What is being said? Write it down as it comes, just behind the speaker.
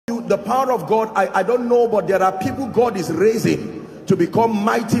the power of God, I don't know, but there are people God is raising to become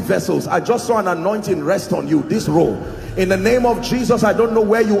mighty vessels. I just saw an anointing rest on you, this row. In the name of Jesus, I don't know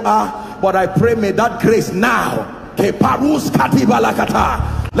where you are, but I pray may that grace now, let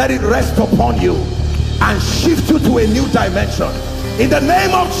it rest upon you and shift you to a new dimension. In the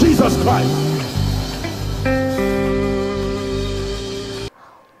name of Jesus Christ.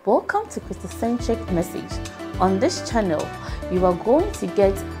 Welcome to Christocentric Message. On this channel, you are going to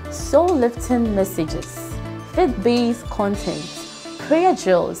get soul-lifting messages, faith-based content, prayer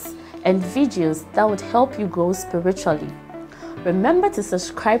drills, and videos that would help you grow spiritually. Remember to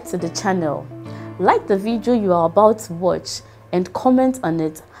subscribe to the channel, like the video you are about to watch, and comment on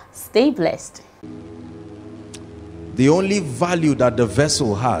it. Stay blessed. The only value that the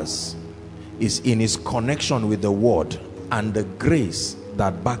vessel has is in its connection with the word and the grace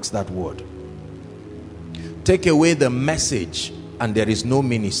that backs that word. Take away the message and there is no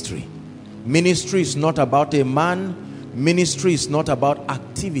ministry. Ministry is not about a man. Ministry is not about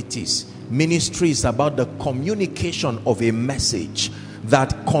activities. Ministry is about the communication of a message,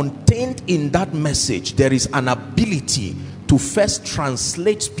 that contained in that message there is an ability to first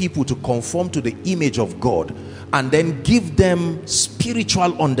translate people to conform to the image of God, and then give them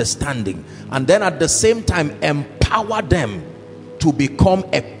spiritual understanding, and then at the same time empower them to become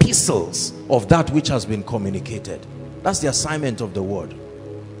epistles of that which has been communicated. That's the assignment of the word.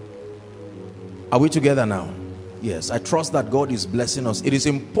 Are we together now? Yes, I trust that God is blessing us. It is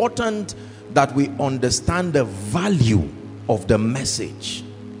important that we understand the value of the message.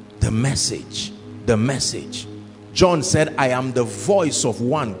 The message. The message. John said, I am the voice of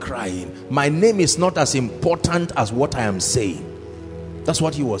one crying. My name is not as important as what I am saying. That's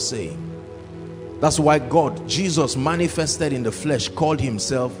what he was saying. That's why God, Jesus manifested in the flesh, called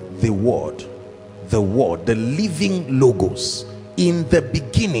himself the Word. The Word, the living Logos. In the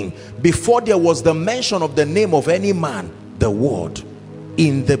beginning, before there was the mention of the name of any man, the Word.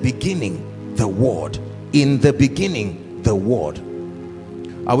 In the beginning, the Word. In the beginning, the Word.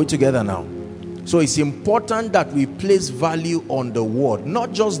 Are we together now? So it's important that we place value on the word,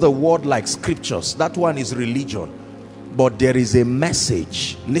 not just the word like scriptures. That one is religion. But there is a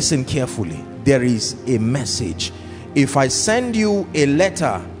message. Listen carefully. There is a message. If I send you a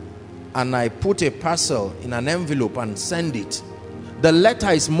letter and I put a parcel in an envelope and send it, the letter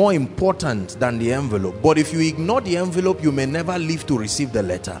is more important than the envelope. But if you ignore the envelope, you may never live to receive the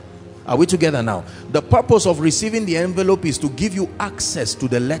letter. Are we together now? The purpose of receiving the envelope is to give you access to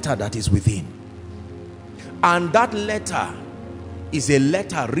the letter that is within. And that letter is a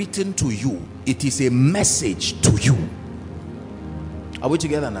letter written to you. It is a message to you. Are we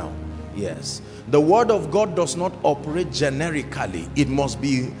together now? Yes. The word of God does not operate generically. It must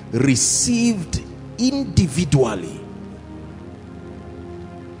be received individually.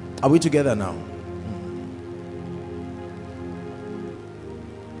 Are we together now?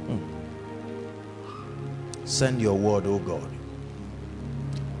 Send your word, oh God.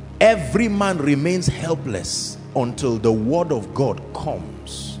 Every man remains helpless until the word of God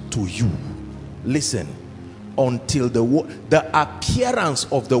comes to you. Listen, until the appearance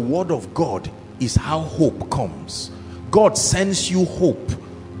of the word of God is how hope comes. God sends you hope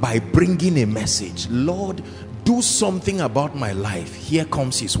by bringing a message. Lord, do something about my life. Here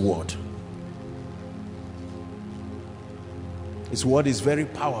comes his word. His word is very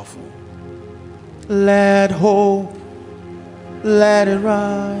powerful. Let hope, let it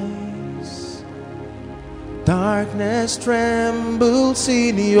rise. Darkness trembles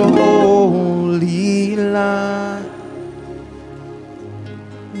in your holy light.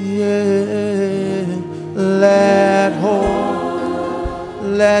 Yeah. Let hope,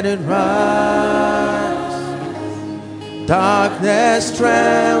 let it rise. Darkness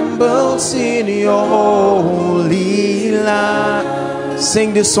trembles in your holy light.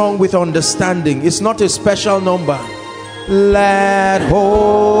 Sing this song with understanding. It's not a special number. Let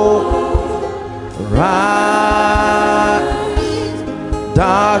hope rise.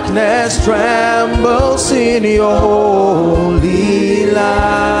 Darkness trembles in your holy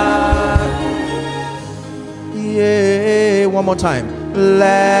light. Yeah, one more time.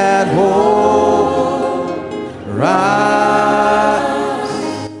 Let hope rise.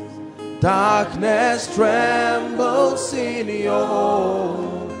 Darkness trembles in your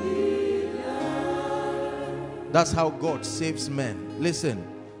holy light. That's how God saves men. Listen,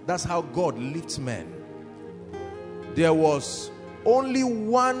 that's how God lifts men. There was only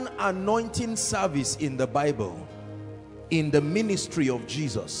one anointing service in the Bible, in the ministry of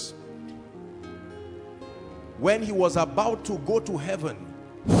Jesus. When he was about to go to heaven,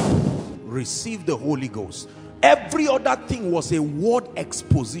 receive the Holy Ghost, Every other thing was a word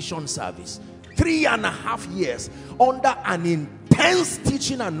exposition service. 3.5 years under an intense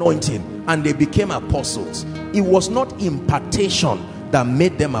teaching anointing, and they became apostles. It was not impartation that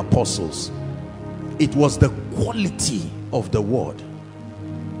made them apostles. It was the quality of the word.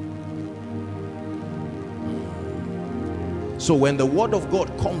 So when the word of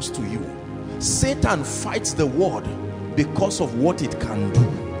God comes to you, Satan fights the word because of what it can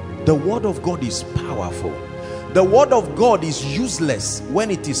do. The word of God is powerful. The word of God is useless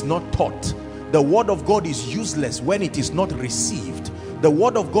when it is not taught. The word of God is useless when it is not received. The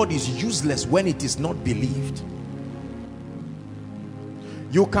word of God is useless when it is not believed.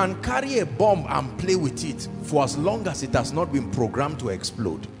 You can carry a bomb and play with it for as long as it has not been programmed to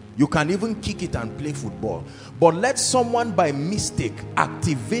explode. You can even kick it and play football. But let someone by mistake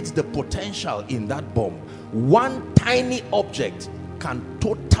activate the potential in that bomb. One tiny object can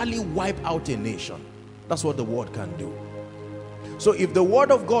totally wipe out a nation. That's what the word can do. So if the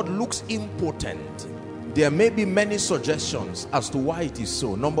word of God looks impotent, there may be many suggestions as to why it is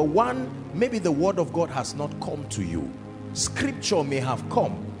so. Number one, maybe the word of God has not come to you. Scripture may have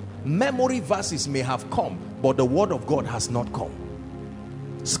come, memory verses may have come, but the word of God has not come.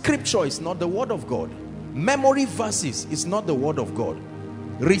 Scripture is not the word of God. Memory verses is not the word of God.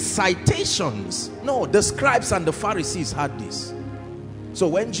 Recitations, no, the scribes and the Pharisees had this. So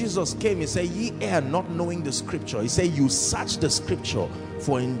when Jesus came, he said, ye err not knowing the scripture. He said, you search the scripture,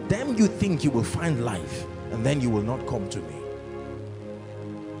 for in them you think you will find life, and then you will not come to me.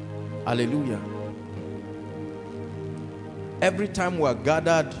 Hallelujah. Every time we're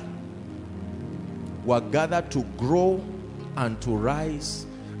gathered to grow and to rise,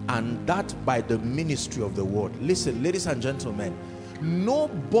 and that by the ministry of the word. Listen, ladies and gentlemen,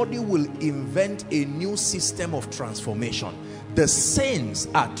 nobody will invent a new system of transformation. The saints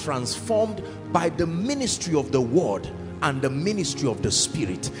are transformed by the ministry of the word and the ministry of the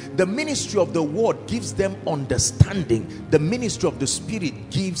spirit. The ministry of the word gives them understanding. The ministry of the spirit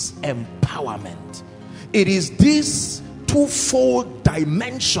gives empowerment. It is this twofold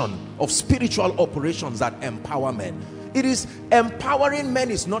dimension of spiritual operations that empower men. It is empowering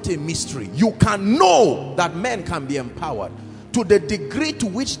men is not a mystery. You can know that men can be empowered to the degree to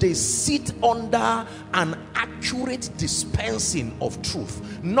which they sit under an accurate dispensing of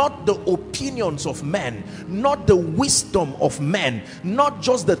truth, not the opinions of men, not the wisdom of men, not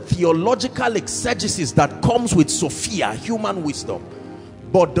just the theological exegesis that comes with Sophia, human wisdom,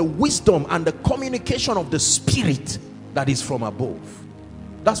 but the wisdom and the communication of the spirit that is from above.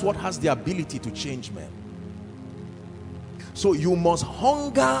 That's what has the ability to change men. So you must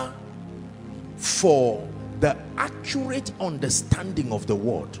hunger for the accurate understanding of the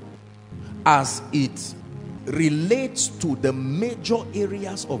word as it relates to the major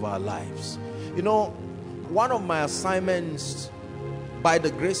areas of our lives. You know, one of my assignments by the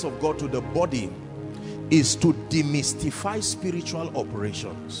grace of God to the body is to demystify spiritual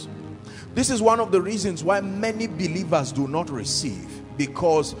operations. This is one of the reasons why many believers do not receive,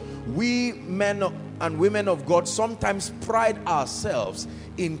 because we men and women of God sometimes pride ourselves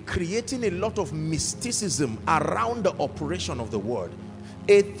in creating a lot of mysticism around the operation of the word.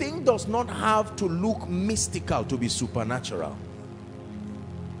 A thing does not have to look mystical to be supernatural.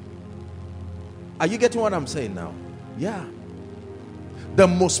 Are you getting what I'm saying now? Yeah. The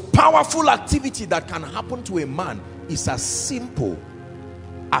most powerful activity that can happen to a man is as simple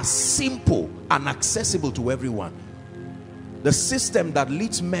and accessible to everyone. The system that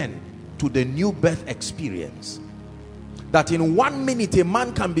leads men to the new birth experience. That in 1 minute a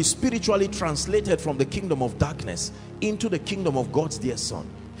man can be spiritually translated from the kingdom of darkness into the kingdom of God's dear son.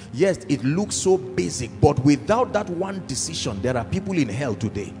 Yes, it looks so basic, but without that one decision, there are people in hell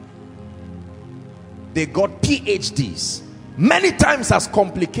today. They got PhDs, many times as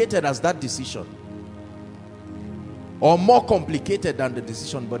complicated as that decision, or more complicated than the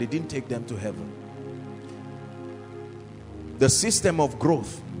decision, but it didn't take them to heaven. The system of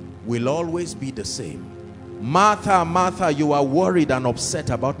growth will always be the same. Martha, Martha, you are worried and upset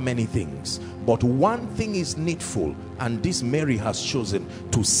about many things, but one thing is needful, and this Mary has chosen: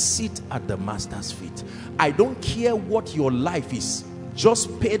 to sit at the master's feet. I don't care what your life is,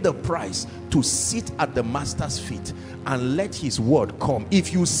 just pay the price to sit at the master's feet and let his word come.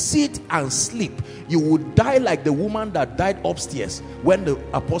 If you sit and sleep, you would die like the woman that died upstairs when the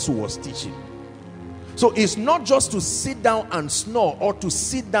apostle was teaching. So it's not just to sit down and snore, or to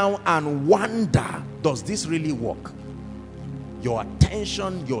sit down and wonder, does this really work? Your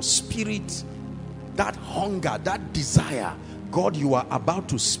attention, your spirit, that hunger, that desire, God, you are about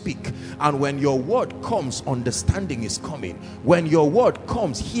to speak. And when your word comes, understanding is coming. When your word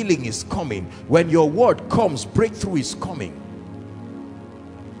comes, healing is coming. When your word comes, breakthrough is coming.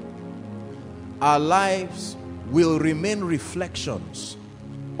 Our lives will remain reflections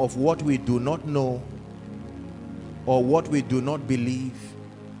of what we do not know, or what we do not believe,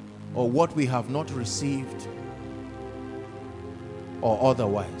 or what we have not received, or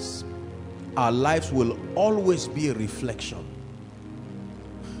otherwise. Our lives will always be a reflection.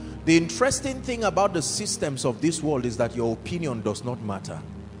 The interesting thing about the systems of this world is that your opinion does not matter.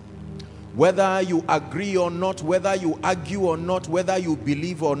 Whether you agree or not, whether you argue or not, whether you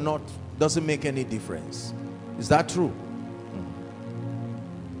believe or not, doesn't make any difference. Is that true?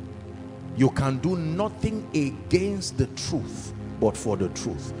 You can do nothing against the truth but for the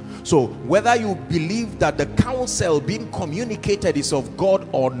truth. So whether you believe that the counsel being communicated is of God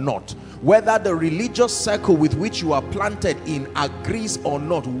or not, whether the religious circle with which you are planted in agrees or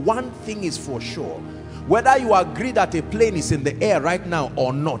not, one thing is for sure: whether you agree that a plane is in the air right now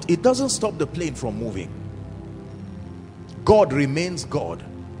or not, it doesn't stop the plane from moving. God remains God,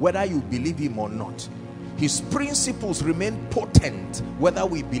 whether you believe him or not. His principles remain potent, whether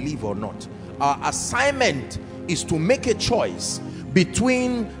we believe or not. Our assignment is to make a choice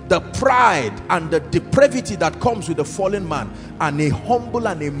between the pride and the depravity that comes with the fallen man, and a humble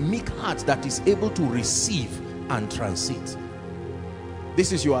and a meek heart that is able to receive and transit.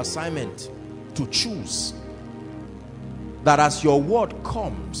 This is your assignment, to choose that as your word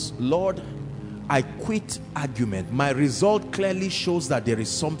comes, Lord, I quit argument. My result clearly shows that there is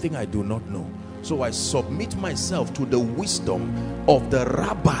something I do not know. So I submit myself to the wisdom of the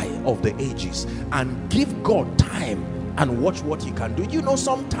rabbi of the ages and give God time and watch what he can do. You know,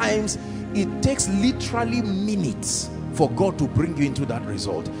 sometimes it takes literally minutes for God to bring you into that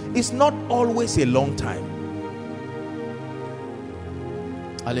result. It's not always a long time.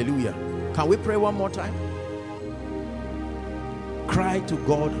 Hallelujah. Can we pray one more time? Cry to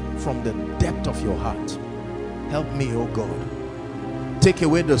God from the depth of your heart. Help me, oh God. Take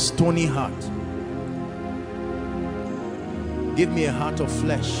away the stony heart. Give me a heart of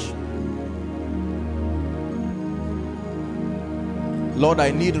flesh. Lord,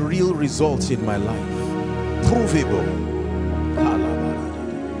 I need real results in my life. Provable.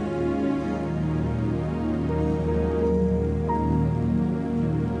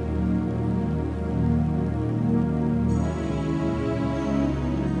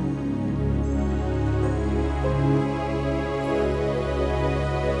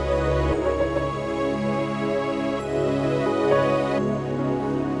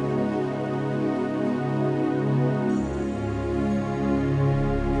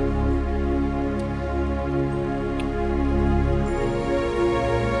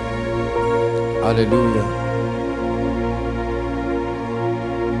 Hallelujah.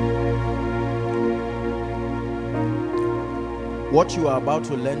 What you are about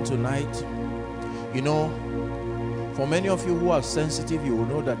to learn tonight, you know, for many of you who are sensitive, you will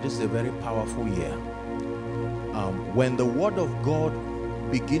know that this is a very powerful year. When the word of God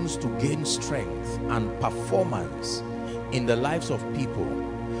begins to gain strength and performance in the lives of people,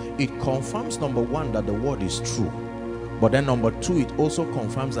 it confirms, number one, that the word is true. But then number two, it also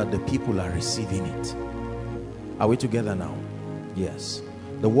confirms that the people are receiving it. Are we together now? Yes.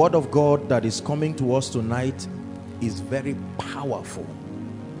 The word of God that is coming to us tonight is very powerful.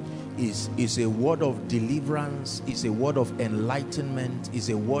 Is a word of deliverance, is a word of enlightenment, is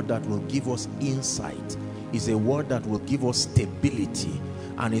a word that will give us insight, is a word that will give us stability,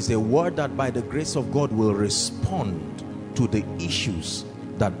 and is a word that by the grace of God will respond to the issues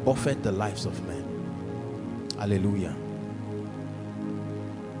that buffet the lives of men. Hallelujah.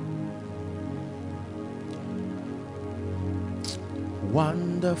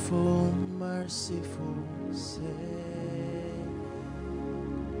 Wonderful, merciful Savior,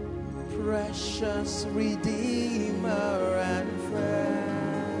 precious Redeemer and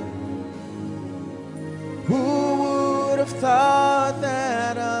friend, who would have thought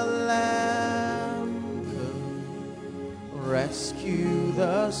that a lamb could rescue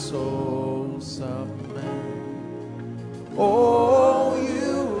the souls of men? Oh,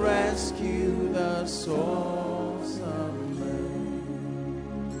 you rescue the souls of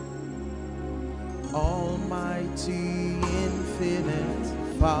Almighty, infinite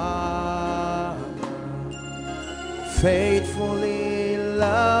Father, faithfully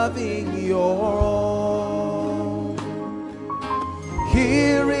loving your own.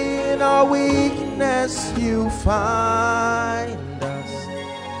 Here in our weakness you find us,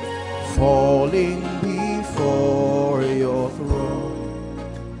 falling before your throne.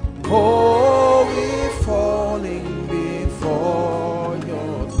 Oh, we're falling before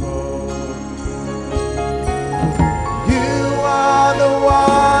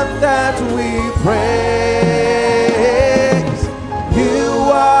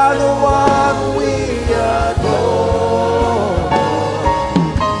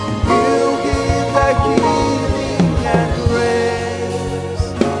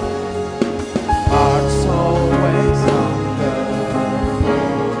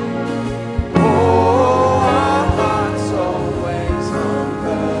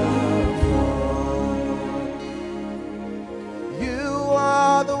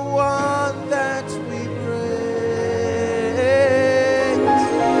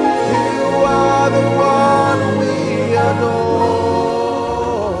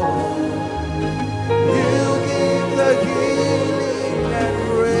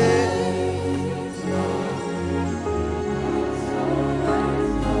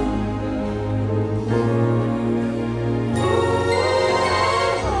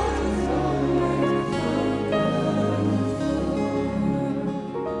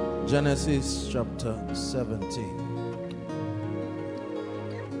Genesis chapter 17.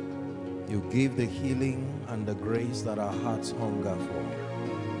 You give the healing and the grace that our hearts hunger for.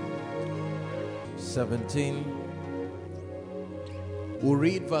 17. We'll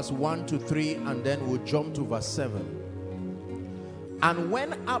read verse 1 to 3 and then we'll jump to verse 7. And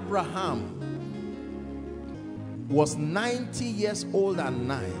when Abraham was 90 years old and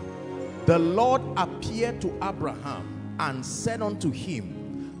 9, the Lord appeared to Abraham and said unto him,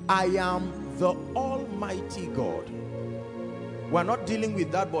 I am the Almighty God. We're not dealing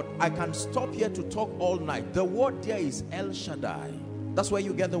with that, but I can stop here to talk all night. The word there is El Shaddai. That's where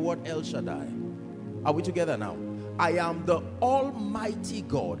you get the word El Shaddai. Are we together now? I am the Almighty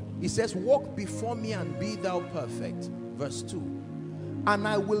God. He says, walk before me and be thou perfect. Verse 2. And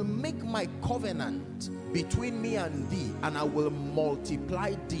I will make my covenant between me and thee, and I will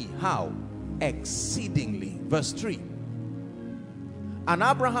multiply thee. How? Exceedingly. Verse 3. And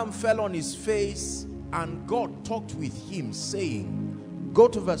Abraham fell on his face, and God talked with him, saying, go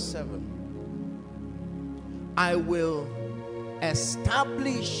to verse 7. I will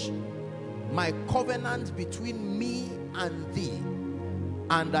establish my covenant between me and thee,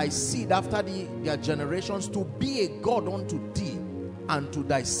 and thy seed after thee, their generations, to be a God unto thee, and to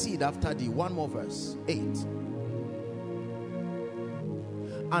thy seed after thee. One more verse, 8.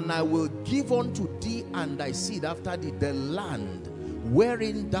 And I will give unto thee and thy seed after thee the land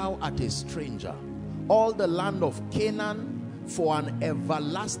wherein thou art a stranger, all the land of Canaan, for an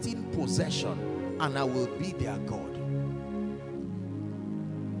everlasting possession, and I will be their God.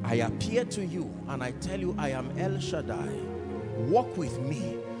 I appear to you and I tell you, I am El Shaddai. Walk with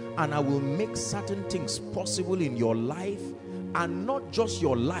me and I will make certain things possible in your life, and not just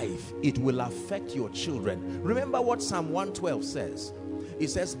your life, it will affect your children. Remember what Psalm 112 says. It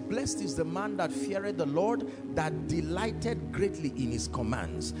says, blessed is the man that feareth the Lord, that delighted greatly in his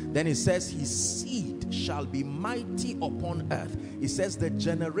commands. Then it says, his seed shall be mighty upon earth. It says, the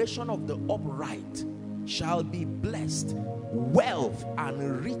generation of the upright shall be blessed. Wealth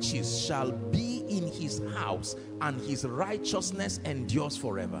and riches shall be in his house, and his righteousness endures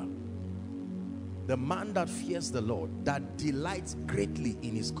forever. The man that fears the Lord, that delights greatly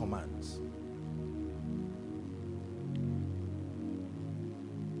in his commands.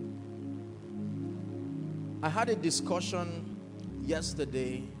 I had a discussion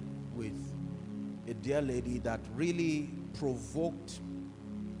yesterday with a dear lady that really provoked,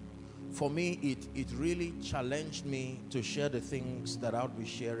 for me, it really challenged me to share the things that I'll be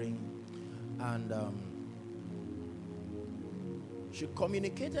sharing. And she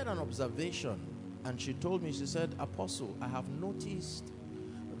communicated an observation, and she told me, she said, Apostle, I have noticed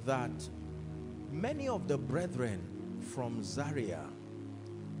that many of the brethren from Zaria,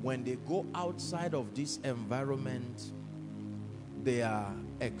 when they go outside of this environment, they are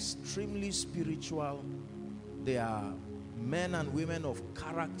extremely spiritual. They are men and women of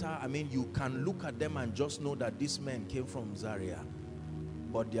character. I mean, you can look at them and just know that these men came from Zaria.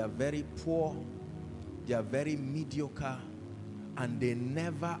 But they are very poor, they are very mediocre, and they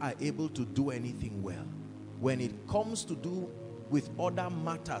never are able to do anything well. When it comes to do with other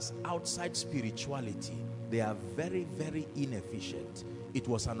matters outside spirituality, they are very, very inefficient. It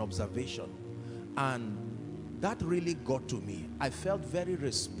was an observation, and that really got to me. I felt very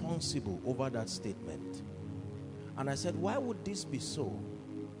responsible over that statement, and I said, why would this be so?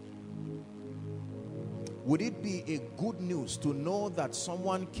 Would it be a good news to know that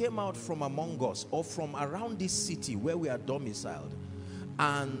someone came out from among us or from around this city where we are domiciled,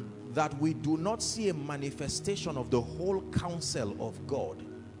 and that we do not see a manifestation of the whole counsel of God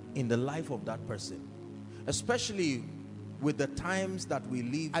in the life of that person? Especially with the times that we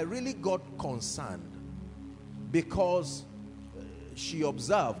live, I really got concerned, because she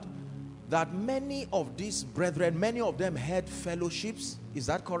observed that many of these brethren, many of them had fellowships. Is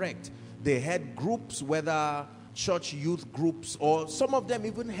that correct? They had groups, whether church youth groups, or some of them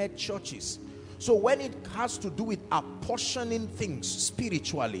even had churches. So when it has to do with apportioning things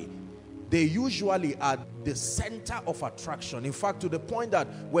spiritually, they usually are the center of attraction. In fact, to the point that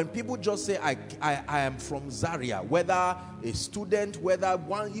when people just say, I am from Zaria, whether a student, whether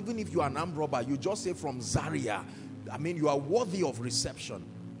one, even if you are an armed robber, you just say from Zaria, I mean, you are worthy of reception.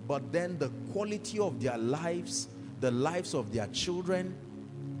 But then the quality of their lives, the lives of their children,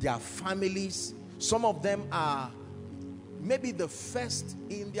 their families, some of them are maybe the first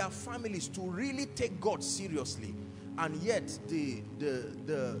in their families to really take God seriously. And yet the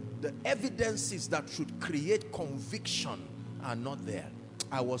evidences that should create conviction are not there.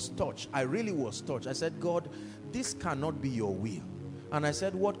 I was touched. I really was touched. I said, God, this cannot be your will. And I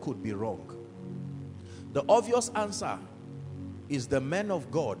said, what could be wrong? The obvious answer is the men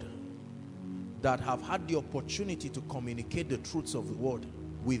of God that have had the opportunity to communicate the truths of the word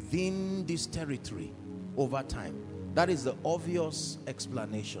within this territory over time. That is the obvious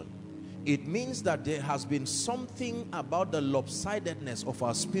explanation. It means that there has been something about the lopsidedness of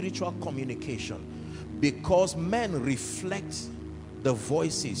our spiritual communication because men reflect the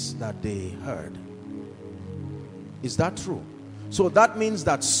voices that they heard. Is that true? So that means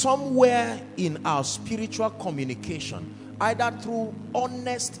that somewhere in our spiritual communication, either through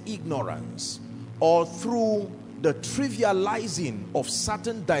honest ignorance or through the trivializing of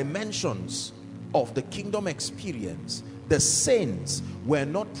certain dimensions of the kingdom experience, the saints were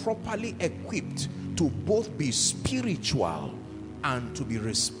not properly equipped to both be spiritual and to be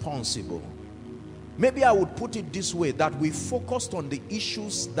responsible. Maybe I would put it this way, that we focused on the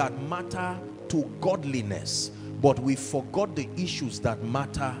issues that matter to godliness, but we forgot the issues that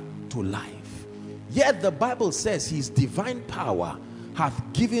matter to life. Yet the Bible says his divine power hath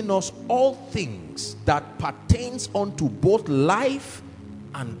given us all things that pertains unto both life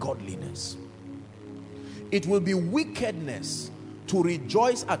and godliness. It will be wickedness to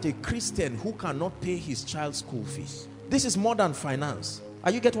rejoice at a Christian who cannot pay his child's school fees. This is more than finance.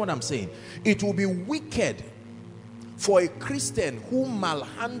 Are you getting what I'm saying? It will be wicked for a Christian who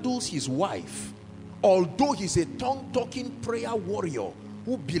malhandles his wife, although he's a tongue-talking prayer warrior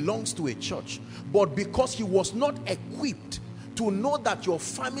who belongs to a church, but because he was not equipped to know that your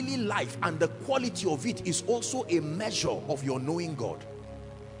family life and the quality of it is also a measure of your knowing God.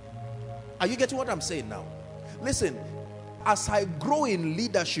 Are you getting what I'm saying now? Listen, as I grow in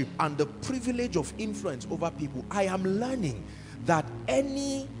leadership and the privilege of influence over people, I am learning that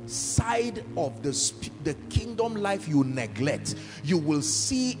any side of the kingdom life you neglect, you will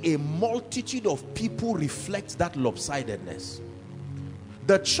see a multitude of people reflect that lopsidedness.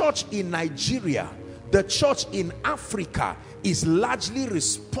 The church in Nigeria, the church in Africa is largely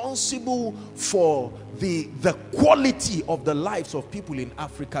responsible for the quality of the lives of people in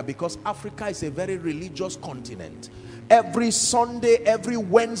Africa, because Africa is a very religious continent. Every Sunday, every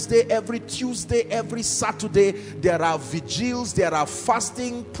Wednesday, every Tuesday, every Saturday, there are vigils, there are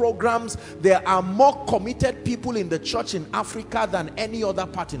fasting programs. There are more committed people in the church in Africa than any other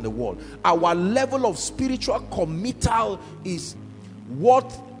part in the world. Our level of spiritual committal is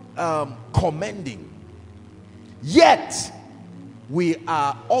worth commending. Yet, we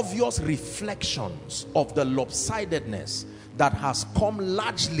are obvious reflections of the lopsidedness that has come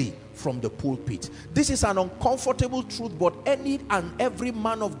largely from the pulpit. This is an uncomfortable truth, but any and every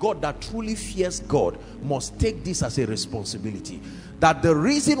man of God that truly fears God must take this as a responsibility. That the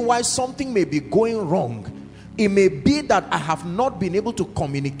reason why something may be going wrong, it may be that I have not been able to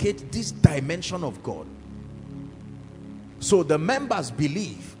communicate this dimension of God. So the members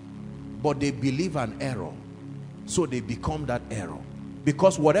believe, but they believe an error. So they become that error.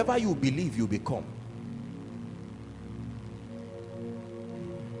 Because whatever you believe, you become.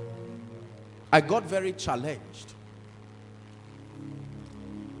 I got very challenged.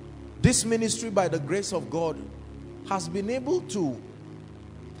 This ministry, by the grace of God, has been able to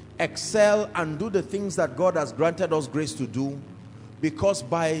excel and do the things that God has granted us grace to do, because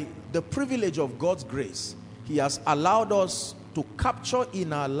by the privilege of God's grace, He has allowed us to capture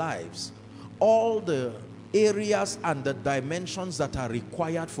in our lives all the areas and the dimensions that are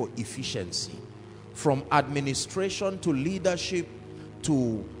required for efficiency, from administration to leadership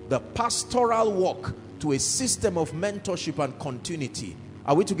to the pastoral work to a system of mentorship and continuity.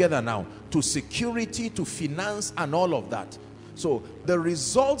 Are we together now? To security, to finance, and all of that. So the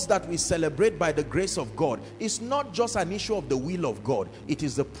results that we celebrate by the grace of God is not just an issue of the will of God. It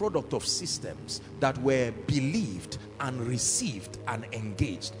is the product of systems that were believed and received and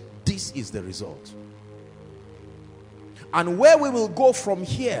engaged. This is the result. And where we will go from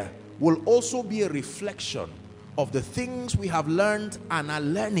here will also be a reflection of the things we have learned and are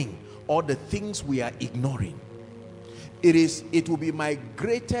learning, or the things we are ignoring. It will be my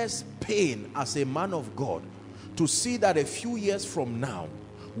greatest pain as a man of God to see that a few years from now,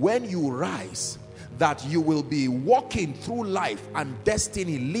 when you rise, that you will be walking through life and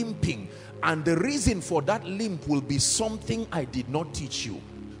destiny limping, and the reason for that limp will be something I did not teach you,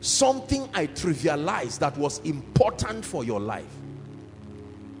 something I trivialized that was important for your life.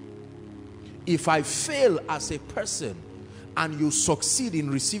 If I fail as a person and you succeed in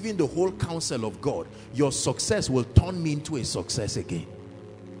receiving the whole counsel of God, your success will turn me into a success again.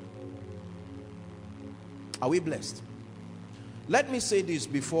 Are we blessed? Let me say this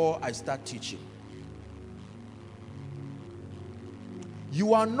before I start teaching.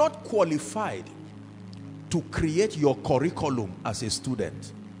 You are not qualified to create your curriculum as a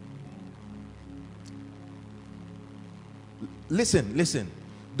student. Listen.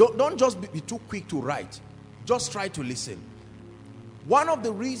 Don't just be too quick to write. Just try to listen. One of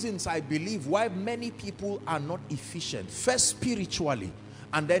the reasons I believe why many people are not efficient, first spiritually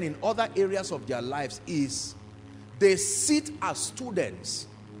and then in other areas of their lives, is they sit as students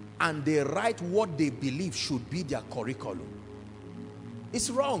and they write what they believe should be their curriculum. It's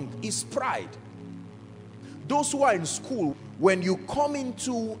wrong. It's pride. Those who are in school, when you come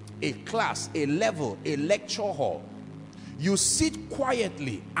into a class, a level, a lecture hall, you sit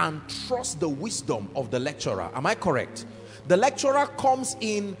quietly and trust the wisdom of the lecturer. Am I correct? The lecturer comes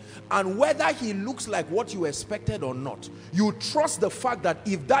in, and whether he looks like what you expected or not, you trust the fact that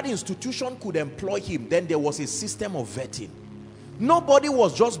if that institution could employ him, then there was a system of vetting. Nobody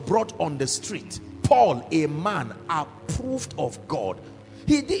was just brought on the street. Paul, a man approved of God,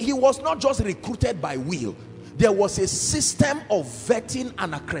 he was not just recruited by will. There was a system of vetting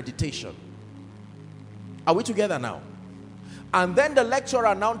and accreditation. Are we together now? And then the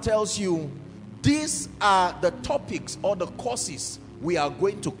lecturer now tells you, these are the topics or the courses we are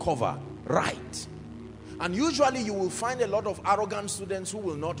going to cover. Write. And usually you will find a lot of arrogant students who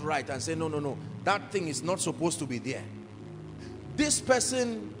will not write and say, no, that thing is not supposed to be there. This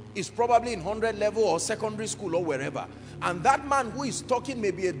person is probably in 100 level or secondary school or wherever. And that man who is talking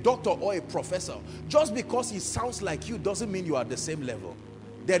may be a doctor or a professor. Just because he sounds like you doesn't mean you are at the same level.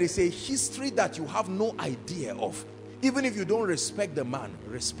 There is a history that you have no idea of. Even if you don't respect the man,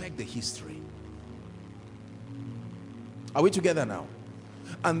 respect the history. Are we together now?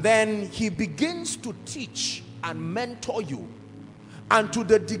 And then he begins to teach and mentor you. And to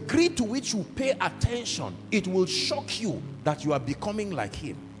the degree to which you pay attention, it will shock you that you are becoming like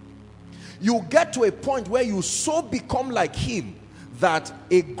him. You get to a point where you so become like him that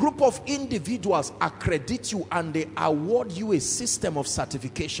a group of individuals accredit you and they award you a system of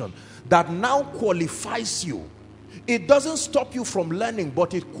certification that now qualifies you. It doesn't stop you from learning,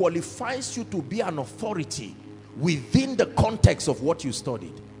 but it qualifies you to be an authority within the context of what you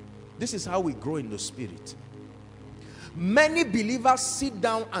studied. This is how we grow in the spirit. Many believers sit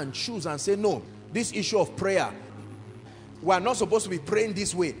down and choose and say, no, this issue of prayer, we are not supposed to be praying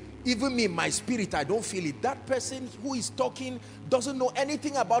this way. Even me, my spirit, I don't feel it. That person who is talking doesn't know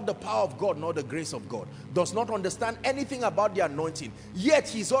anything about the power of God nor the grace of God. Does not understand anything about the anointing. Yet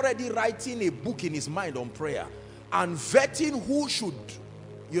he's already writing a book in his mind on prayer and vetting who should,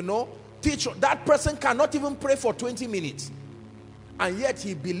 teach. That person cannot even pray for 20 minutes. And yet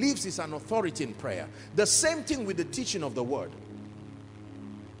he believes he's an authority in prayer. The same thing with the teaching of the word.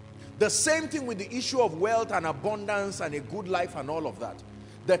 The same thing with the issue of wealth and abundance and a good life and all of that.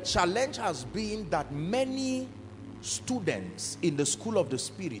 The challenge has been that many students in the school of the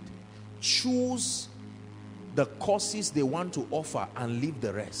spirit choose the courses they want to offer and leave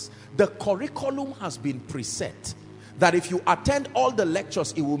the rest. The curriculum has been preset that if you attend all the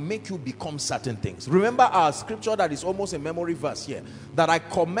lectures, it will make you become certain things. Remember our scripture that is almost a memory verse here, that I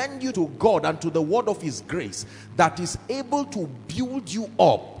commend you to God and to the word of his grace that is able to build you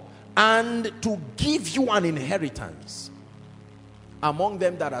up and to give you an inheritance among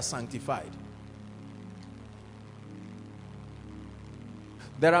them that are sanctified.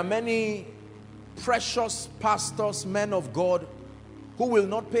 There are many precious pastors, men of God, who will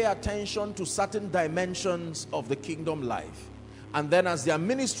not pay attention to certain dimensions of the kingdom life. And then as their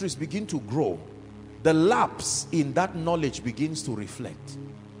ministries begin to grow, the lapse in that knowledge begins to reflect.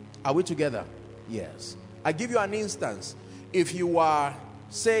 Are we together? Yes. I give you an instance. If you are,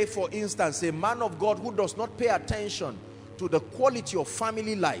 say for instance, a man of God who does not pay attention to the quality of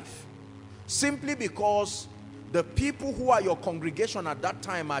family life, simply because the people who are your congregation at that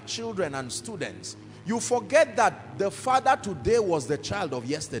time are children and students, you forget that the father today was the child of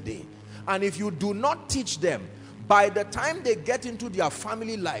yesterday. And if you do not teach them, by the time they get into their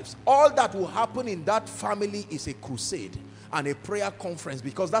family lives, all that will happen in that family is a crusade and a prayer conference,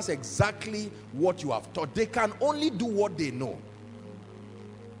 because that's exactly what you have taught. They can only do what they know.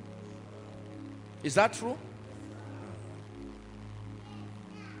 Is that true?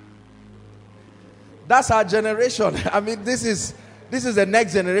 That's our generation. I mean, this is the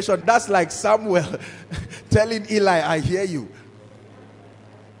next generation. That's like Samuel telling Eli, I hear you.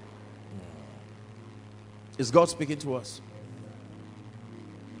 Is God speaking to us?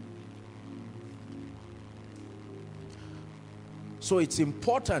 So it's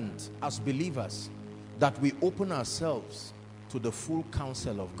important as believers that we open ourselves to the full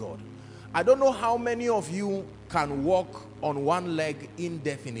counsel of God. I don't know how many of you can walk on one leg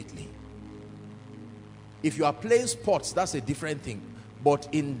indefinitely. If you are playing sports, that's a different thing. But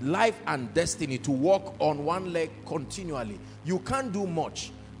in life and destiny, to walk on one leg continually, you can't do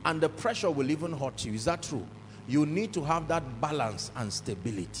much. And the pressure will even hurt you. Is that true? You need to have that balance and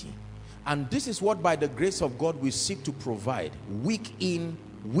stability. And this is what, by the grace of God, we seek to provide. Week in,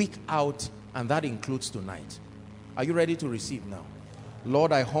 week out, and that includes tonight. Are you ready to receive now?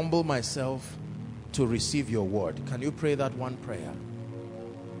 Lord, I humble myself to receive your word. Can you pray that one prayer?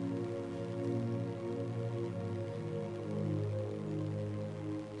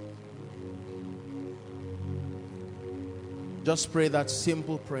 Just pray that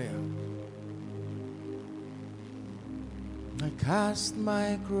simple prayer. I cast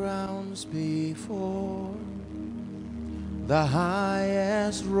my crowns before the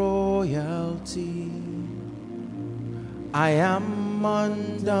highest royalty. I am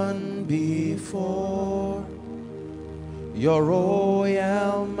undone before your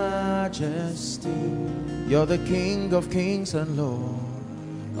royal majesty. You're the King of kings and Lord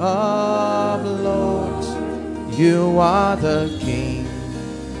of lords. You are the King.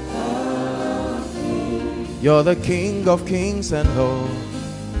 You're the King of kings and Lord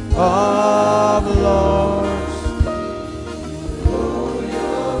of lords.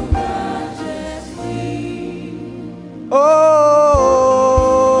 Royal majesty.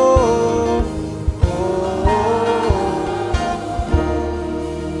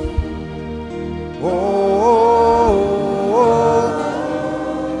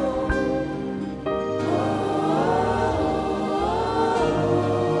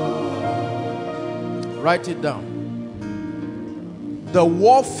 Write it down. The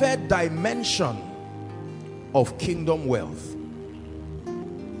warfare dimension of kingdom wealth.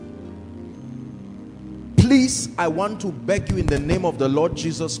 Please, I want to beg you in the name of the Lord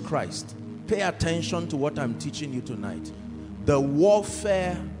Jesus Christ, pay attention to what I'm teaching you tonight. The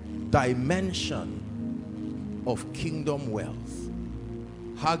warfare dimension of kingdom wealth.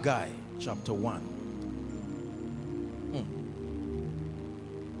 Haggai chapter 1.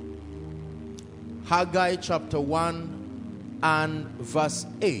 Haggai chapter 1 and verse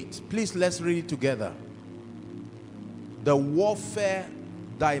 8. Please, let's read it together. The warfare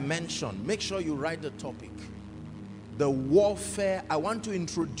dimension. Make sure you write the topic. The warfare. I want to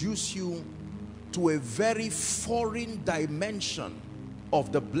introduce you to a very foreign dimension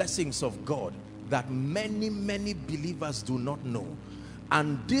of the blessings of God that many believers do not know.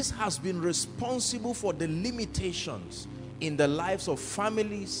 And this has been responsible for the limitations in the lives of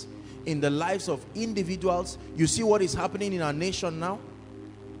families, in the lives of individuals. You see what is happening in our nation now?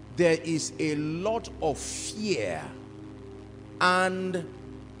 There is a lot of fear. And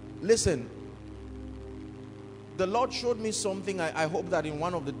listen, the Lord showed me something. I hope that in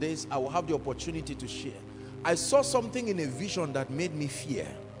one of the days I will have the opportunity to share. I saw something in a vision that made me fear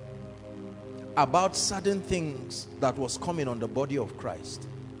about certain things that was coming on the body of Christ.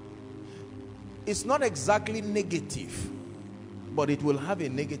 It's not exactly negative, but it will have a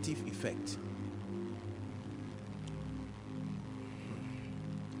negative effect.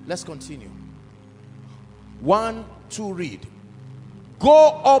 Let's continue. 1, 2, read.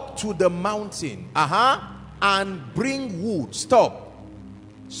 Go up to the mountain, and bring wood. Stop.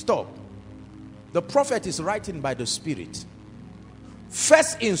 The prophet is writing by the Spirit.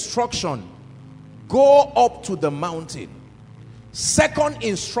 First instruction, go up to the mountain. Second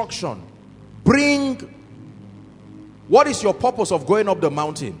instruction, bring. What is your purpose of going up the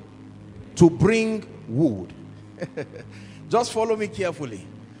mountain? To bring wood. Just follow me carefully.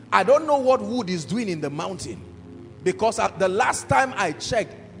 I don't know what wood is doing in the mountain, because at the last time I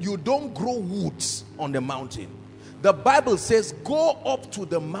checked, you don't grow woods on the mountain. The Bible says go up to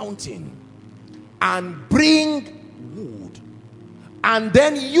the mountain and bring wood, and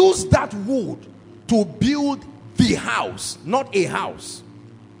then use that wood to build the house, not a house.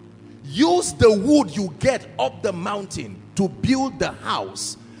 Use the wood you get up the mountain to build the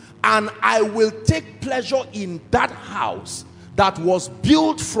house, and I will take pleasure in that house that was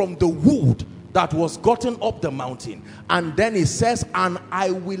built from the wood that was gotten up the mountain. And then it says, and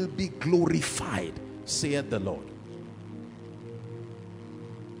I will be glorified, saith the Lord.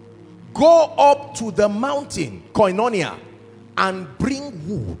 Go up to the mountain, Koinonia, and bring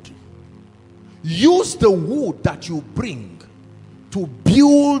wood. Use the wood that you bring to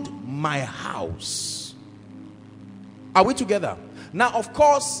build my house. Are we together? Now, of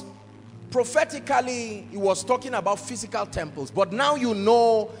course, prophetically, he was talking about physical temples, but now you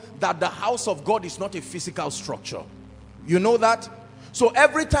know that the house of God is not a physical structure. You know that? So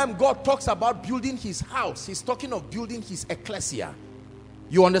every time God talks about building his house, he's talking of building his ecclesia.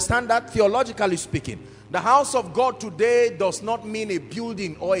 You understand that? Theologically speaking, the house of God today does not mean a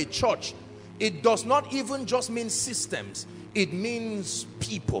building or a church. It does not even just mean systems. It means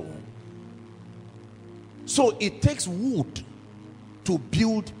people. So it takes wood to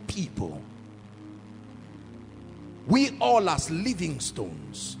build people. we all as living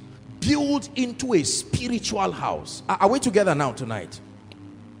stones, build into a spiritual house. Are we together now tonight?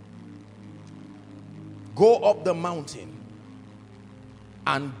 Go up the mountain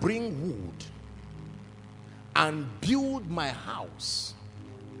and bring wood and build my house,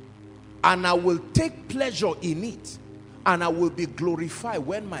 and I will take pleasure in it, and I will be glorified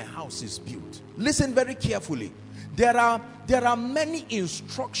when my house is built. Listen very carefully. There are many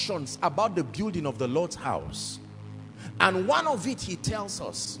instructions about the building of the Lord's house, and one of it, he tells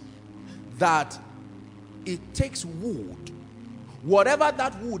us that it takes wood. Whatever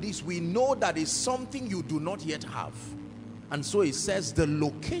that wood is, we know that is something you do not yet have. And so it says the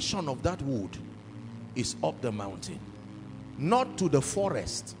location of that wood is up the mountain, not to the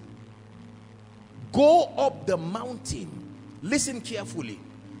forest. Go up the mountain, listen carefully,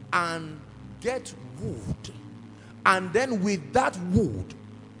 and get wood. And then with that wood,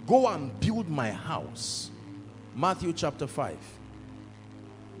 go and build my house. Matthew chapter 5.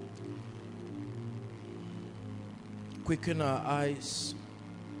 Quicken our eyes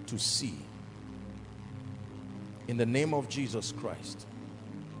to see. In the name of Jesus Christ.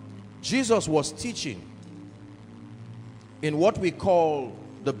 Jesus was teaching in what we call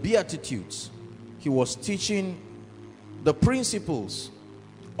the Beatitudes. He was teaching the principles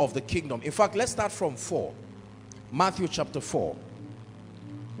of the kingdom. In fact, let's start from 4. Matthew chapter 4.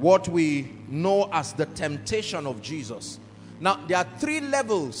 What we know as the temptation of Jesus. Now, there are 3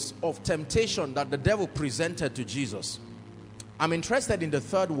 levels of temptation that the devil presented to Jesus. I'm interested in the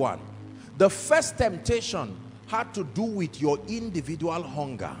third one. The first temptation had to do with your individual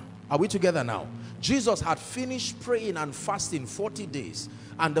hunger. Are we together now? Jesus had finished praying and fasting 40 days.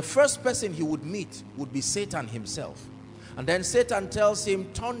 And the first person he would meet would be Satan himself. And then Satan tells him,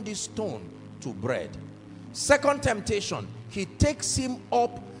 turn this stone to bread. Second temptation, he takes him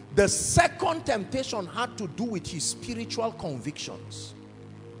up. The second temptation had to do with his spiritual convictions.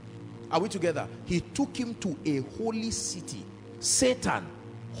 Are we together? He took him to a holy city. Satan,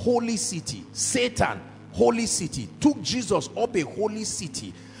 holy city. Satan, holy city. Took Jesus up a holy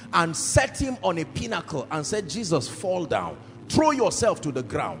city and set him on a pinnacle and said, Jesus, fall down. Throw yourself to the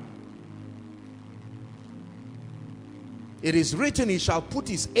ground. It is written, he shall put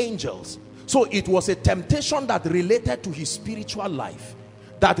his angels. So it was a temptation that related to his spiritual life,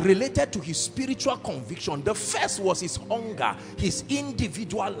 that related to his spiritual conviction. The first was his hunger, his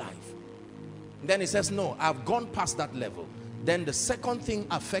individual life. And then he says, no, I've gone past that level. Then the second thing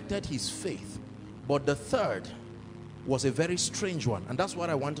affected his faith. But the third was a very strange one. And that's what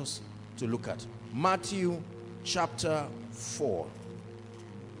I want us to look at. Matthew chapter 4.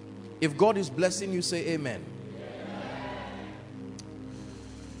 If God is blessing you, say amen.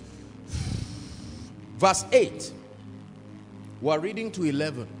 Verse 8. We're reading to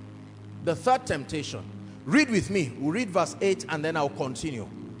 11. The third temptation. Read with me. We'll read verse 8 and then I'll continue.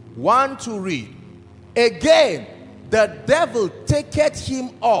 1, 2, read. Again, the devil taketh him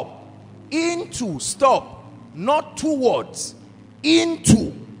up into, stop, not towards,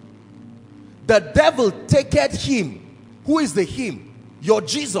 into. The devil taketh him. Who is the him? Your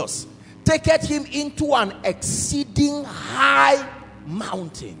Jesus. Taketh him into an exceeding high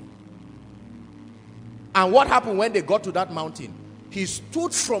mountain. And what happened when they got to that mountain? He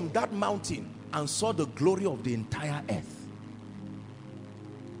stood from that mountain and saw the glory of the entire earth.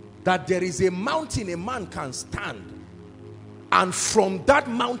 That there is a mountain a man can stand, and from that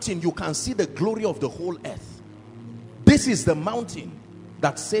mountain you can see the glory of the whole earth. This is the mountain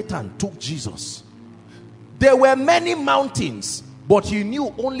that Satan took Jesus. There were many mountains, but he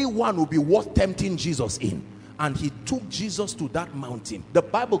knew only one would be worth tempting Jesus in. And he took Jesus to that mountain. The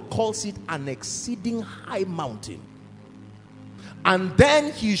Bible calls it an exceeding high mountain. And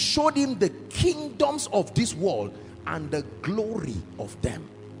then he showed him the kingdoms of this world and the glory of them.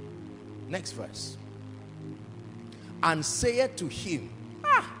 Next verse. And saith to him,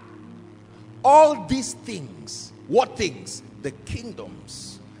 all these things, what things? The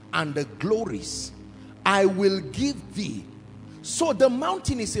kingdoms and the glories I will give thee. So the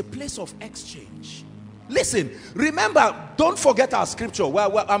mountain is a place of exchange. Listen, remember, don't forget our scripture.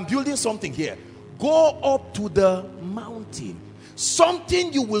 Well, I'm building something here. Go up to the mountain.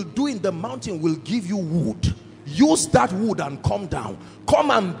 Something you will do in the mountain will give you wood. Use that wood and come down.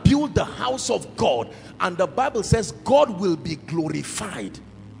 Come and build the house of God. And the Bible says God will be glorified.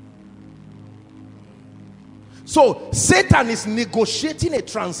 So Satan is negotiating a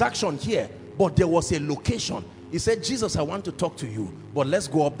transaction here, but there was a location. He said, Jesus, I want to talk to you, but let's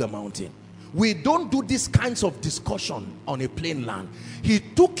go up the mountain. We don't do these kinds of discussion on a plain land. He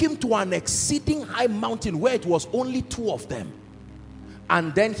took him to an exceeding high mountain where it was only 2 of them.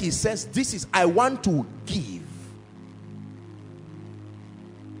 And then he says, this is, I want to give.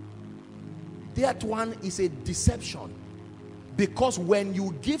 immediate one is a deception. Because when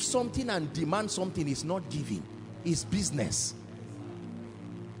you give something and demand something, it's not giving, it's business.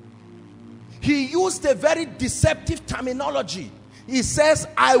 He used a very deceptive terminology. He says,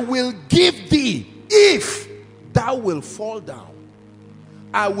 I will give thee if thou will fall down.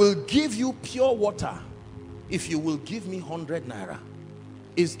 I will give you pure water if you will give me 100 naira.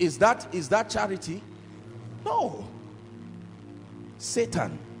 Is that charity? No.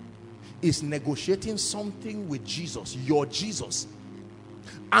 Satan is negotiating something with Jesus, your Jesus.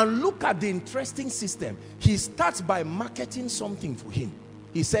 And look at the interesting system. He starts by marketing something for him.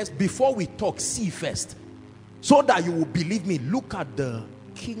 He says, before we talk, see first, so that you will believe me. Look at the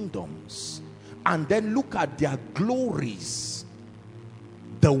kingdoms, and then look at their glories,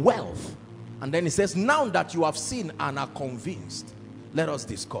 the wealth. And then he says, now that you have seen and are convinced, let us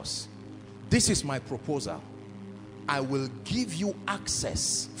discuss. This is my proposal. I will give you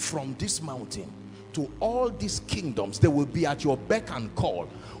access from this mountain to all these kingdoms. They will be at your beck and call.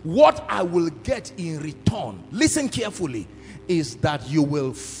 What I will get in return, listen carefully, is that you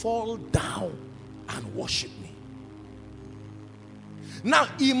will fall down and worship me. Now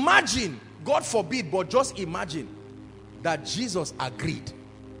imagine, God forbid, but just imagine that Jesus agreed.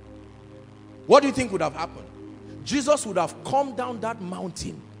 What do you think would have happened? Jesus would have come down that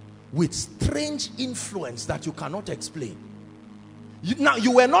mountain with strange influence that you cannot explain. Now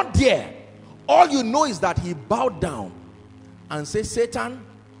you were not there. All you know is that he bowed down and said, Satan,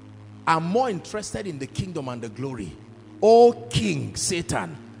 I'm more interested in the kingdom and the glory. O King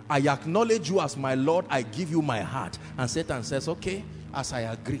Satan, I acknowledge you as my Lord. I give you my heart. And Satan says, okay, as I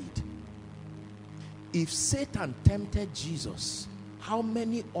agreed. If Satan tempted Jesus, how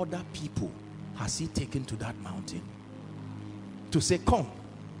many other people has he taken to that mountain to say, come,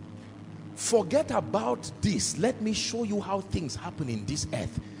 forget about this, let me show you how things happen in this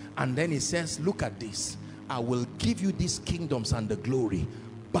earth. And then he says, look at this, I will give you these kingdoms and the glory,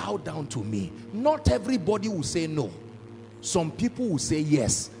 bow down to me. Not everybody will say no. Some people will say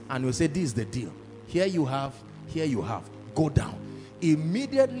yes, and will say, this is the deal, here you have, go down.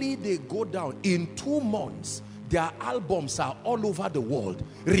 Immediately they go down. In 2 months their albums are all over the world,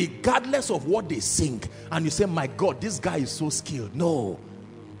 regardless of what they sing. And you say, my God, this guy is so skilled. No,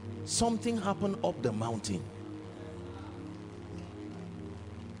 something happened up the mountain.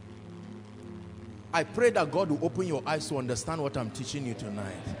 I pray that God will open your eyes to understand what I'm teaching you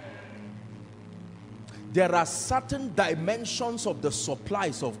tonight. There are certain dimensions of the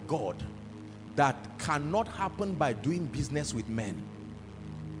supplies of God that cannot happen by doing business with men.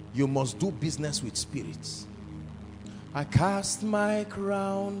 You must do business with spirits. I cast my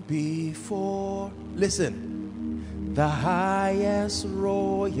crown before, listen, the highest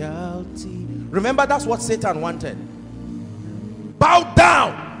royalty. Remember, that's what Satan wanted. Bow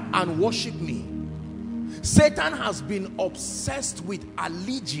down and worship me. Satan has been obsessed with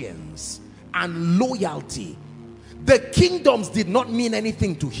allegiance and loyalty. The kingdoms did not mean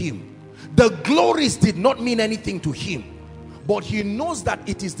anything to him. The glories did not mean anything to him. But he knows that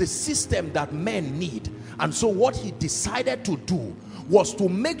it is the system that men need. And so what he decided to do was to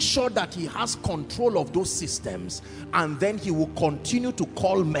make sure that he has control of those systems. And then he will continue to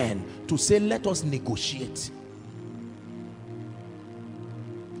call men to say, let us negotiate.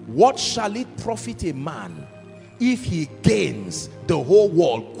 What shall it profit a man if he gains the whole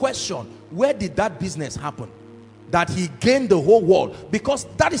world? Question, where did that business happen? That he gained the whole world? Because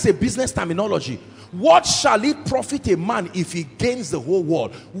that is a business terminology. What shall it profit a man if he gains the whole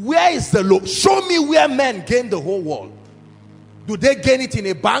world? Where is the law? Show me where men gain the whole world. Do they gain it in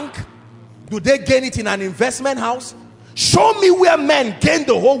a bank? Do they gain it in an investment house? Show me where men gain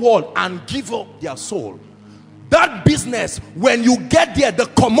the whole world and give up their soul. That business, when you get there, the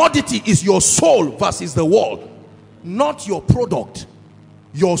commodity is your soul versus the world. Not your product.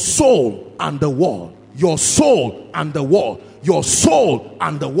 Your soul and the world. Your soul and the world. Your soul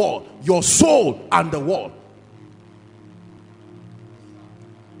and the world. Your soul and the world.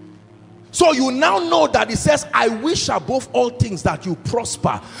 So you now know that it says, I wish above all things that you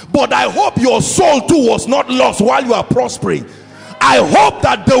prosper. But I hope your soul too was not lost while you are prospering. I hope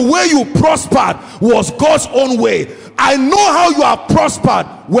that the way you prospered was God's own way. I know how you are prospered.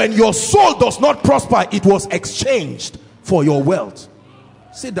 When your soul does not prosper, it was exchanged for your wealth.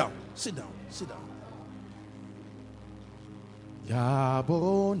 Sit down, sit down, sit down.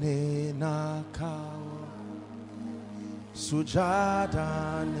 Yabone nakao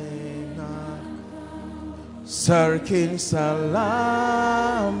sujada nena sarkin salama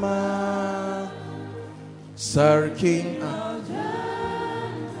sarkin.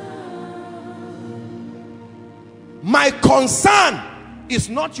 My concern is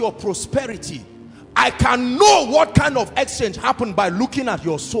not your prosperity. I can know what kind of exchange happened by looking at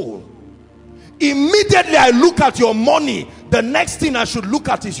your soul. Immediately I look at your money, the next thing I should look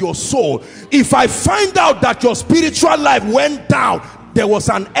at is your soul. If I find out that your spiritual life went down, there was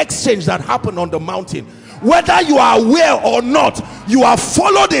an exchange that happened on the mountain. Whether you are aware or not, you have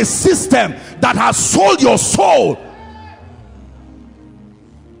followed a system that has sold your soul.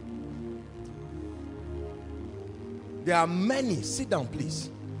 There are many, sit down please.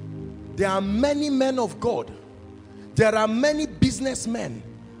 There are many men of God. There are many businessmen.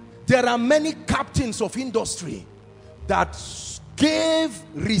 There are many captains of industry that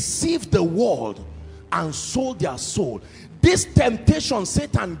received the world and sold their soul. This temptation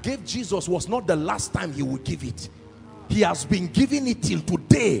Satan gave Jesus was not the last time he would give it. He has been giving it till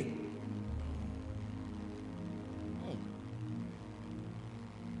today.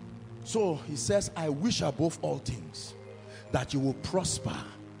 So he says, I wish above all things that you will prosper.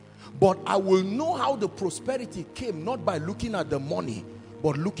 But I will know how the prosperity came, not by looking at the money,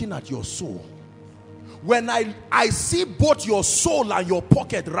 but looking at your soul. When I see both your soul and your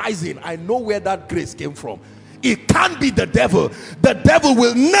pocket rising, I know where that grace came from. It can't be the devil. The devil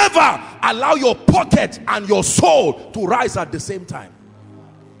will never allow your pocket and your soul to rise at the same time.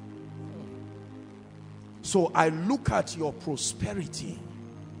 So I look at your prosperity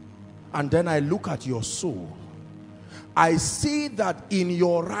and then I look at your soul. I see that in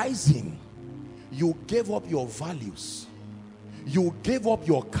your rising, you gave up your values. You gave up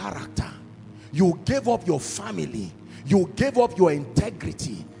your character. You gave up your family. You gave up your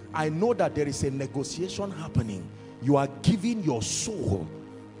integrity. I know that there is a negotiation happening. You are giving your soul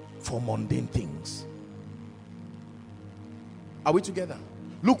for mundane things. Are we together?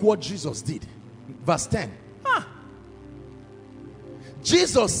 Look what Jesus did. Verse 10.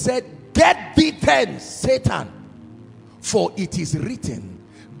 Jesus said, get thee hence, Satan, for it is written,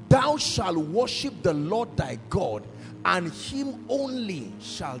 thou shalt worship the Lord thy God, and him only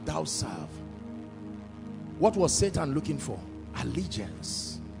shalt thou serve. What was Satan looking for?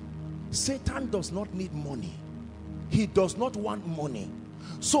 Allegiance. Satan does not need money. He does not want money.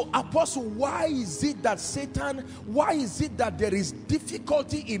 So apostle, why is it that there is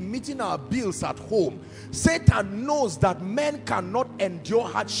difficulty in meeting our bills at home? Satan knows that men cannot endure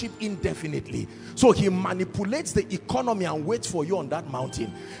hardship indefinitely. So he manipulates the economy and waits for you on that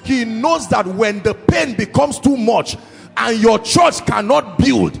mountain. He knows that when the pain becomes too much and your church cannot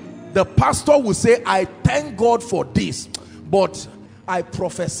build, the pastor will say, I thank God for this, but I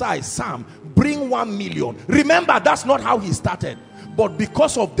prophesy, Sam, bring 1 million. Remember, that's not how he started. But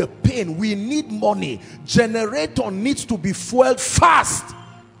because of the pain, we need money. Generator needs to be fueled fast.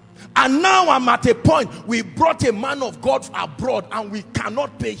 And now I'm at a point, we brought a man of God abroad and we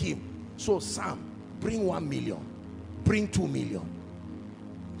cannot pay him. So Sam, bring 1 million, bring 2 million.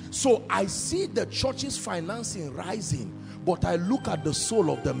 So I see the church's financing rising, but I look at the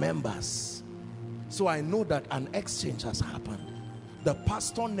soul of the members. So I know that an exchange has happened. The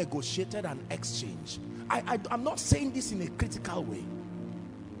pastor negotiated an exchange. I'm not saying this in a critical way.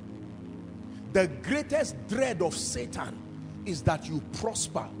 The greatest dread of Satan is that you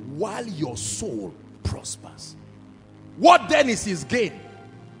prosper while your soul prospers. What then is his gain?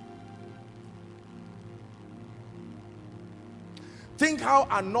 Think how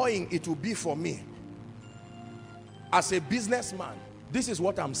annoying it will be for me as a businessman. This is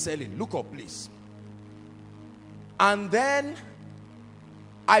what I'm selling. Look up, please. And then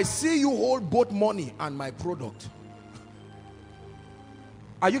I see you hold both money and my product.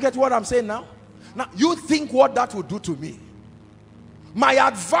 Are you getting what I'm saying now? Now, you think what that would do to me? My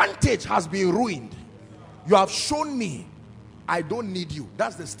advantage has been ruined. You have shown me I don't need you.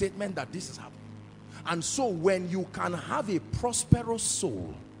 That's the statement that this is happening. And so when you can have a prosperous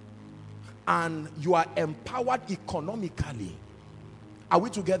soul and you are empowered economically, are we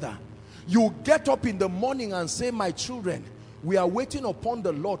together? You get up in the morning and say, my children, we are waiting upon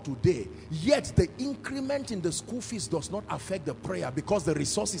the Lord today, yet the increment in the school fees does not affect the prayer because the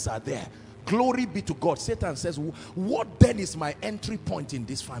resources are there. Glory be to God. Satan says, what then is my entry point in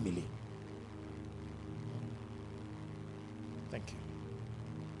this family? Thank you.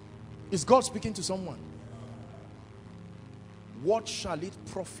 Is God speaking to someone? What shall it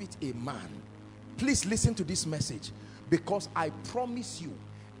profit a man? Please listen to this message, because I promise you,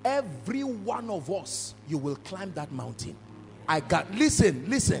 every one of us, you will climb that mountain.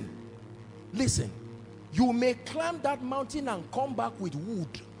 Listen. You may climb that mountain and come back with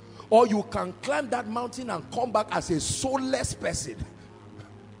wood, or you can climb that mountain and come back as a soulless person.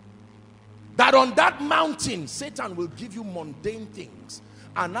 That on that mountain, Satan will give you mundane things.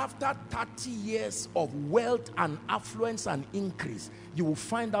 And after 30 years of wealth and affluence and increase, you will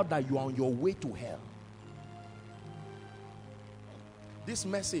find out that you are on your way to hell. This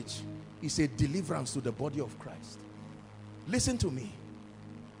message is a deliverance to the body of Christ. Listen to me.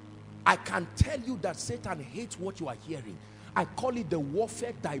 I can tell you that Satan hates what you are hearing. I call it the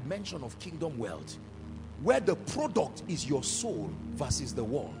warfare dimension of kingdom wealth, where the product is your soul versus the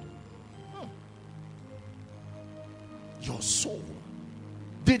world. Your soul.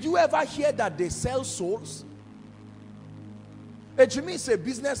 Did you ever hear that they sell souls? Jimmy is a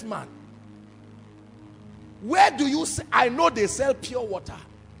businessman. Where do you say? I know they sell pure water.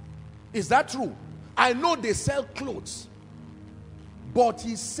 Is that true? I know they sell clothes. But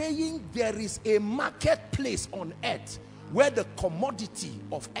he's saying there is a marketplace on earth where the commodity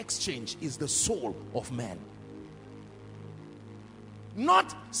of exchange is the soul of man.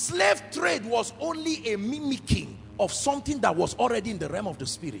 Not slave trade was only a mimicking of something that was already in the realm of the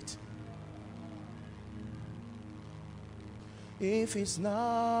spirit. If it's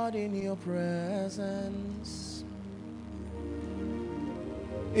not in your presence,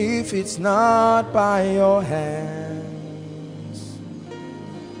 if it's not by your hands,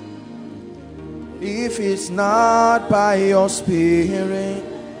 if it's not by your spirit,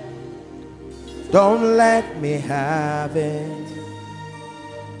 don't let me have it.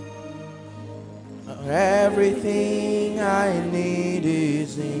 Everything I need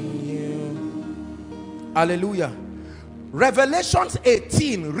is in you. Hallelujah. Revelations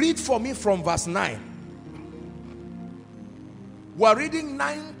 18, read for me from verse 9. We're reading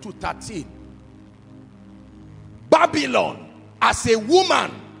 9 to 13. Babylon, as a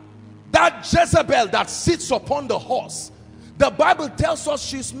woman, that Jezebel that sits upon the horse, the Bible tells us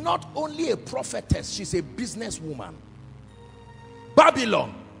she's not only a prophetess, she's a businesswoman.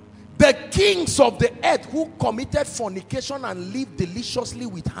 Babylon, the kings of the earth who committed fornication and lived deliciously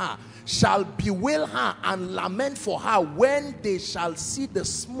with her shall bewail her and lament for her when they shall see the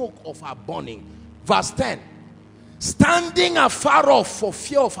smoke of her burning. Verse 10. Standing afar off for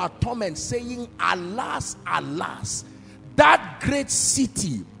fear of her torment, saying, alas, alas, that great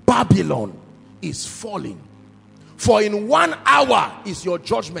city Babylon is falling. For in 1 hour is your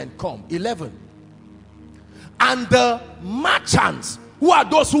judgment come. 11. And the merchants, who are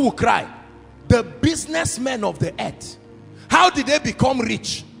those who will cry? The businessmen of the earth. How did they become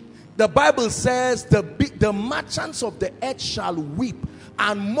rich? The Bible says the merchants of the earth shall weep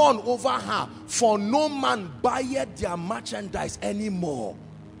and mourn over her, for no man buyeth their merchandise anymore.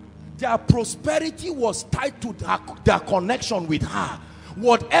 Their prosperity was tied to their connection with her.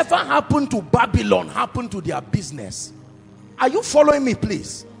 Whatever happened to Babylon happened to their business. Are you following me,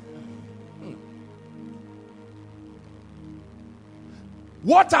 please?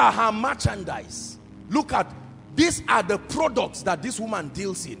 What are her merchandise? Look at, these are the products that this woman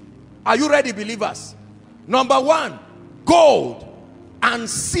deals in. Are you ready, believers? Number 1, gold and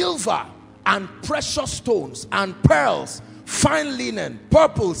silver and precious stones and pearls, fine linen,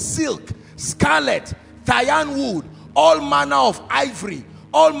 purple, silk, scarlet, cyan wood, all manner of ivory,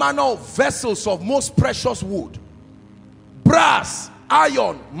 all manner of vessels of most precious wood, brass,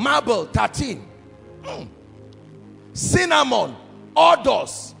 iron, marble, 13, cinnamon,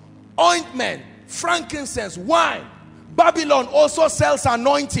 odors, ointment, frankincense, wine. Babylon also sells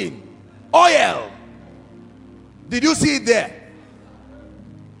anointing, oil. Did you see it there?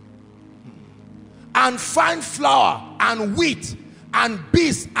 And fine flour and wheat and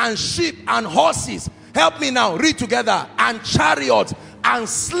beasts and sheep and horses. Help me now, read together. And chariots and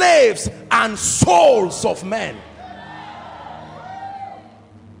slaves and souls of men.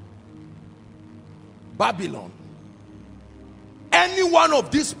 Babylon. Any one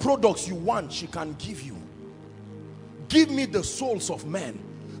of these products you want, she can give you. Give me the souls of men,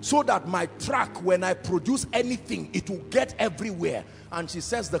 so that my track, when I produce anything, it will get everywhere. And she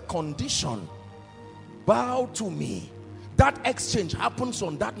says the condition, bow to me. That exchange happens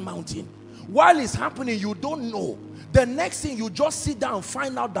on that mountain. While it's happening, you don't know. The next thing, you just sit down and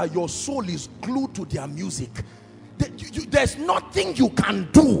find out that your soul is glued to their music. There's nothing you can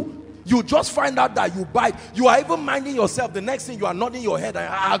do. You just find out that you buy. You are even minding yourself. The next thing, you are nodding your head.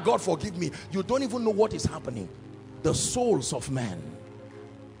 God forgive me. You don't even know what is happening. The souls of men.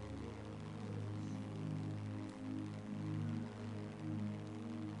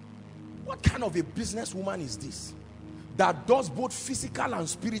 What kind of a businesswoman is this that does both physical and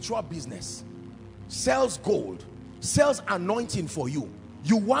spiritual business? Sells gold, sells anointing for you.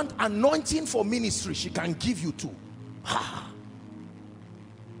 You want anointing for ministry, she can give you too.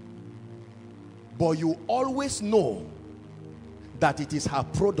 But you always know that it is her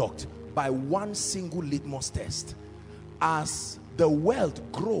product by one single litmus test. As the wealth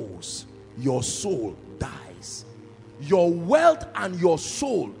grows, your soul dies. Your wealth and your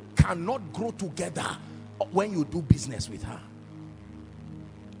soul cannot grow together when you do business with her.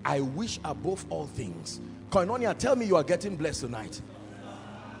 I wish above all things. Koinonia, tell me you are getting blessed tonight.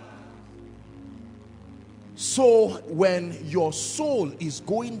 So when your soul is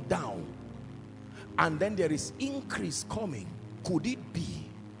going down and then there is increase coming, could it be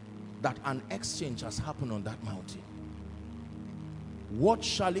that an exchange has happened on that mountain? What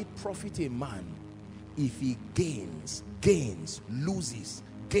shall it profit a man if he gains, loses,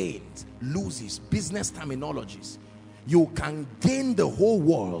 business terminologies? You can gain the whole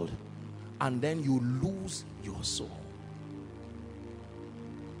world and then you lose your soul.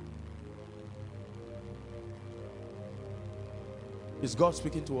 Is God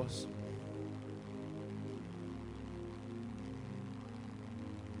speaking to us?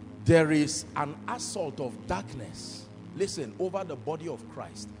 There is an assault of darkness, listen, over the body of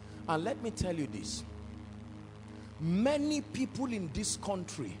Christ. And let me tell you this. Many people in this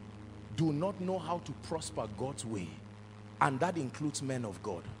country do not know how to prosper God's way. And that includes men of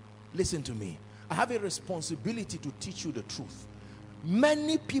God. Listen to me. I have a responsibility to teach you the truth.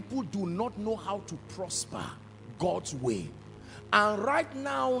 Many people do not know how to prosper God's way. And right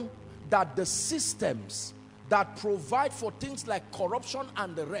now that the systems that provide for things like corruption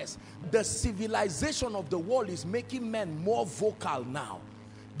and the rest, the civilization of the world is making men more vocal now.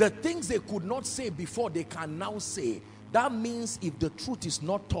 The things they could not say before, they can now say. That means if the truth is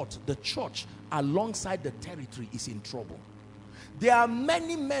not taught, the church alongside the territory is in trouble. There are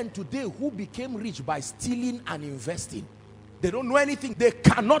many men today who became rich by stealing and investing. They don't know anything. They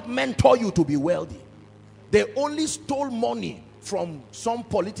cannot mentor you to be wealthy. They only stole money from some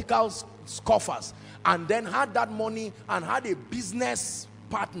political scoffers and then had that money and had a business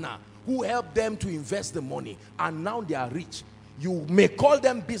partner who helped them to invest the money, and now they are rich. You may call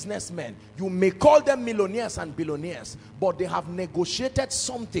them businessmen, you may call them millionaires and billionaires, but they have negotiated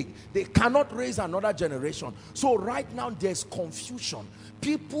something. They cannot raise another generation. So right now there's confusion.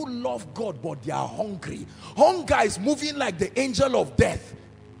 People love God, but they are hungry. Hunger is moving like the angel of death.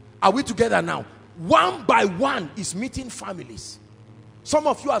 Are we together now? One by one is meeting families. Some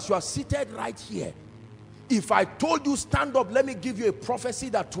of you, as you are seated right here, if I told you stand up, let me give you a prophecy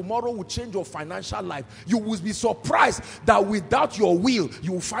that tomorrow will change your financial life, you will be surprised that without your will,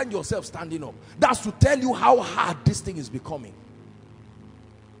 you will find yourself standing up. That's to tell you how hard this thing is becoming.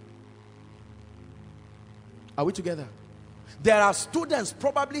 Are we together? There are students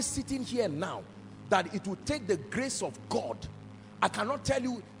probably sitting here now that it will take the grace of God. I cannot tell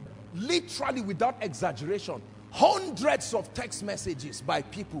you, literally without exaggeration, hundreds of text messages by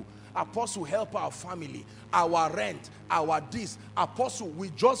people. Apostle, help our family, our rent, our this. Apostle, we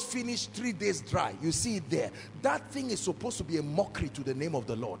just finished 3 days dry. You see it there. That thing is supposed to be a mockery to the name of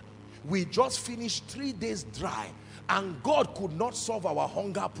the Lord. We just finished 3 days dry and God could not solve our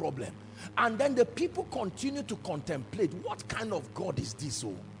hunger problem. And then the people continue to contemplate, what kind of God is this?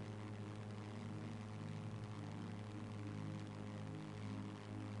 Oh?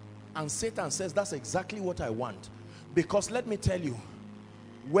 And Satan says, that's exactly what I want. Because let me tell you,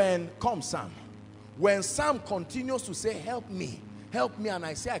 when Sam continues to say, help me, and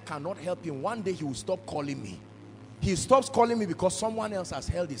I say I cannot help him, one day he will stop calling me. He stops calling me because someone else has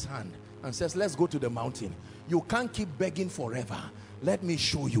held his hand and says, let's go to the mountain. You can't keep begging forever. Let me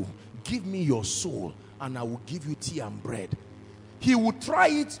show you. Give me your soul and I will give you tea and bread. He will try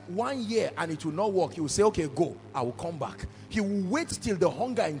it 1 year and it will not work. He will say, okay, go, I will come back. He will wait till the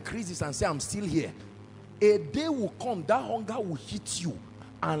hunger increases and say, I'm still here. A day will come, that hunger will hit you.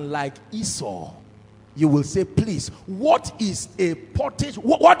 And like Esau, you will say, please, what is a pottage?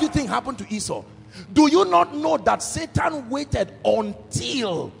 What do you think happened to Esau? Do you not know that Satan waited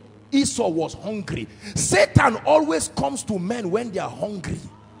until Esau was hungry? Satan always comes to men when they are hungry.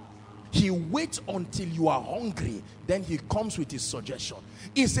 He waits until you are hungry, then he comes with his suggestion.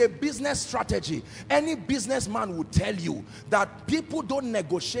 It's a business strategy. Any businessman will tell you that people don't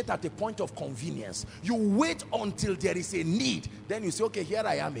negotiate at a point of convenience. You wait until there is a need, then you say, okay, here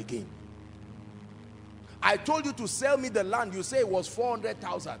I am again. I told you to sell me the land, you say it was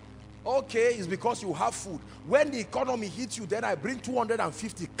 400,000. Okay, it's because you have food. When the economy hits you, then I bring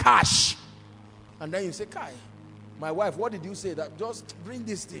 250 cash. And then you say, Kai, my wife, what did you say? That just bring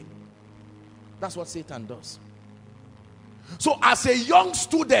this thing. That's what Satan does. So as a young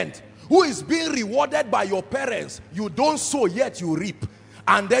student who is being rewarded by your parents, you don't sow yet you reap.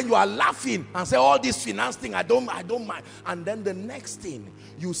 And then you are laughing and say, all this finance thing, I don't mind. And then the next thing,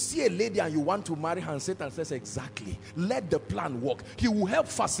 you see a lady and you want to marry her, and Satan says, exactly, let the plan work. He will help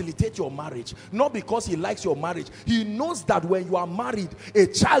facilitate your marriage. Not because he likes your marriage. He knows that when you are married, a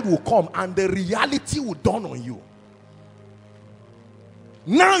child will come and the reality will dawn on you.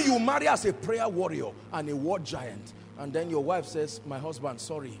 Now you marry as a prayer warrior and a war giant. And then your wife says, my husband,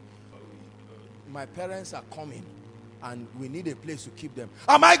 sorry, my parents are coming and we need a place to keep them.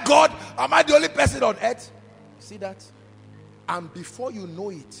 Am I God? Am I the only person on earth? See that? And before you know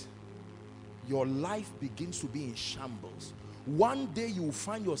it, your life begins to be in shambles. One day you will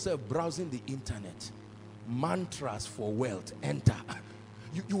find yourself browsing the internet. Mantras for wealth, enter.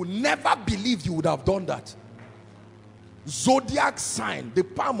 You will never believe you would have done that. Zodiac sign, the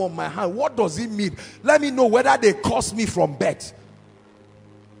palm of my hand, what does it mean? Let me know whether they caused me from birth.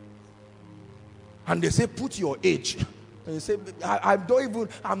 And they say, put your age. And you say,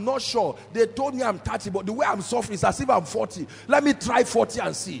 I'm not sure. They told me I'm 30, but the way I'm suffering is as if I'm 40. Let me try 40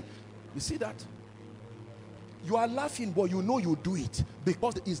 and see. You see that? You are laughing, but you know you do it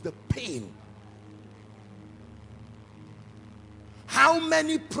because it's the pain. How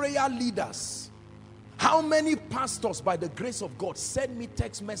many prayer leaders, how many pastors by the grace of God send me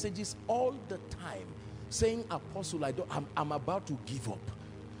text messages all the time saying, Apostle, I'm about to give up.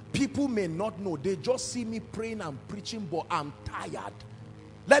 People may not know, they just see me praying and preaching, but I'm tired.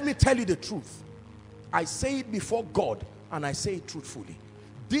 Let me tell you the truth. I say it before God and I say it truthfully.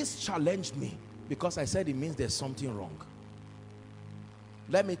 This challenged me because I said it means there's something wrong.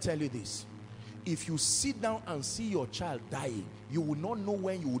 Let me tell you this. If you sit down and see your child dying, you will not know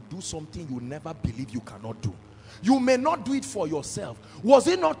when you will do something you never believe you cannot do. You may not do it for yourself. Was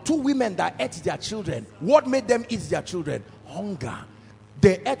it not 2 women that ate their children? What made them eat their children? Hunger.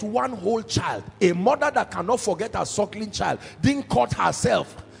 They ate one whole child. A mother that cannot forget her suckling child didn't cut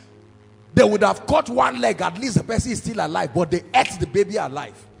herself. They would have cut one leg, at least the person is still alive, but they ate the baby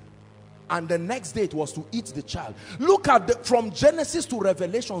alive. And the next day it was to eat the child. Look at from Genesis to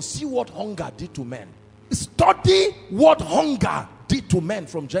Revelation, see what hunger did to men. Study what hunger did to men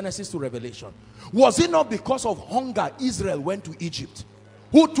from Genesis to Revelation. Was it not because of hunger Israel went to Egypt?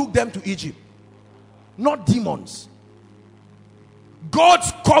 Who took them to Egypt? Not demons.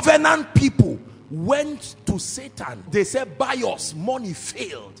 God's covenant people went to Satan. They said, buy us. Money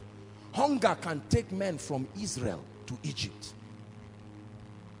failed. Hunger can take men from Israel to Egypt.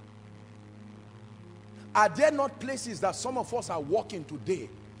 Are there not places that some of us are walking today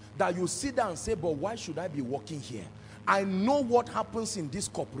that you sit down and say, but why should I be walking here? I know what happens in this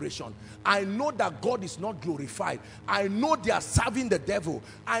corporation. I know that God is not glorified. I know they are serving the devil.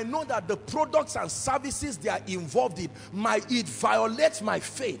 I know that the products and services they are involved in, it violates my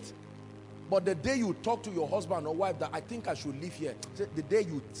faith. But the day you talk to your husband or wife that I think I should live here, the day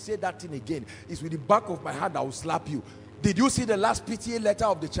you say that thing again, is with the back of my hand I will slap you. Did you see the last PTA letter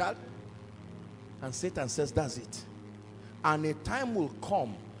of the child? And Satan says, that's it. And a time will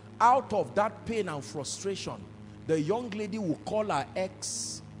come, out of that pain and frustration, the young lady will call her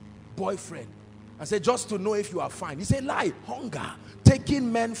ex-boyfriend and say, just to know if you are fine. He said, lie, hunger,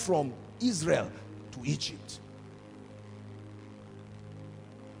 taking men from Israel to Egypt.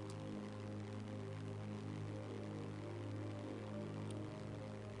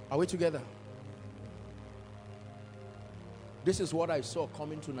 Are we together? This is what I saw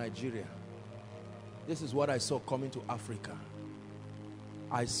coming to Nigeria. This is what I saw coming to Africa.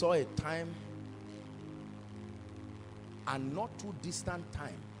 I saw a time, and not too distant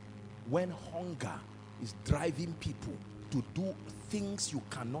time, when hunger is driving people to do things you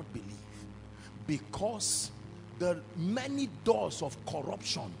cannot believe, because the many doors of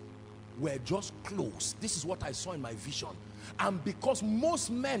corruption were just closed. This is what I saw in my vision. And because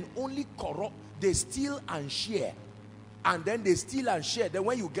most men only corrupt, they steal and share, and then they steal and share, then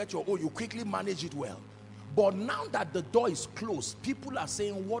when you get your own, you quickly manage it well. But now that the door is closed, people are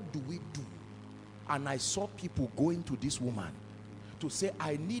saying, what do we do? And I saw people going to this woman to say,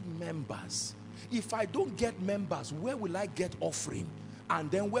 I need members. If I don't get members, where will I get offering? And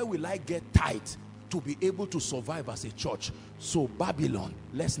then where will I get tithe to be able to survive as a church? So Babylon,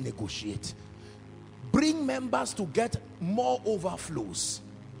 let's negotiate. Bring members to get more overflows.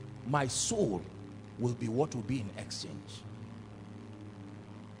 My soul will be what will be in exchange.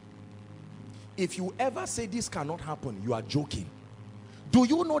 If you ever say this cannot happen, you are joking. Do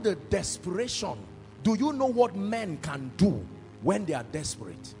you know the desperation? Do you know what men can do when they are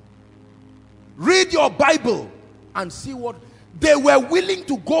desperate? Read your Bible and see what they were willing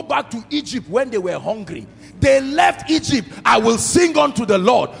to go back to Egypt when they were hungry. They left Egypt. I will sing unto the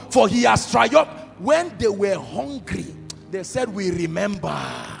Lord, for he has triumphed. When they were hungry, they said, we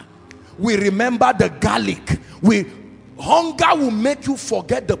remember the garlic. Hunger will make you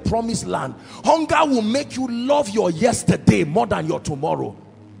forget the promised land. Hunger will make you love your yesterday more than your tomorrow.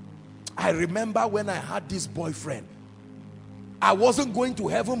 I remember when I had this boyfriend, I wasn't going to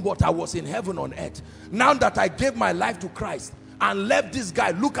heaven, but I was in heaven on earth. Now that I gave my life to Christ and left this guy,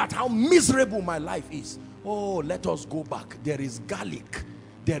 look at how miserable my life is. Oh, let us go back. There is garlic,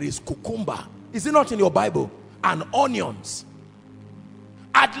 there is cucumber. Is it not in your Bible? And onions.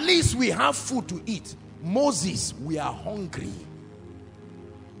 At least we have food to eat. Moses, we are hungry.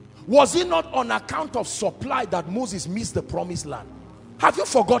 Was it not on account of supply that Moses missed the promised land? Have you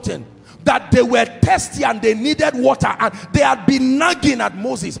forgotten that they were thirsty and they needed water, and they had been nagging at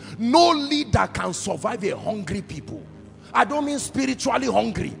Moses? No leader can survive a hungry people. I don't mean spiritually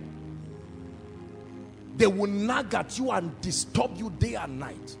hungry. They will nag at you and disturb you day and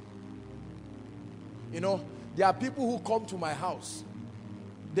night. You know, there are people who come to my house.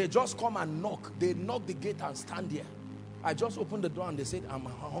 They just come and knock. They knock the gate and stand there. I just open the door and they say, I'm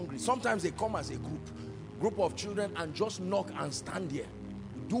hungry. Sometimes they come as a group of children and just knock and stand there.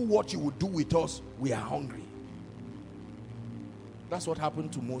 Do what you would do with us. We are hungry. That's what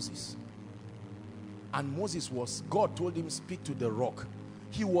happened to Moses. And Moses God told him, speak to the rock.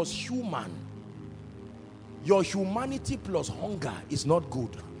 He was human. Your humanity plus hunger is not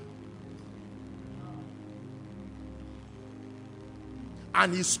good.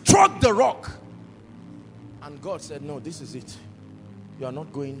 And he struck the rock. And God said, no, this is it. You are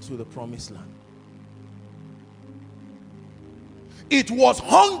not going to the promised land. It was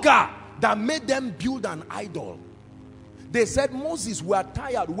hunger that made them build an idol. They said, Moses, we are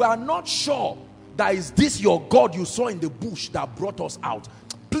tired. We are not sure that is this your God you saw in the bush that brought us out.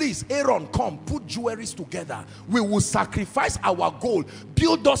 Please, Aaron, come, put jewelries together. We will sacrifice our gold.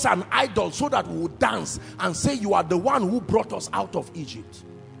 Build us an idol so that we will dance and say you are the one who brought us out of Egypt.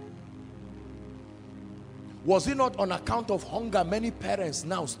 Was it not on account of hunger many parents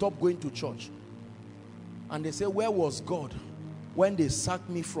now stop going to church? And they say, where was God when they sacked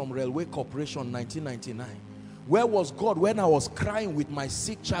me from Railway Corporation 1999? Where was God when I was crying with my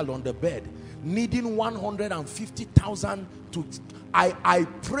sick child on the bed, needing 150,000 to... I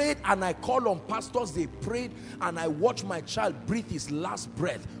prayed and I called on pastors. They prayed and I watched my child breathe his last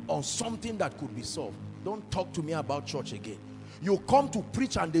breath on something that could be solved. Don't talk to me about church again. You come to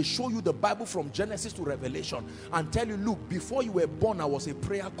preach and they show you the Bible from Genesis to Revelation and tell you, look, before you were born, I was a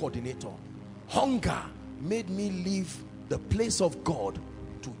prayer coordinator. Hunger made me leave the place of God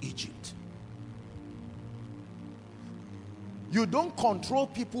to Egypt. You don't control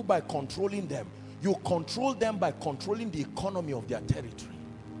people by controlling them. You control them by controlling the economy of their territory.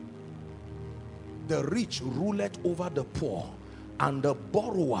 The rich ruleth over the poor, and the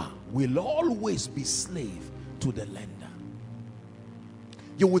borrower will always be slave to the lender.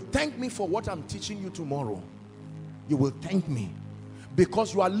 You will thank me for what I'm teaching you tomorrow. You will thank me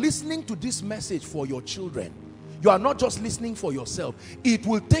because you are listening to this message for your children. You are not just listening for yourself. It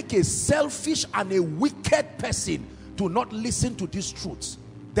will take a selfish and a wicked person to not listen to these truths.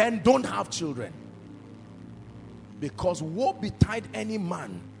 Then don't have children. Because woe betide any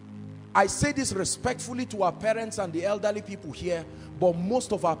man. I say this respectfully to our parents and the elderly people here, but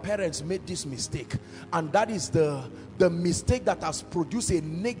most of our parents made this mistake, and that is the mistake that has produced a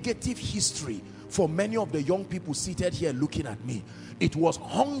negative history for many of the young people seated here looking at me. It was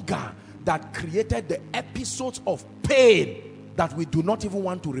hunger that created the episodes of pain that we do not even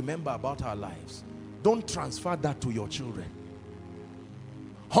want to remember about our lives. Don't transfer that to your children.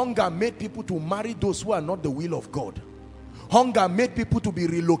 Hunger made people to marry those who are not the will of God. Hunger made people to be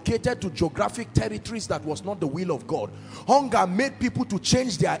relocated to geographic territories that was not the will of God. Hunger made people to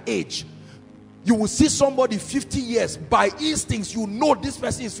change their age. You will see somebody 50 years, by instincts you know this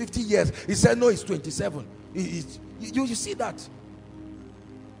person is 50 years. He said no, he's 27. You see that?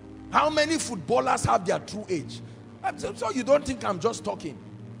 How many footballers have their true age? So you don't think I'm just talking.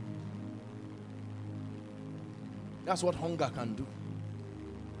 That's what hunger can do.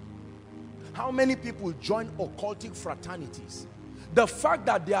 How many people join occultic fraternities? The fact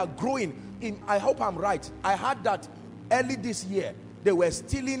that they are growing in, I hope I'm right, I heard that early this year they were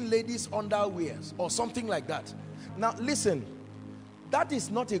stealing ladies' underwears or something like that. Now listen, that is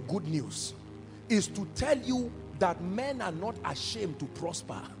not a good news. It's to tell you that men are not ashamed to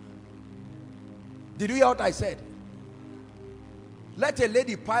prosper. Did you hear what I said? Let a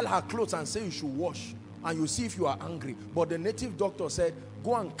lady pile her clothes and say you should wash, and you see if you are angry. But the native doctor said,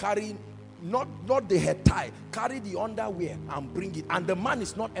 go and carry, not the head tie, carry the underwear and bring it. And the man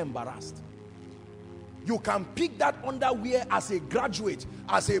is not embarrassed. You can pick that underwear as a graduate,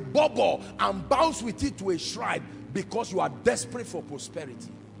 as a bubble, and bounce with it to a shrine because you are desperate for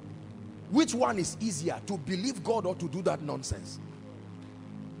prosperity. Which one is easier, to believe God or to do that nonsense?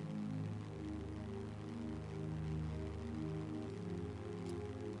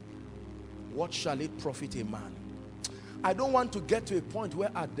 What shall it profit a man? I don't want to get to a point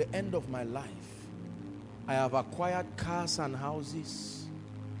where at the end of my life I have acquired cars and houses,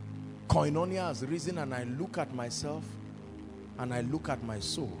 Koinonia has risen, and I look at myself and I look at my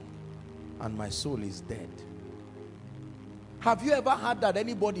soul, and my soul is dead. Have you ever heard that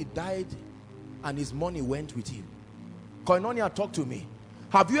anybody died and his money went with him? Koinonia, talk to me.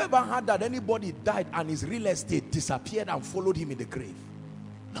 Have you ever heard that anybody died and his real estate disappeared and followed him in the grave?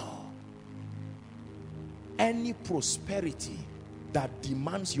 No. Any prosperity that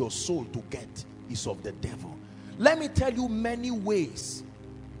demands your soul to get is of the devil. Let me tell you many ways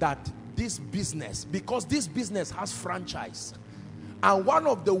that this business, because this business has franchise, and one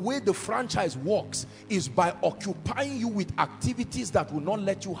of the way the franchise works is by occupying you with activities that will not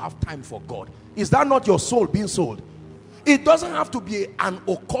let you have time for God. Is that not your soul being sold? It doesn't have to be an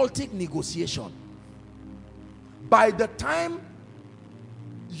occultic negotiation. By the time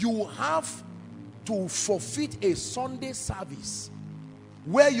you have to forfeit a Sunday service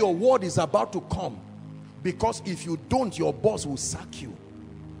where your word is about to come, because if you don't, your boss will sack you.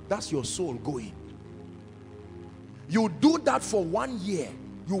 That's your soul going. You do that for 1 year,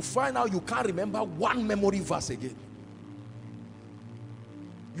 you find out you can't remember one memory verse again.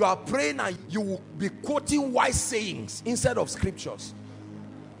 You are praying and you will be quoting wise sayings instead of scriptures,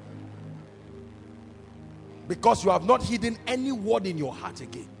 because you have not hidden any word in your heart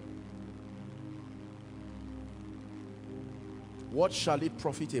again. What shall it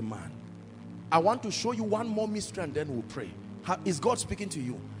profit a man? I want to show you one more mystery and then we'll pray. Is God speaking to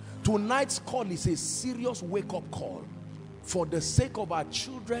you? Tonight's call is a serious wake-up call for the sake of our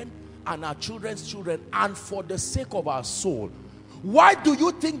children and our children's children, and for the sake of our soul. Why do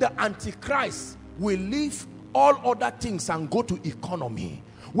you think the Antichrist will leave all other things and go to economy?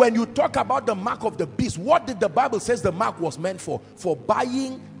 When you talk about the mark of the beast, what did the Bible say the mark was meant for? For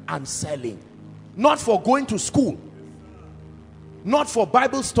buying and selling, not for going to school, not for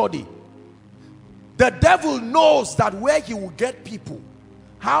Bible study. The devil knows that where he will get people.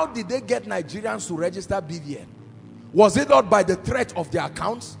 How did they get Nigerians to register BVN? Was it not by the threat of their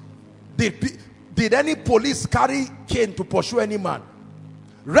accounts? Did any police carry cane to pursue any man?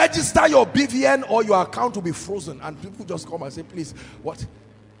 Register your BVN or your account will be frozen. And people just come and say, please, what?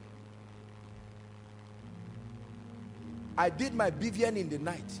 I did my BVN in the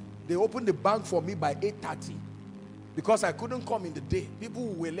night. They opened the bank for me by 8:30. Because I couldn't come in the day. People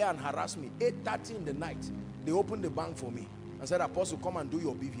will lay and harass me. 8:30 in the night, they opened the bank for me and said, Apostle, come and do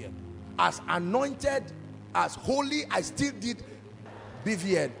your BVN. As anointed, as holy, I still did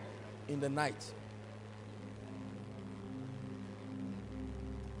BVN in the night.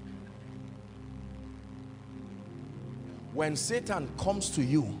 When Satan comes to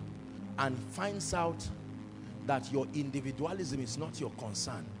you and finds out that your individualism is not your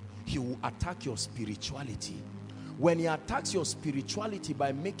concern, he will attack your spirituality. When he attacks your spirituality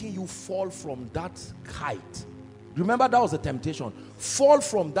by making you fall from that height, remember that was the temptation. Fall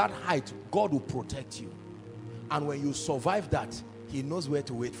from that height, God will protect you. And when you survive that, he knows where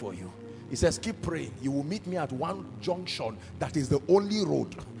to wait for you. He says, keep praying. You will meet me at one junction that is the only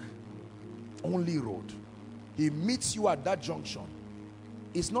road. Only road. He meets you at that junction.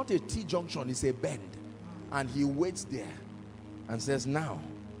 It's not a T junction, it's a bend. And he waits there and says, now,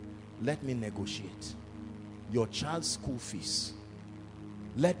 let me negotiate. Your child's school fees,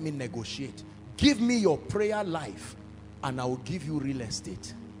 let me negotiate. Give me your prayer life and I will give you real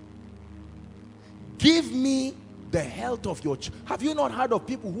estate. Give me the health of your child. Have you not heard of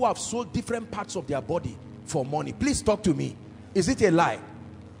people who have sold different parts of their body for money? Please talk to me. Is it a lie?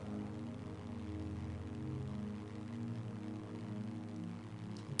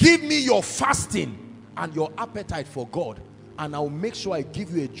 Give me your fasting and your appetite for God and I'll make sure I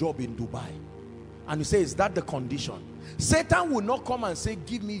give you a job in Dubai. And you say, is that the condition? Satan will not come and say,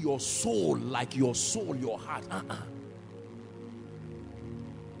 give me your soul, like your soul, your heart.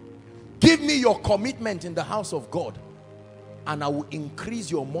 Give me your commitment in the house of God and I will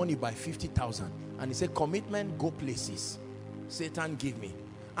increase your money by 50,000. And he said, commitment, go places. Satan, give me.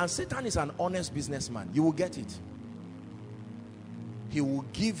 And Satan is an honest businessman. You will get it. He will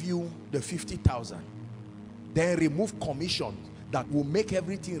give you the 50,000. Then remove commission that will make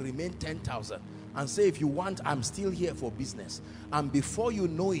everything remain 10,000. And say, if you want, I'm still here for business. And before you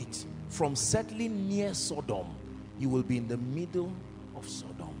know it, from settling near Sodom, you will be in the middle of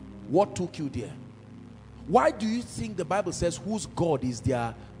Sodom. What took you there? Why do you think the Bible says whose God is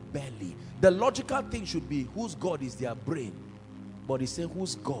their belly? The logical thing should be whose God is their brain. But he said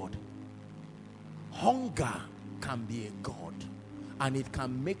whose God? Hunger can be a God. And it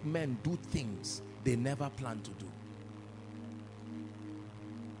can make men do things they never planned to do.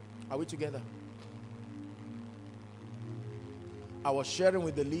 Are we together? I was sharing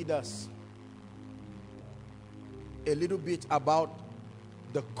with the leaders a little bit about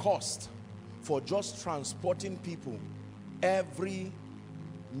the cost for just transporting people every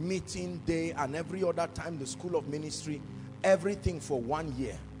meeting day and every other time, the school of ministry, everything for 1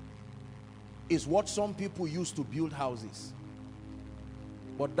 year, is what some people use to build houses.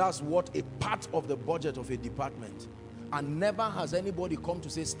 But that's what a part of the budget of a department. And never has anybody come to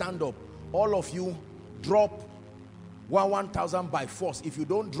say, stand up, all of you drop 1,000 by force. If you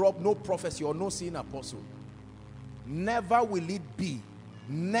don't drop, no prophecy or no seeing apostle. Never will it be.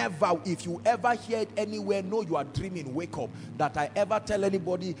 Never. If you ever hear it anywhere, know you are dreaming, wake up. That I ever tell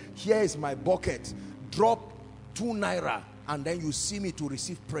anybody, here is my bucket, drop 2 naira, and then you see me to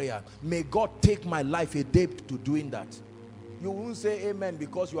receive prayer. May God take my life a day to doing that. You won't say amen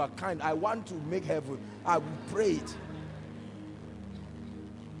because you are kind. I want to make heaven. I will pray it.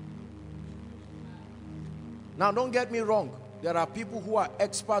 Now don't get me wrong. There are people who are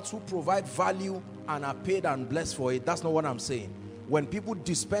experts who provide value and are paid and blessed for it. That's not what I'm saying. When people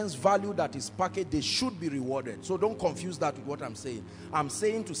dispense value that is packaged, they should be rewarded. So don't confuse that with what I'm saying. I'm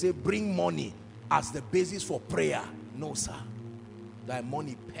saying to say bring money as the basis for prayer. No, sir. Thy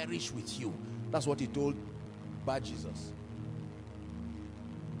money perish with you. That's what he told by Jesus.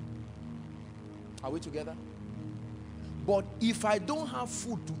 Are we together? But if I don't have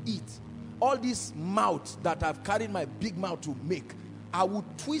food to eat, all this mouth that I've carried my big mouth to make, I will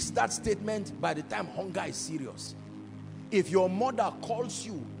twist that statement by the time hunger is serious. If your mother calls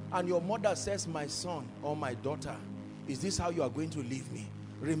you and your mother says, my son or my daughter, is this how you are going to leave me?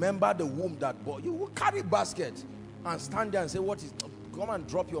 Remember the womb that bore. You will carry basket and stand there and say, what is, come and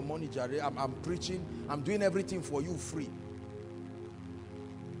drop your money, Jare. I'm preaching. I'm doing everything for you free.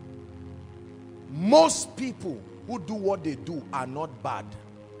 Most people who do what they do are not bad.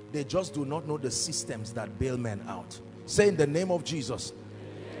 They just do not know the systems that bail men out. Say in the name of Jesus,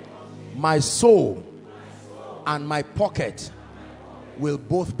 my soul and my pocket will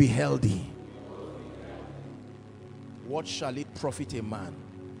both be healthy. What shall it profit a man?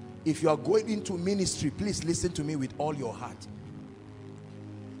 If you are going into ministry, please listen to me with all your heart.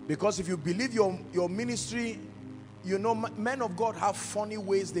 Because if you believe your ministry, you know, men of God have funny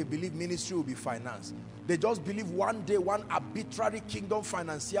ways they believe ministry will be financed. They just believe one day one arbitrary kingdom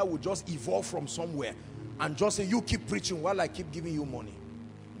financier will just evolve from somewhere and just say, you keep preaching while I keep giving you money.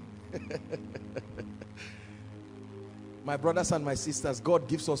 My brothers and my sisters, God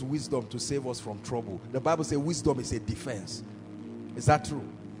gives us wisdom to save us from trouble. The Bible says wisdom is a defense. Is that true?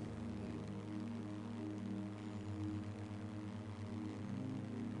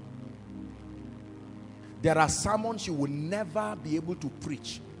 There are sermons you will never be able to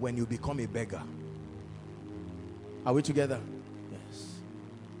preach when you become a beggar. Are we together? Yes.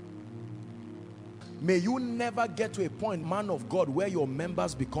 May you never get to a point, man of God, where your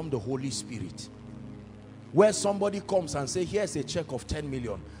members become the Holy Spirit. Where somebody comes and says, here's a check of 10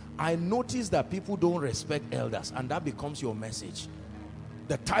 million. I notice that people don't respect elders, and that becomes your message.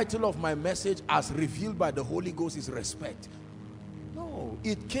 The title of my message, as revealed by the Holy Ghost, is respect. No,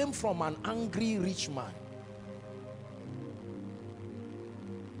 it came from an angry rich man.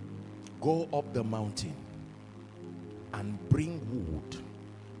 Go up the mountain and bring wood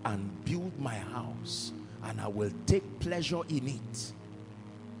and build my house, and I will take pleasure in it.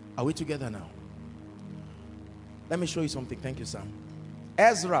 Are we together now? Let me show you something. Thank you, Sam.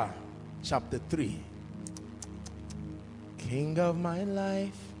 Ezra chapter 3. King of my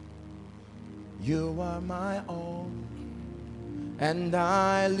life, you are my all, and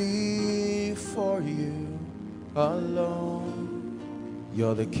I live for you alone.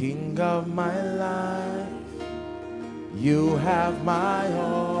 You're the king of my life. You have my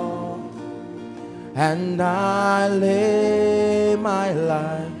all, and I lay my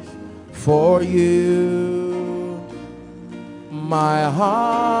life for you. My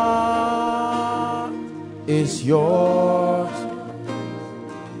heart is yours.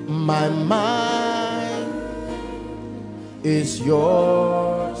 My mind is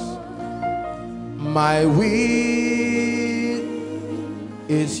yours. My will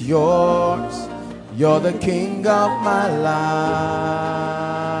is yours. You're the king of my life.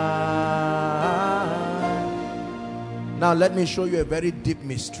 Now let me show you a very deep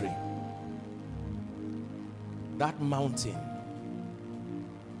mystery. That mountain.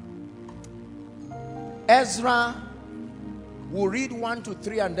 Ezra will read 1 to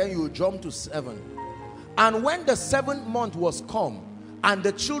 3 and then you jump to 7. And when the 7th month was come, and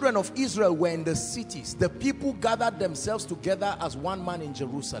the children of Israel were in the cities, the people gathered themselves together as one man in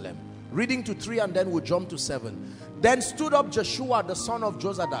Jerusalem. Reading to 3 and then we'll jump to 7. Then stood up Joshua the son of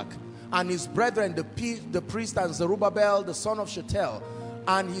Jozadak and his brethren, the priest, and Zerubbabel the son of Shealtiel,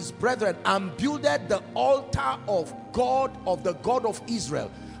 and his brethren, and builded the altar of God, of the God of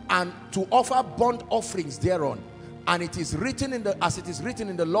Israel, and to offer burnt offerings thereon. And it is written in the, as it is written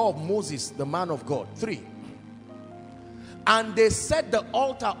in the law of Moses, the man of God. 3. And they set the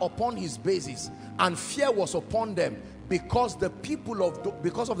altar upon his bases, and fear was upon them because of the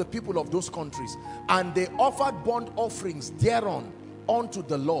people of those countries. And they offered burnt offerings thereon unto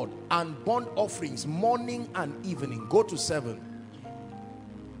the Lord, and burnt offerings morning and evening. Go to 7.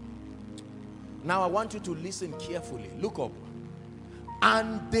 Now I want you to listen carefully. Look up.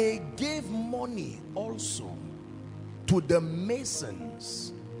 And they gave money also to the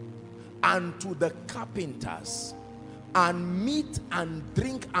masons and to the carpenters, and meat and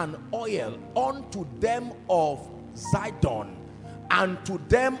drink and oil unto them of Zidon and to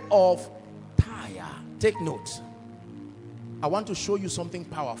them of Tyre. Take note. I want to show you something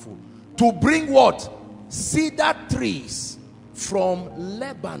powerful. To bring what? Cedar trees from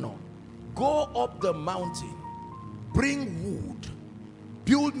Lebanon. Go up the mountain, bring wood,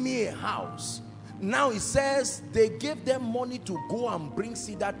 build me a house. Now it says they gave them money to go and bring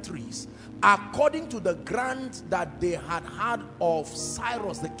cedar trees according to the grant that they had had of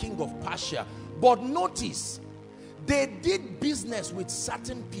Cyrus, the king of Persia. But notice, they did business with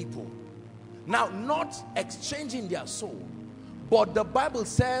certain people. Now, not exchanging their soul, but the Bible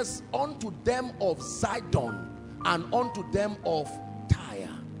says unto them of Zidon and unto them of Tyre.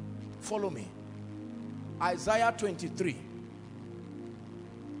 Follow me. Isaiah 23.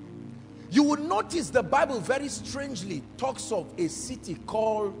 You will notice the Bible very strangely talks of a city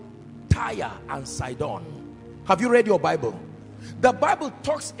called Tyre and Sidon. Have you read your Bible? The Bible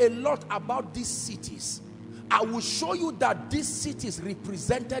talks a lot about these cities. I will show you that these cities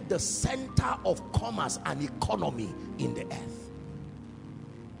represented the center of commerce and economy in the earth.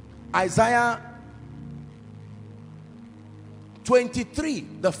 Isaiah 23,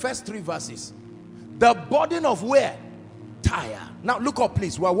 the first 3 verses. The burden of where? Tyre. Now look up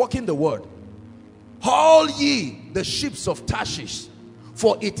please, we are walking the word. Haul ye the ships of Tarshish,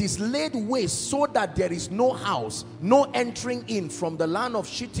 for it is laid waste so that there is no house, no entering in. From the land of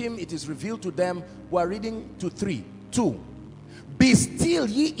Shittim it is revealed to them. We are reading to 3. 2. Be still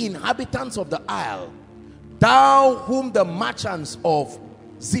ye inhabitants of the isle, thou whom the merchants of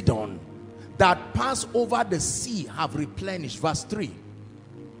Zidon that pass over the sea have replenished. Verse 3.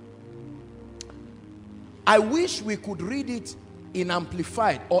 I wish we could read it in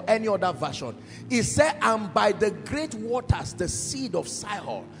Amplified or any other version. It said, and by the great waters, the seed of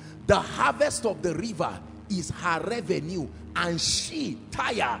Sihor, the harvest of the river is her revenue, and she,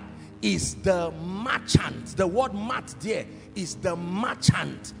 Tyre, is the merchant. The word mat there is the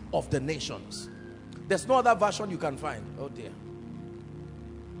merchant of the nations. There's no other version you can find. Oh dear.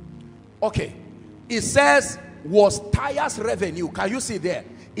 Okay. It says, was Tyre's revenue. Can you see there?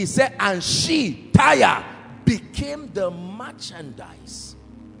 It said, and she, Tyre, became the merchandise.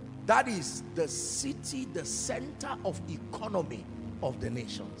 That is the city, the center of economy of the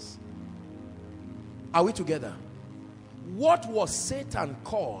nations. Are we together? What was Satan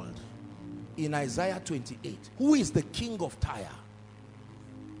called in Isaiah 28? Who is the king of Tyre?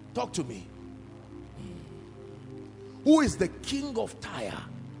 Talk to me. Who is the king of Tyre?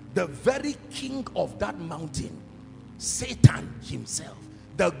 The very king of that mountain. Satan himself.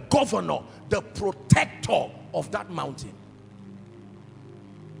 The governor, the protector of that mountain.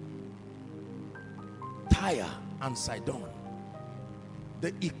 Tyre and Sidon,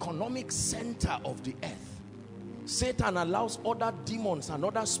 the economic center of the earth. Satan allows other demons and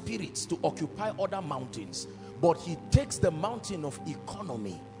other spirits to occupy other mountains, but he takes the mountain of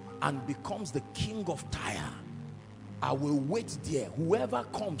economy and becomes the king of Tyre. I will wait there. Whoever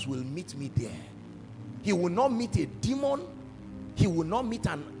comes will meet me there. He will not meet a demon. He will not meet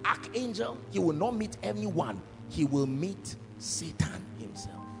an archangel. He will not meet anyone. He will meet Satan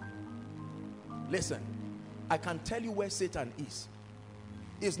himself. Listen, I can tell you where Satan is.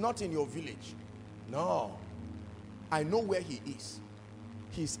 He's not in your village. No. I know where he is.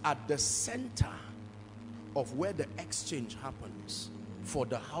 He's at the center of where the exchange happens for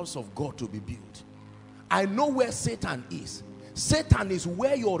the house of God to be built. I know where Satan is. Satan is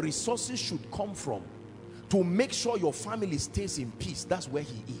where your resources should come from to make sure your family stays in peace. That's where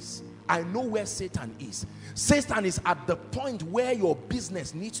he is. I know where Satan is. Satan is at the point where your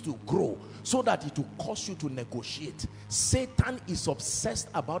business needs to grow so that it will cause you to negotiate. Satan is obsessed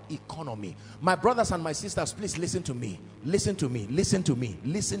about economy. My brothers and my sisters, please listen to me. Listen to me. Listen to me.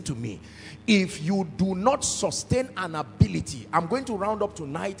 Listen to me. If you do not sustain an ability, I'm going to round up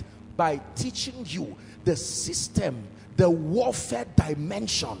tonight by teaching you the system, the warfare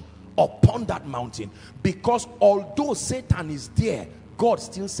dimension upon that mountain. Because although Satan is there, God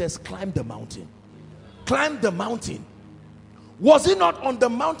still says, climb the mountain. Climb the mountain. Was it not on the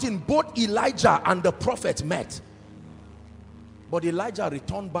mountain both Elijah and the prophet met? But Elijah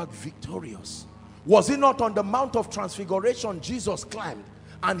returned back victorious. Was it not on the Mount of Transfiguration Jesus climbed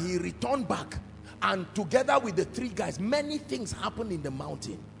and he returned back? And together with the three guys, many things happened in the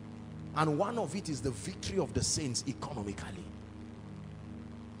mountain. And one of it is the victory of the saints economically.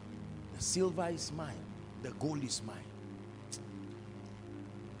 The silver is mine. The gold is mine.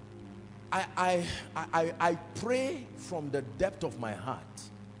 I pray from the depth of my heart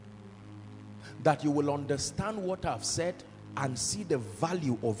that you will understand what I've said and see the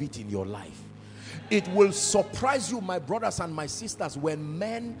value of it in your life. It will surprise you, my brothers and my sisters, when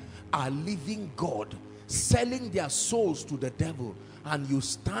men are leaving God, selling their souls to the devil, and you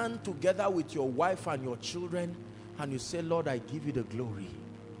stand together with your wife and your children and you say, Lord, I give you the glory.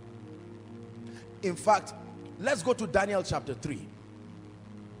 In fact, let's go to Daniel chapter 3.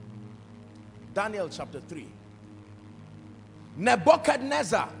 Daniel chapter 3.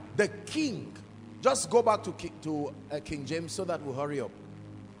 Nebuchadnezzar, the king. Just go back to King James so that we'll hurry up.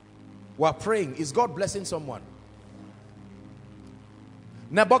 We're praying. Is God blessing someone?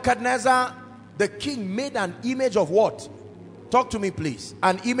 Nebuchadnezzar, the king, made an image of what? Talk to me, please.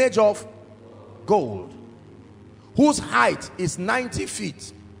 An image of gold, whose height is 90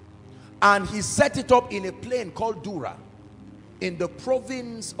 feet. And he set it up in a plain called Dura, in the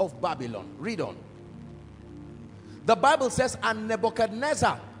province of Babylon. Read on. The Bible says, and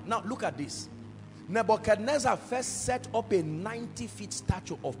Nebuchadnezzar, now look at this. Nebuchadnezzar first set up a 90-feet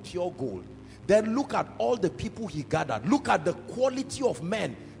statue of pure gold. Then look at all the people he gathered. Look at the quality of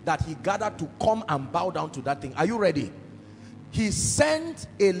men that he gathered to come and bow down to that thing. Are you ready? He sent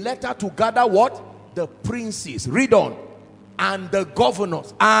a letter to gather what? The princes. Read on. And the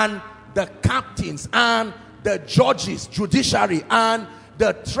governors and the captains and the judges, judiciary, and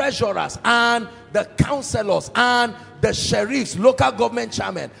the treasurers and the counselors and the sheriffs, local government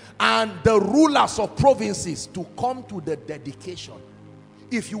chairmen, and the rulers of provinces to come to the dedication.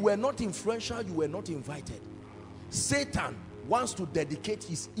 If you were not influential, you were not invited. Satan wants to dedicate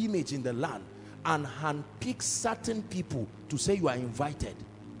his image in the land and handpick certain people to say you are invited.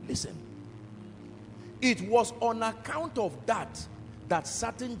 Listen, it was on account of that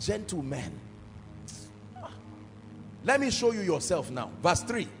certain gentlemen. Let me show you yourself now. Verse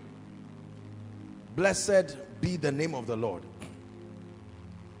 3. Blessed be the name of the Lord.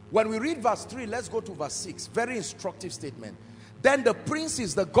 When we read verse 3, let's go to verse 6. Very instructive statement. Then the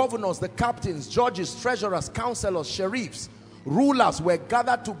princes, the governors, the captains, judges, treasurers, counselors, sheriffs, rulers were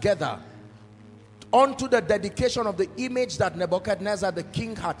gathered together unto the dedication of the image that Nebuchadnezzar the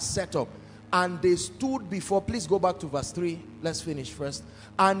king had set up. And they stood before, please go back to verse 3. Let's finish first.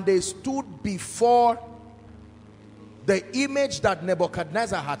 And they stood before the image that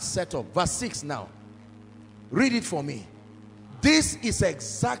Nebuchadnezzar had set up. Verse 6 now. Read it for me. This is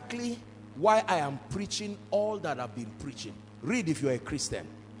exactly why I am preaching all that I've been preaching. Read if you're a Christian.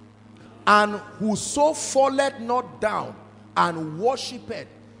 And whoso falleth not down and worshipeth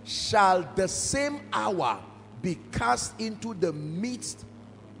shall the same hour be cast into the midst.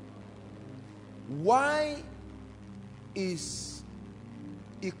 Why is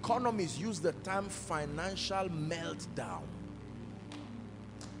economists use the term financial meltdown?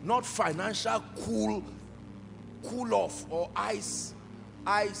 Not financial cool off or ice,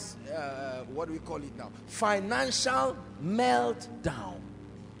 what do we call it now? Financial meltdown.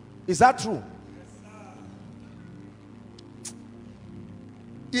 Is that true?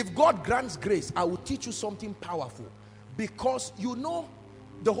 If God grants grace, I will teach you something powerful. Because you know,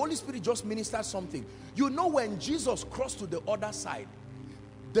 the Holy Spirit just ministered something. You know, when Jesus crossed to the other side,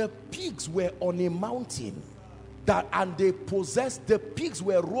 the pigs were on a mountain and they possessed, the pigs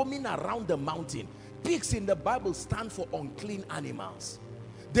were roaming around the mountain. Pigs in the Bible stand for unclean animals.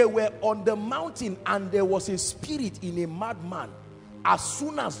 They were on the mountain and there was a spirit in a madman. As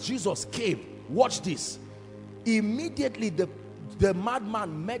soon as Jesus came, watch this, immediately the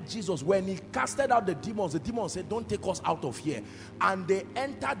madman met Jesus. When he casted out the demons said, don't take us out of here. And they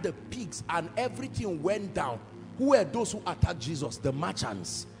entered the pigs and everything went down. Who were those who attacked Jesus? The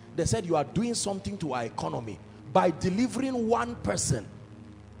merchants. They said, you are doing something to our economy. By delivering one person,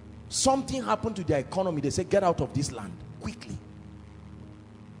 something happened to their economy. They said, get out of this land quickly.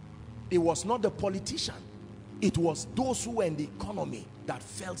 It was not the politician. It was those who were in the economy that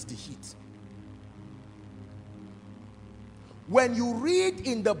felt the heat. When you read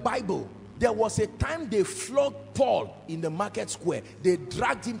in the Bible, there was a time they flogged Paul in the market square. They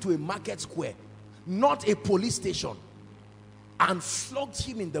dragged him to a market square, not a police station, and flogged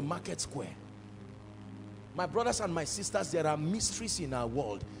him in the market square. My brothers and my sisters, there are mysteries in our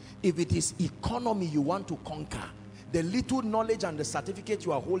world. If it is economy you want to conquer, the little knowledge and the certificate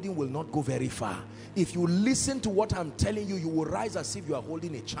you are holding will not go very far. If you listen to what I'm telling you, you will rise as if you are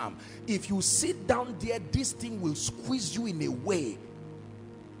holding a charm. If you sit down there, this thing will squeeze you in a way.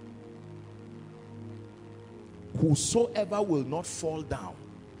 Whosoever will not fall down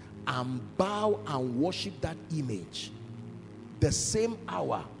and bow and worship that image, the same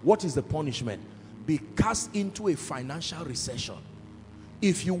hour, what is the punishment? Be cast into a financial recession.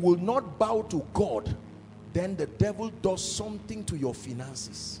 If you will not bow to God, then the devil does something to your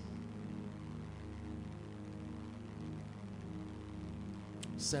finances.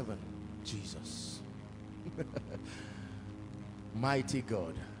 7, Jesus. Mighty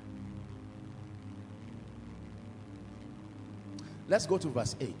God. Let's go to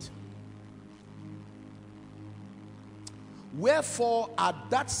verse 8. Wherefore at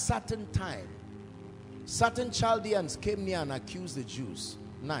that certain time, certain Chaldeans came near and accused the Jews.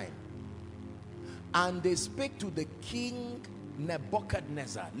 9. And they spake to the king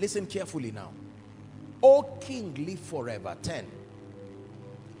Nebuchadnezzar. Listen carefully now. O king, live forever. 10.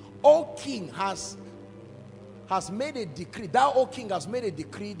 O king has made a decree. Thou, O king, has made a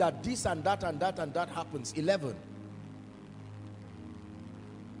decree that this and that and that and that happens. 11.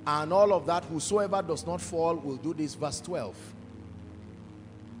 And all of that, whosoever does not fall will do this. Verse 12.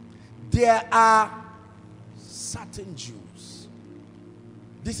 There are certain Jews.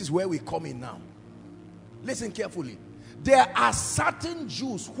 This is where we come in now. Listen carefully. There are certain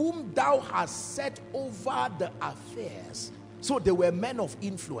Jews whom thou hast set over the affairs. So they were men of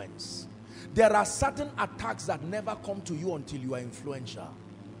influence. There are certain attacks that never come to you until you are influential.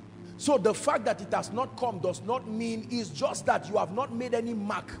 So the fact that it has not come does not mean, it's just that you have not made any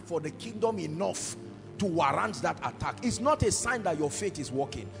mark for the kingdom enough to warrant that attack. It's not a sign that your faith is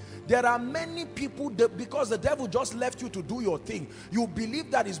working. There are many people that, because the devil just left you to do your thing, you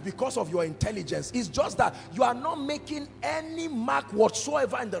believe that is because of your intelligence. It's just that you are not making any mark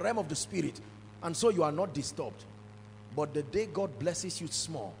whatsoever in the realm of the spirit, and so you are not disturbed. But the day God blesses you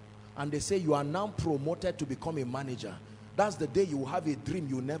small and they say you are now promoted to become a manager, that's the day you will have a dream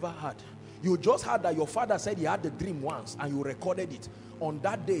you never had. You just heard that your father said he had the dream once and you recorded it. On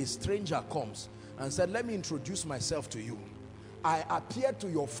that day, a stranger comes and said, let me introduce myself to you. I appeared to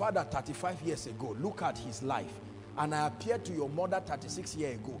your father 35 years ago. Look at his life. And I appeared to your mother 36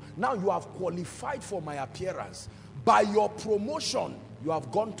 years ago. Now you have qualified for my appearance. By your promotion, you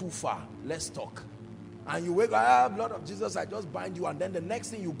have gone too far. Let's talk. And you wake up, blood of Jesus, I just bind you. And then the next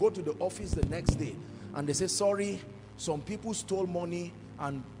thing, you go to the office the next day. And they say, sorry, some people stole money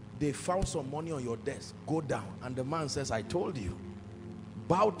and they found some money on your desk. Go down. And the man says, I told you,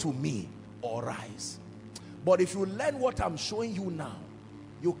 bow to me or rise. But if you learn what I'm showing you now,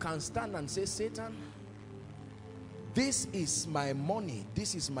 you can stand and say, Satan, this is my money,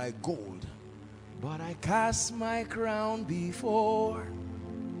 this is my gold, but I cast my crown before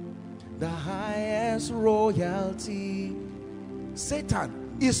the highest royalty.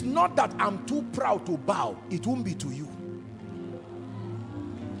 Satan, it's not that I'm too proud to bow, it won't be to you.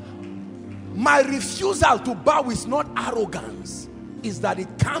 My refusal to bow is not arrogance, it's that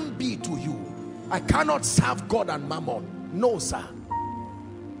it can't be to you. I cannot serve God and mammon. No, sir.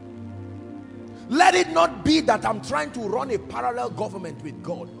 Let it not be that I'm trying to run a parallel government with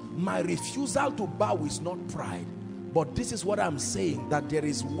God. My refusal to bow is not pride. But this is what I'm saying, that there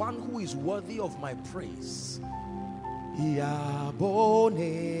is one who is worthy of my praise.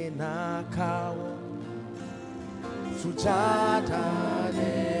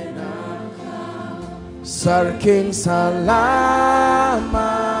 Sarking Salama.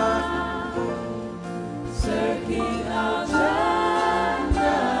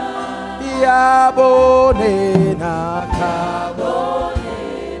 Yabone nakabo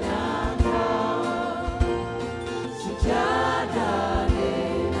sujada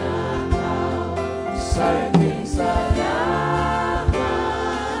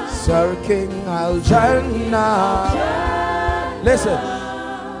Sarking Al-Jannah. Listen.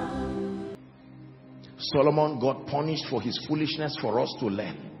 Solomon got punished for his foolishness for us to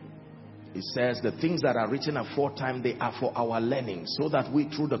learn. It says the things that are written aforetime, they are for our learning, so that we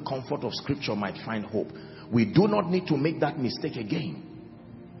through the comfort of scripture might find hope. We do not need to make that mistake again.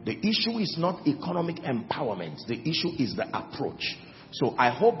 The issue is not economic empowerment. The issue is the approach. So I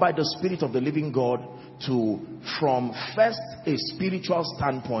hope by the Spirit of the living God to, from first a spiritual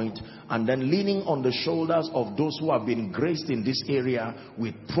standpoint and then leaning on the shoulders of those who have been graced in this area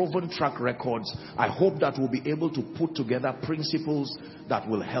with proven track records, I hope that we'll be able to put together principles that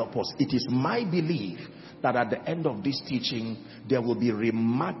will help us. It is my belief that at the end of this teaching, there will be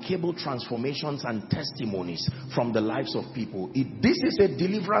remarkable transformations and testimonies from the lives of people. This is a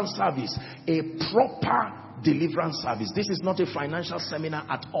deliverance service, a proper deliverance service. This is not a financial seminar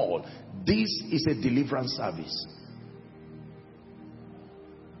at all. This is a deliverance service.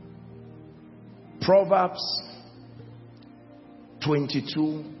 Proverbs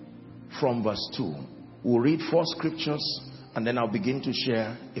 22 from verse 2. We'll read 4 scriptures and then I'll begin to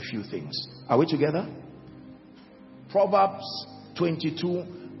share a few things. Are we together? Proverbs 22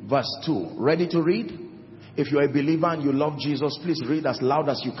 verse 2. Ready to read? If you're a believer and you love Jesus, please read as loud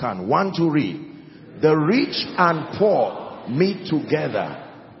as you can. 1, 2, read. The rich and poor meet together.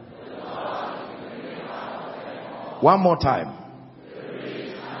 One more time.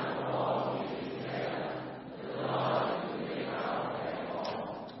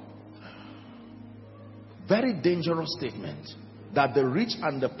 Very dangerous statement that the rich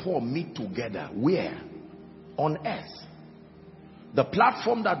and the poor meet together. Where? On earth. The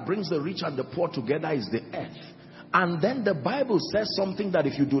platform that brings the rich and the poor together is the earth. And then the Bible says something that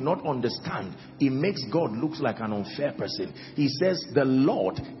if you do not understand, it makes God look like an unfair person. He says the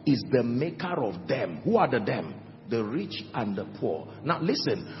Lord is the maker of them. Who are the them? The rich and the poor. Now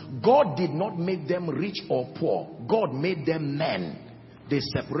listen, God did not make them rich or poor. God made them men. They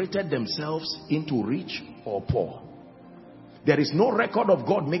separated themselves into rich or poor. There is no record of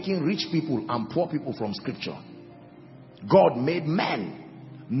God making rich people and poor people from scripture. God made men.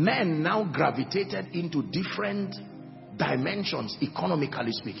 Men now gravitated into different dimensions,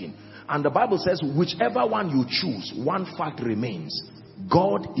 economically speaking. And the Bible says, whichever one you choose, one fact remains.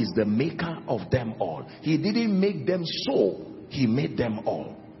 God is the maker of them all. He didn't make them so, he made them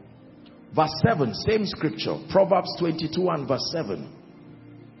all. Verse 7, same scripture, Proverbs 22 and verse 7.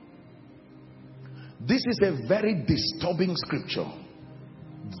 This is a very disturbing scripture.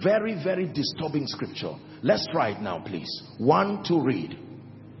 Very, very disturbing scripture. Let's try it now, please. 1, 2, read.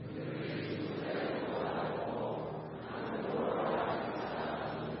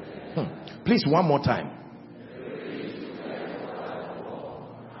 Please, one more time.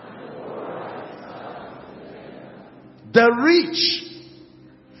 The rich.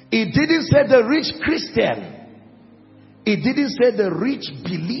 It didn't say the rich Christian. It didn't say the rich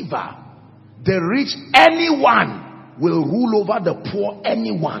believer. The rich, anyone will rule over the poor,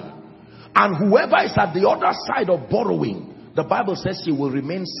 anyone. And whoever is at the other side of borrowing, the Bible says he will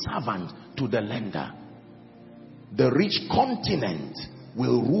remain servant to the lender. The rich continent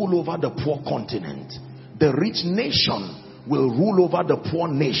will rule over the poor continent. The rich nation will rule over the poor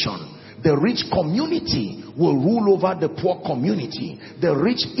nation. The rich community will rule over the poor community. The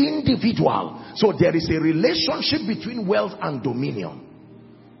rich individual. So there is a relationship between wealth and dominion.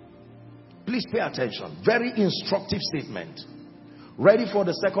 Please pay attention. Very instructive statement. Ready for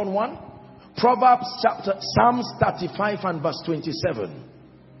the second one? Proverbs chapter, Psalms 35 and verse 27.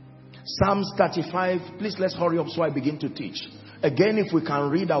 Psalms 35. Please let's hurry up so I begin to teach. Again, if we can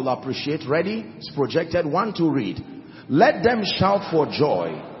read, I'll appreciate. Ready? It's projected. 1, 2, read. Let them shout for joy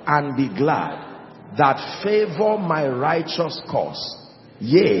and be glad that favor my righteous cause.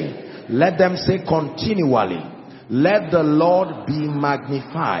 Yea, let them say continually, let the Lord be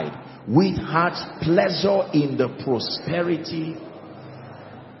magnified, with heart's pleasure in the prosperity.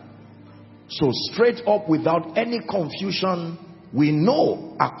 So straight up, without any confusion, we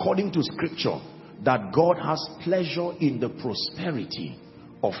know according to scripture that God has pleasure in the prosperity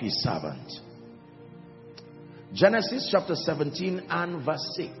of his servant. Genesis chapter 17 and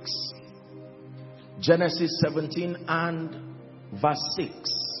verse 6. Genesis 17 and verse 6.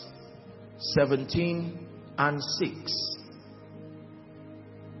 17 and 6.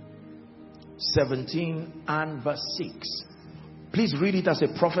 17 and verse 6. Please read it as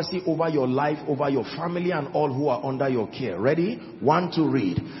a prophecy over your life, over your family and all who are under your care. Ready? 1, 2,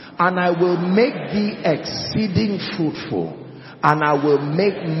 read. And I will make thee exceeding fruitful, and I will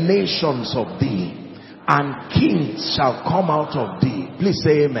make nations of thee, and kings shall come out of thee. Please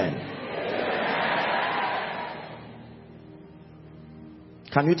say amen.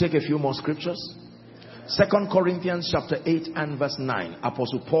 Can you take a few more scriptures? 2 Corinthians chapter 8 and verse 9.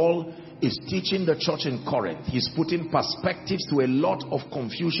 Apostle Paul is teaching the church in Corinth. He's putting perspectives to a lot of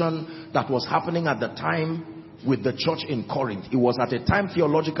confusion that was happening at the time with the church in Corinth. It was at a time,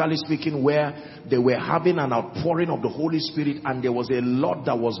 theologically speaking, where they were having an outpouring of the Holy Spirit and there was a lot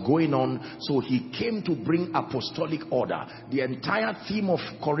that was going on. So he came to bring apostolic order. The entire theme of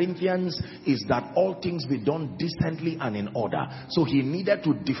Corinthians is that all things be done decently and in order. So he needed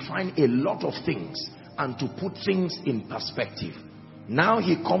to define a lot of things and to put things in perspective. Now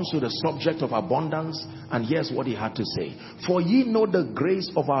he comes to the subject of abundance, and here's what he had to say. For ye know the grace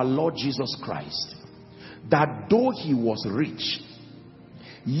of our Lord Jesus Christ, that though he was rich,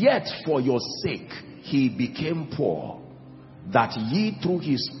 yet for your sake he became poor, that ye through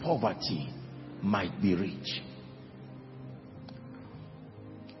his poverty might be rich.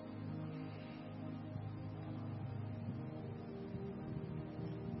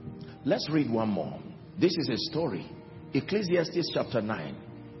 Let's read one more. This is a story. Ecclesiastes chapter 9.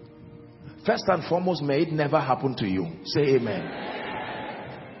 First and foremost, may it never happen to you. Say amen.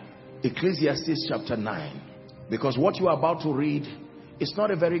 Ecclesiastes chapter 9. Because what you are about to read is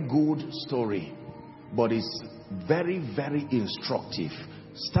not a very good story, but it's very, very instructive.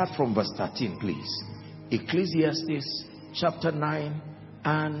 Start from verse 13, please. Ecclesiastes chapter 9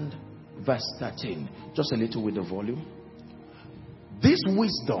 and verse 13. Just a little with the volume. This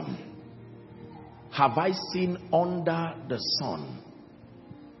wisdom have I seen under the sun,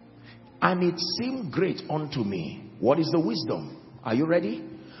 and it seemed great unto me. What is the wisdom? Are you ready?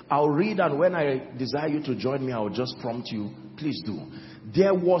 I'll read, and when I desire you to join me, I'll just prompt you. Please do.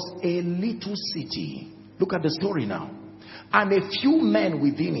 There was a little city. Look at the story now. And a few men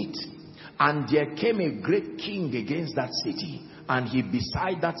within it. And there came a great king against that city. And he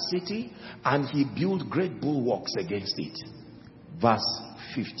besieged that city, and he built great bulwarks against it. Verse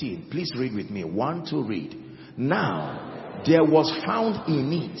 15. Please read with me. 1, 2, read. Now, there was found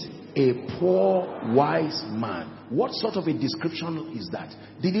in it a poor wise man. What sort of a description is that?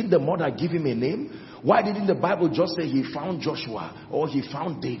 Didn't the mother give him a name? Why didn't the Bible just say he found Joshua or he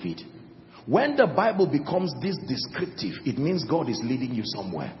found David? When the Bible becomes this descriptive, it means God is leading you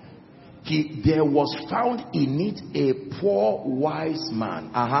somewhere. There was found in it a poor wise man.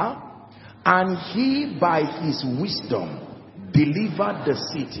 And he by his wisdom delivered the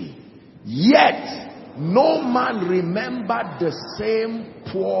city. Yet no man remembered the same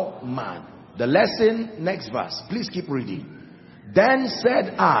poor man. The lesson, next verse. Please keep reading. Then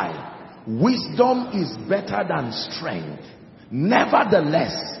said I, wisdom is better than strength.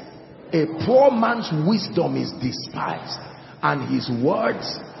 Nevertheless, a poor man's wisdom is despised, and his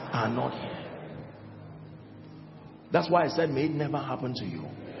words are not heard. That's why I said, may it never happen to you.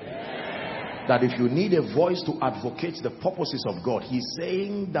 That if you need a voice to advocate the purposes of God, he's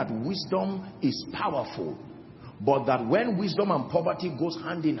saying that wisdom is powerful, but that when wisdom and poverty goes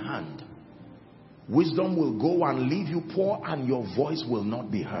hand in hand, wisdom will go and leave you poor, and your voice will not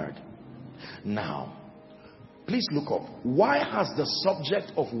be heard. Now, please look up. Why has the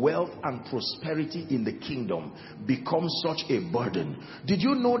subject of wealth and prosperity in the kingdom become such a burden? Did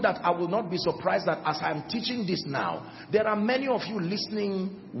you know that I will not be surprised that as I'm teaching this now, there are many of you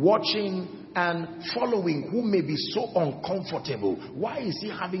listening, watching, and following who may be so uncomfortable. Why is he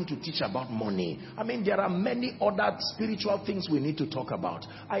having to teach about money? I mean, there are many other spiritual things we need to talk about.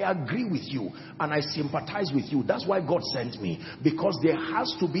 I agree with you and I sympathize with you. That's why God sent me, because there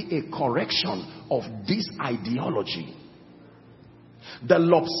has to be a correction of this ideology. The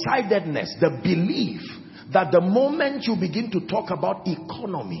lopsidedness, the belief that the moment you begin to talk about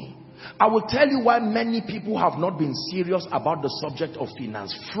economy, I will tell you why many people have not been serious about the subject of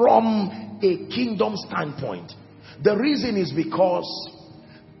finance from a kingdom standpoint. The reason is because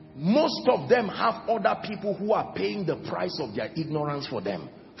most of them have other people who are paying the price of their ignorance for them,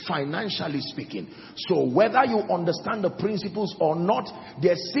 financially speaking. So whether you understand the principles or not,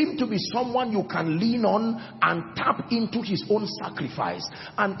 there seems to be someone you can lean on and tap into his own sacrifice.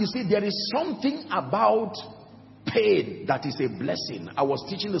 And you see, there is something about pain that is a blessing. I was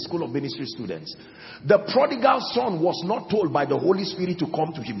teaching the school of ministry students. The prodigal son was not told by the Holy Spirit to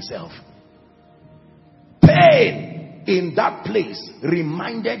come to himself. Pain in that place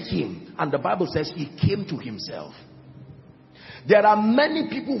reminded him, and the Bible says he came to himself. There are many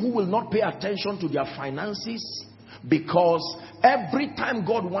people who will not pay attention to their finances, because every time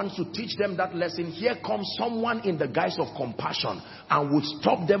God wants to teach them that lesson, here comes someone in the guise of compassion and would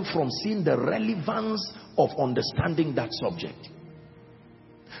stop them from seeing the relevance of understanding that subject.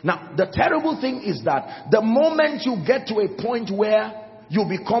 Now, the terrible thing is that the moment you get to a point where you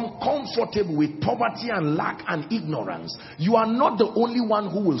become comfortable with poverty and lack and ignorance, you are not the only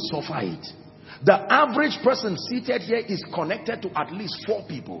one who will suffer it. The average person seated here is connected to at least 4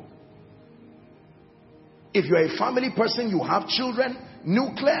 people. If you're a family person, you have children,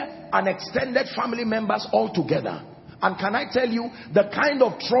 nuclear and extended family members all together. And can I tell you, the kind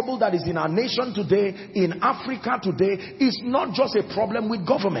of trouble that is in our nation today, in Africa today, is not just a problem with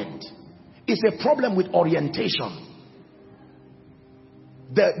government. It's a problem with orientation.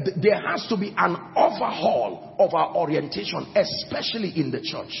 There has to be an overhaul of our orientation, especially in the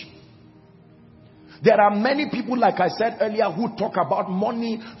church. There are many people, like I said earlier, who talk about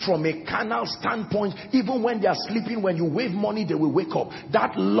money from a carnal standpoint. Even when they are sleeping, when you wave money, they will wake up.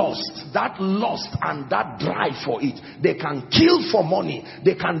 That lust and that drive for it. They can kill for money.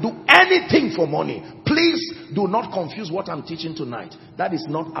 They can do anything for money. Please do not confuse what I'm teaching tonight. That is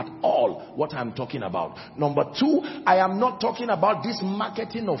not at all what I'm talking about. Number two, I am not talking about this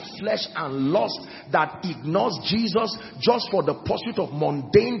marketing of flesh and lust that ignores Jesus just for the pursuit of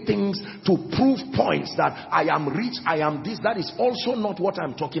mundane things to prove points that I am rich, I am this. That is also not what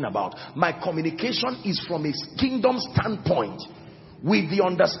I'm talking about. My communication is from a kingdom standpoint, with the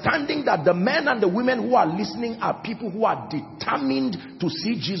understanding that the men and the women who are listening are people who are determined to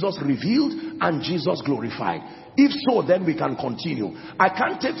see Jesus revealed and Jesus glorified. If so, then we can continue. I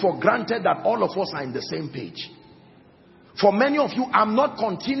can't take for granted that all of us are in the same page. For many of you, I'm not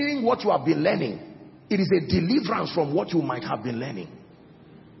continuing what you have been learning. It is a deliverance from what you might have been learning.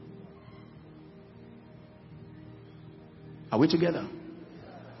 Are we together?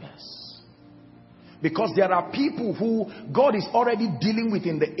 Yes. Because there are people who God is already dealing with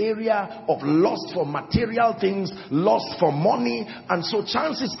in the area of lust for material things, lust for money. And so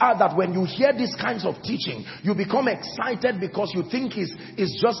chances are that when you hear these kinds of teaching, you become excited because you think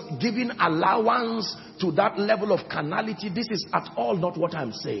it's just giving allowance to that level of carnality. This is at all not what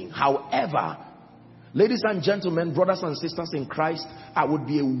I'm saying. However, ladies and gentlemen, brothers and sisters in Christ, I would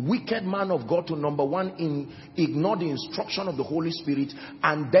be a wicked man of God to, number one, ignore the instruction of the Holy Spirit,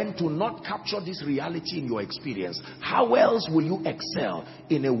 and then to not capture this reality in your experience. How else will you excel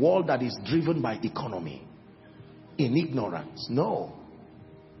in a world that is driven by economy? In ignorance? No.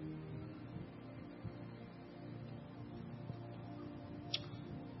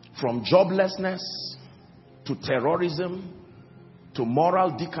 From joblessness to terrorism to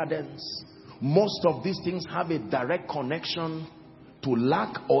moral decadence, most of these things have a direct connection to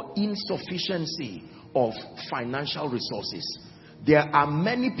lack or insufficiency of financial resources. There are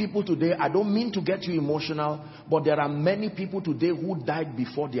many people today, I don't mean to get you emotional, but there are many people today who died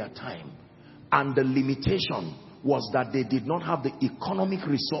before their time. And the limitation was that they did not have the economic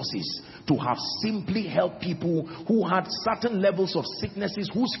resources to have simply helped people who had certain levels of sicknesses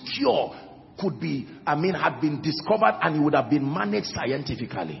whose cure could be, had been discovered, and it would have been managed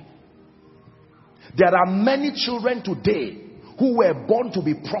scientifically. There are many children today who were born to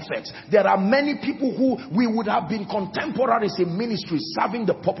be prophets. There are many people who we would have been contemporaries in ministry serving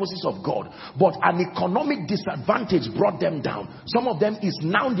the purposes of God, but an economic disadvantage brought them down. Some of them is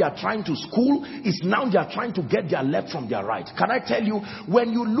now they are trying to school, is now they are trying to get their left from their right. Can I tell you,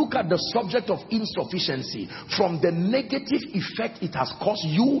 when you look at the subject of insufficiency, from the negative effect it has caused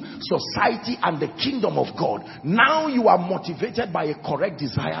you, society, and the kingdom of God, now you are motivated by a correct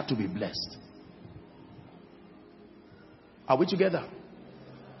desire to be blessed. Are we together?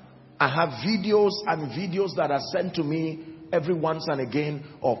 I have videos and videos that are sent to me every once and again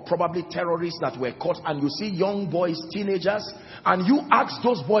of probably terrorists that were caught, and you see young boys, teenagers, and you ask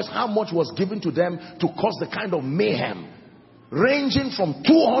those boys how much was given to them to cause the kind of mayhem, ranging from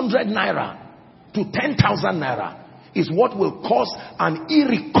 200 naira to 10,000 naira is what will cause an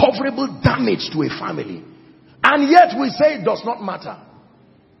irrecoverable damage to a family. And yet we say it does not matter.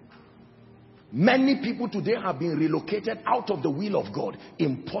 Many people today have been relocated out of the will of God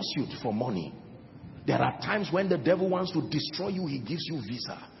in pursuit for money. There are times when the devil wants to destroy you, he gives you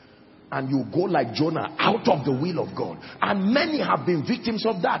visa. And you go like Jonah out of the will of God. And many have been victims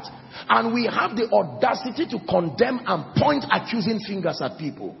of that. And we have the audacity to condemn and point accusing fingers at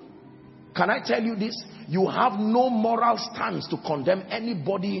people. Can I tell you this? You have no moral stance to condemn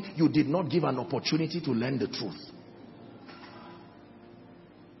anybody you did not give an opportunity to learn the truth.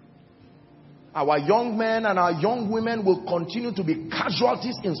 Our young men and our young women will continue to be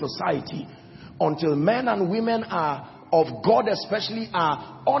casualties in society until men and women are of God especially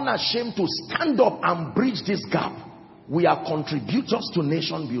are unashamed to stand up and bridge this gap. We are contributors to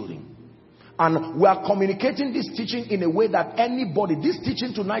nation building. And we are communicating this teaching in a way that anybody, this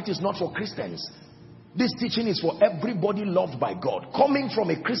teaching tonight is not for Christians. This teaching is for everybody loved by God, coming from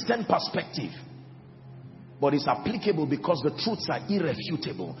a Christian perspective. But it's applicable because the truths are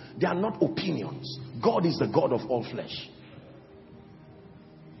irrefutable. They are not opinions. God is the God of all flesh.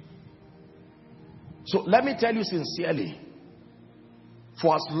 So let me tell you sincerely,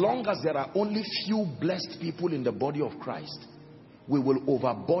 for as long as there are only few blessed people in the body of Christ, we will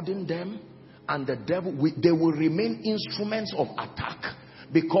overburden them, and the devil, they will remain instruments of attack.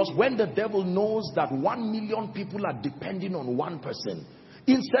 Because when the devil knows that 1 million people are depending on one person,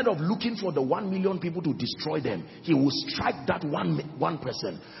 instead of looking for the 1 million people to destroy them, he will strike that one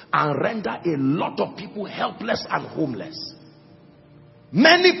person and render a lot of people helpless and homeless.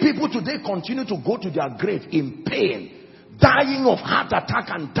 Many people today continue to go to their grave in pain, dying of heart attack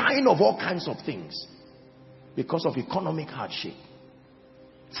and dying of all kinds of things because of economic hardship.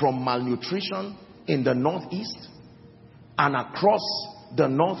 From malnutrition in the northeast and across the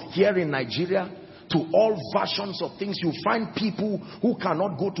north here in Nigeria, to all versions of things. You find people who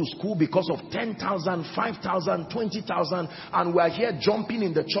cannot go to school because of 10,000, 5,000, 20,000, and we are here jumping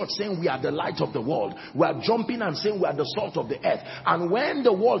in the church saying we are the light of the world. We are jumping and saying we are the salt of the earth. And when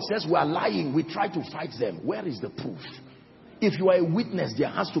the world says we are lying, we try to fight them. Where is the proof? If you are a witness, there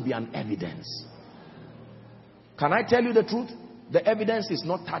has to be an evidence. Can I tell you the truth? The evidence is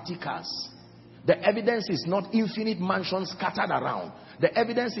not 30 cars. The evidence is not infinite mansions scattered around. The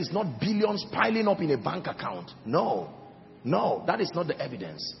evidence is not billions piling up in a bank account. No. No, that is not the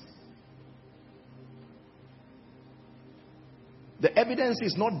evidence. The evidence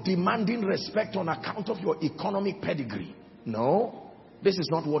is not demanding respect on account of your economic pedigree. No, this is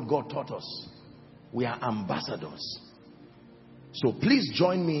not what God taught us. We are ambassadors. So please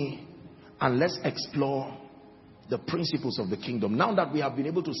join me and let's explore the principles of the kingdom. Now that we have been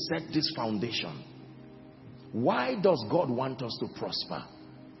able to set this foundation, why does God want us to prosper?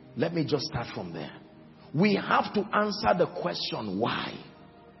 Let me just start from there. We have to answer the question why.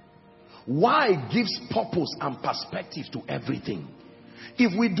 Why gives purpose and perspective to everything.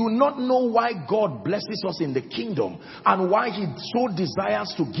 If we do not know why God blesses us in the kingdom and why he so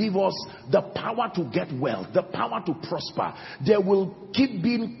desires to give us the power to get wealth, the power to prosper, there will keep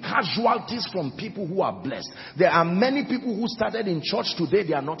being casualties from people who are blessed. There are many people who started in church today,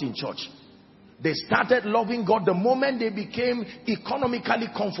 they are not in church. They started loving God the moment they became economically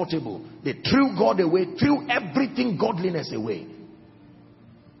comfortable. They threw God away, threw everything godliness away.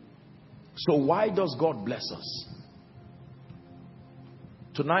 So why does God bless us?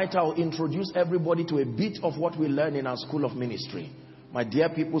 Tonight I'll introduce everybody to a bit of what we learn in our School of Ministry. My dear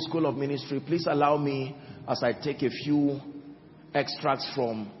people, School of Ministry, please allow me as I take a few extracts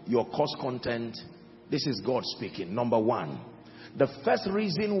from your course content. This is God speaking. Number one, the first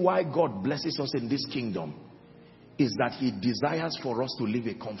reason why God blesses us in this kingdom is that he desires for us to live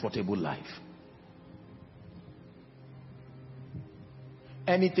a comfortable life.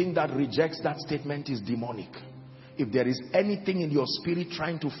 Anything that rejects that statement is demonic. If there is anything in your spirit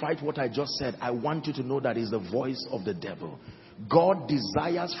trying to fight what I just said, I want you to know that is the voice of the devil. God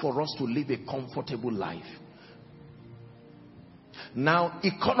desires for us to live a comfortable life. Now,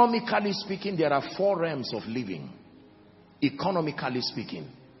 economically speaking, there are four realms of living. Economically speaking,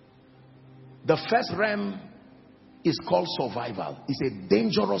 the first realm is called survival. It's a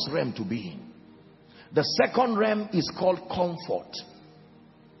dangerous realm to be in. The second realm is called comfort.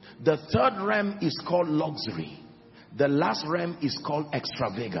 The third realm is called luxury. The last realm is called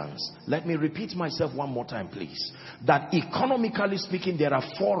extravagance. Let me repeat myself one more time, please. That economically speaking, there are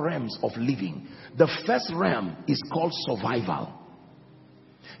four realms of living. The first realm is called survival.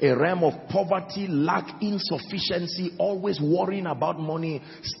 A realm of poverty, lack, insufficiency, always worrying about money,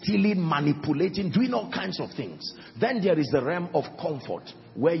 stealing, manipulating, doing all kinds of things. Then there is the realm of comfort,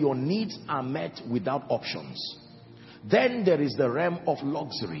 where your needs are met without options. Then there is the realm of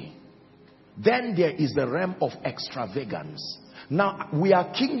luxury. Then there is the realm of extravagance. Now, we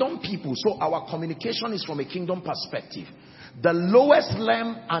are kingdom people, so our communication is from a kingdom perspective. The lowest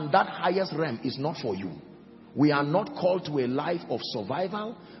realm and that highest realm is not for you. We are not called to a life of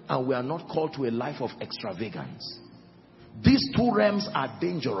survival, and we are not called to a life of extravagance. These two realms are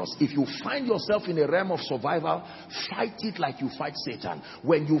dangerous. If you find yourself in a realm of survival, fight it like you fight Satan.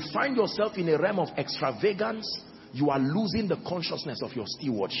 When you find yourself in a realm of extravagance, you are losing the consciousness of your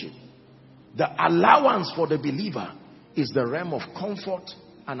stewardship. The allowance for the believer is the realm of comfort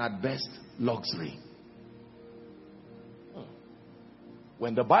and at best luxury.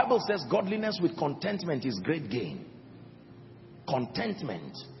 When the Bible says godliness with contentment is great gain,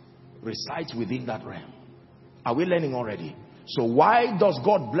 contentment resides within that realm. Are we learning already? So why does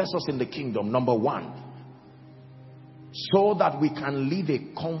God bless us in the kingdom? Number one, so that we can live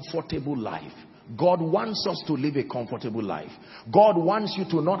a comfortable life. God wants us to live a comfortable life. God wants you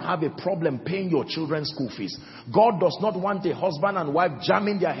to not have a problem paying your children's school fees. God does not want a husband and wife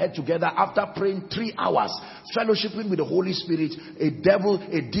jamming their head together after praying 3 hours, fellowshipping with the Holy Spirit. A devil,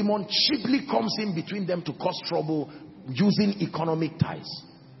 a demon cheaply comes in between them to cause trouble using economic ties.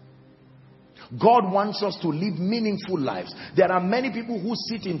 God wants us to live meaningful lives. There are many people who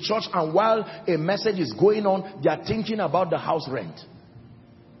sit in church and while a message is going on, they are thinking about the house rent.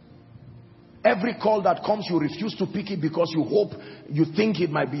 Every call that comes, you refuse to pick it because you think it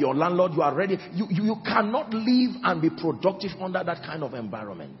might be your landlord. You are ready. You cannot live and be productive under that kind of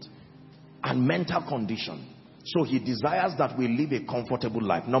environment and mental condition. So he desires that we live a comfortable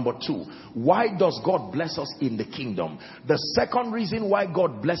life. Number two, why does God bless us in the kingdom? The second reason why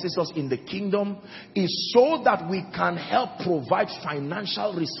God blesses us in the kingdom is so that we can help provide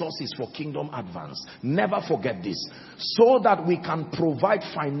financial resources for kingdom advance. Never forget this. So that we can provide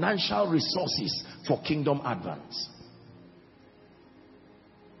financial resources for kingdom advance.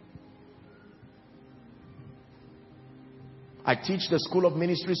 I teach the School of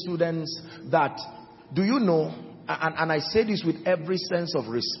Ministry students that, do you know, and I say this with every sense of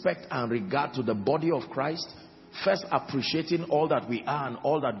respect and regard to the body of Christ, first appreciating all that we are and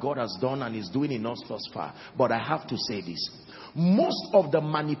all that God has done and is doing in us thus far. But I have to say this. Most of the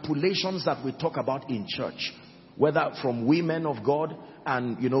manipulations that we talk about in church, whether from women of God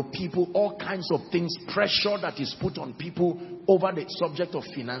and people, all kinds of things, pressure that is put on people over the subject of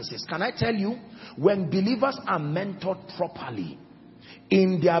finances. Can I tell you, when believers are mentored properly,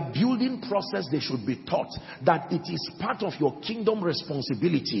 in their building process, they should be taught that it is part of your kingdom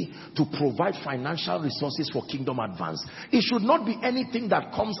responsibility to provide financial resources for kingdom advance. It should not be anything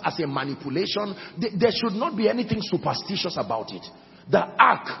that comes as a manipulation. There should not be anything superstitious about it. The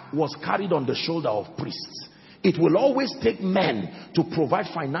ark was carried on the shoulder of priests. It will always take men to provide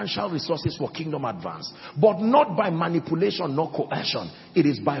financial resources for kingdom advance, but not by manipulation nor coercion. It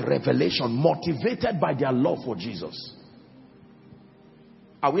is by revelation, motivated by their love for Jesus.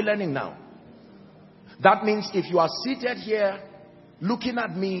 Are we learning now? That means if you are seated here looking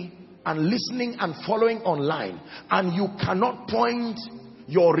at me and listening and following online, and you cannot point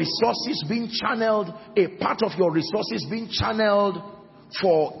your resources being channeled, a part of your resources being channeled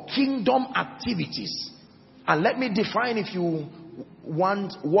for kingdom activities. And let me define, if you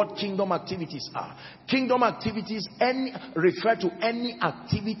want, what kingdom activities are. Kingdom activities refer to any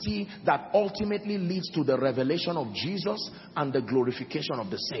activity that ultimately leads to the revelation of Jesus and the glorification of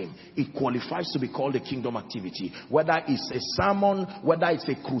the same. It qualifies to be called a kingdom activity. Whether it's a sermon, whether it's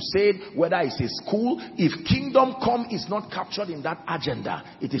a crusade, whether it's a school, if kingdom come is not captured in that agenda,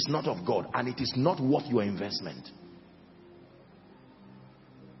 it is not of God and it is not worth your investment.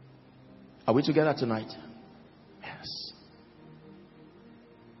 Are we together tonight? Yes.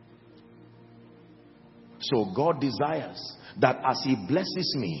 So God desires that as he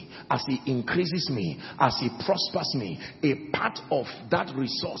blesses me, as he increases me, as he prospers me, a part of that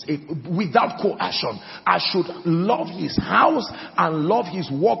resource, without coercion, I should love his house and love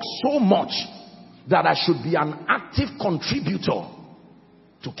his work so much that I should be an active contributor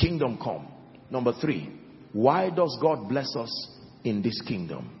to kingdom come. Number three, why does God bless us in this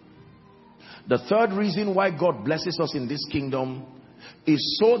kingdom? The third reason why God blesses us in this kingdom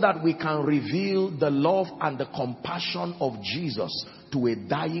is so that we can reveal the love and the compassion of Jesus to a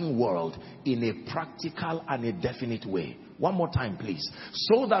dying world in a practical and a definite way. One more time, please.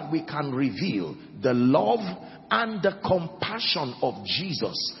 So that we can reveal the love and the compassion of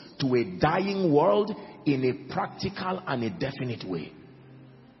Jesus to a dying world in a practical and a definite way.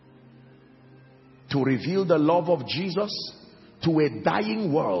 To reveal the love of Jesus to a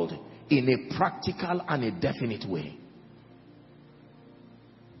dying world in a practical and a definite way.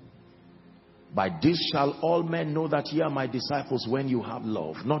 By this shall all men know that ye are my disciples, when you have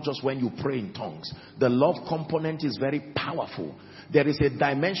love, not just when you pray in tongues. The love component is very powerful. There is a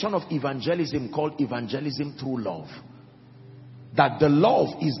dimension of evangelism called evangelism through love. That the love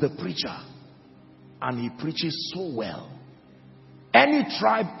is the preacher, and he preaches so well. Any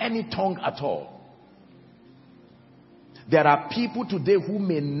tribe, any tongue at all. There are people today who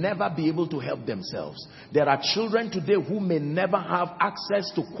may never be able to help themselves. There are children today who may never have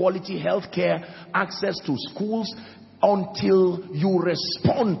access to quality health care, access to schools, until you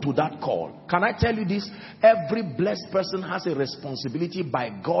respond to that call. Can I tell you this? Every blessed person has a responsibility by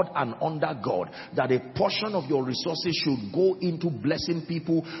God and under God, that a portion of your resources should go into blessing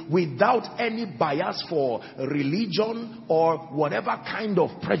people without any bias for religion or whatever kind of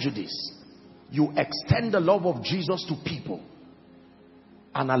prejudice. You extend the love of Jesus to people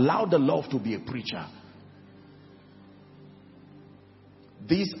and allow the love to be a preacher.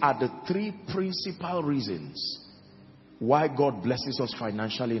 These are the three principal reasons why God blesses us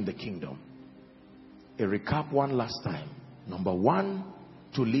financially in the kingdom. A recap one last time. Number one,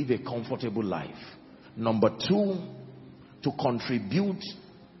 to live a comfortable life. Number two, to contribute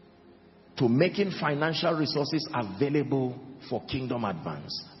to making financial resources available for kingdom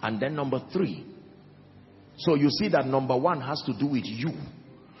advance. And then number three, so you see that number one has to do with you.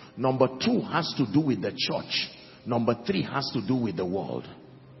 Number two has to do with the church. Number three has to do with the world.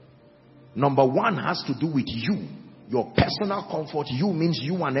 Number one has to do with you. Your personal comfort. You means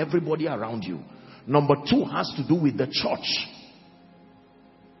you and everybody around you. Number two has to do with the church.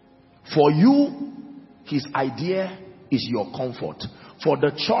 For you, his idea is your comfort. For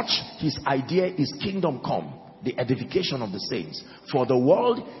the church, his idea is kingdom come, the edification of the saints. For the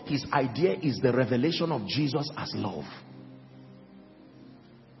world, his idea is the revelation of Jesus as love.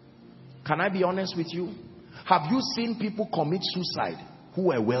 Can I be honest with you? Have you seen people commit suicide who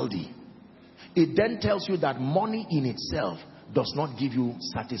were wealthy? It then tells you that money in itself does not give you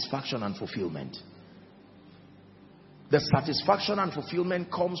satisfaction and fulfillment. The satisfaction and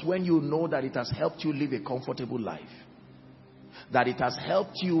fulfillment comes when you know that it has helped you live a comfortable life. That it has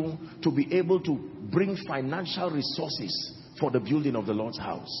helped you to be able to bring financial resources for the building of the Lord's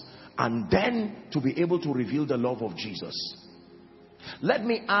house. And then to be able to reveal the love of Jesus. Let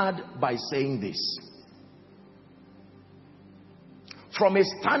me add by saying this. From a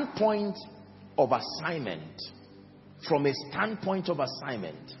standpoint of assignment,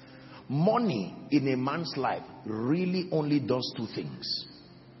 money in a man's life really only does two things.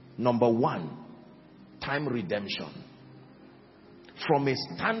 Number one, time redemption. From a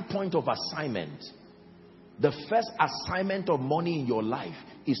standpoint of assignment, the first assignment of money in your life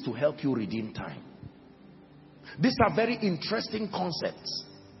is to help you redeem time. These are very interesting concepts.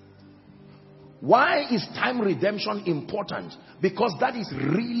 Why is time redemption important? Because that is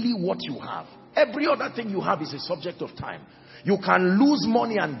really what you have. Every other thing you have is a subject of time. You can lose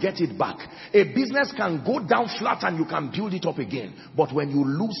money and get it back. A business can go down flat and you can build it up again. But when you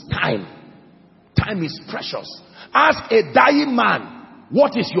lose time, time is precious. Ask a dying man,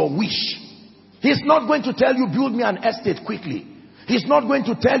 what is your wish? He's not going to tell you, build me an estate quickly. He's not going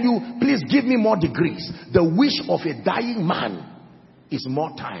to tell you, please give me more degrees. The wish of a dying man is more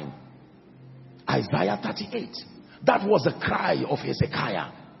time. Isaiah 38. That was the cry of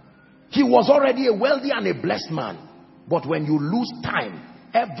Hezekiah. He was already a wealthy and a blessed man. But when you lose time,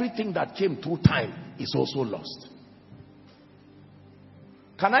 everything that came through time is also lost.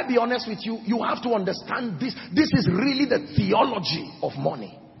 Can I be honest with you? You have to understand this. This is really the theology of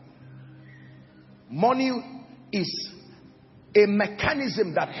money. Money is a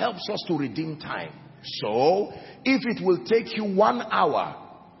mechanism that helps us to redeem time. So, if it will take you 1 hour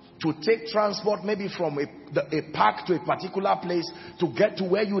to take transport, maybe from a park to a particular place, to get to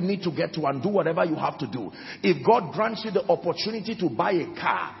where you need to get to and do whatever you have to do. If God grants you the opportunity to buy a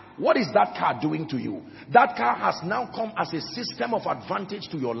car, what is that car doing to you? That car has now come as a system of advantage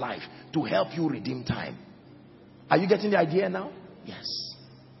to your life to help you redeem time. Are you getting the idea now? Yes.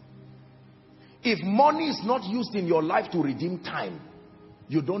 If money is not used in your life to redeem time,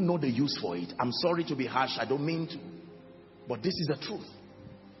 you don't know the use for it. I'm sorry to be harsh, I don't mean to. But this is the truth.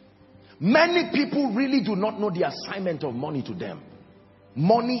 Many people really do not know the assignment of money to them.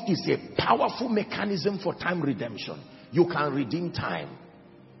 Money is a powerful mechanism for time redemption. You can redeem time.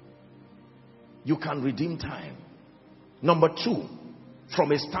 You can redeem time. Number two,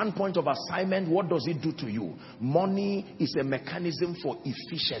 from a standpoint of assignment, what does it do to you? Money is a mechanism for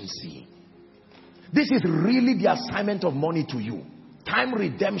efficiency. This is really the assignment of money to you. Time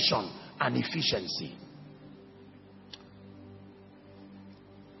redemption and efficiency.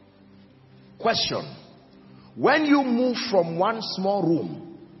 Question. When you move from one small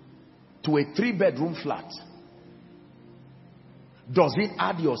room to a 3-bedroom flat, does it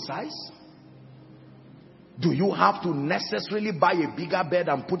add your size? Do you have to necessarily buy a bigger bed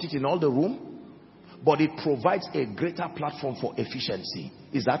and put it in all the room? But it provides a greater platform for efficiency.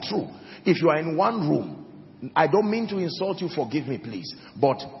 Is that true? If you are in one room, I don't mean to insult you, forgive me please,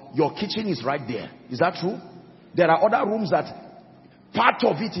 but your kitchen is right there. Is that true? There are other rooms that part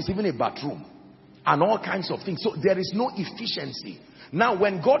of it is even a bathroom and all kinds of things. So there is no efficiency. Now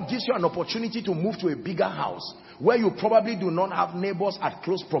when God gives you an opportunity to move to a bigger house where you probably do not have neighbors at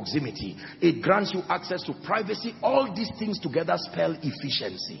close proximity, it grants you access to privacy. All these things together spell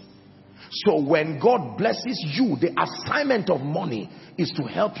efficiency. So when God blesses you, the assignment of money is to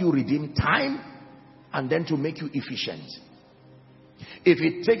help you redeem time and then to make you efficient. If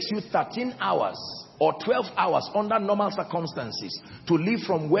it takes you 13 hours or 12 hours under normal circumstances to leave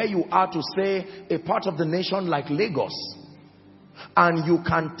from where you are to, say, a part of the nation like Lagos, and you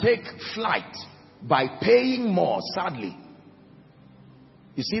can take flight by paying more, sadly,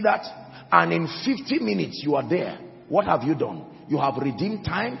 you see that? And in 50 minutes you are there. What have you done? You have redeemed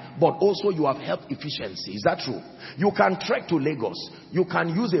time, but also you have helped efficiency. Is that true? You can trek to Lagos. You can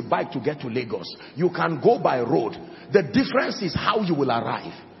use a bike to get to Lagos. You can go by road. The difference is how you will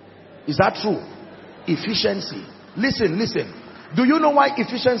arrive. Is that true? Efficiency. Listen. Do you know why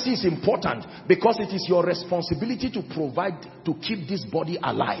efficiency is important? Because it is your responsibility to provide, to keep this body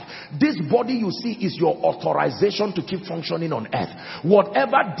alive. This body you see is your authorization to keep functioning on earth.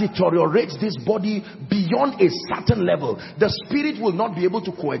 Whatever deteriorates this body beyond a certain level, the spirit will not be able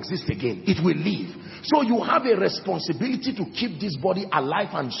to coexist again. It will leave. So you have a responsibility to keep this body alive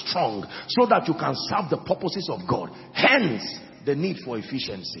and strong so that you can serve the purposes of God. Hence, the need for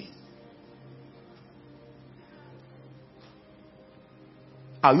efficiency.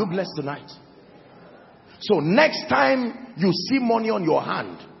 Are you blessed tonight? So next time you see money on your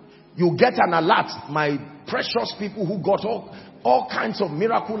hand, you get an alert. My precious people who got all kinds of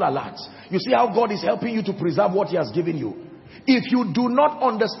miracle alerts. You see how God is helping you to preserve what he has given you. If you do not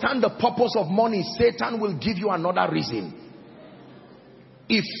understand the purpose of money, Satan will give you another reason.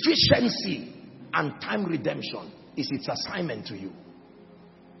 Efficiency and time redemption is its assignment to you.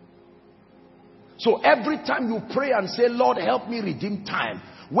 So every time you pray and say, Lord, help me redeem time.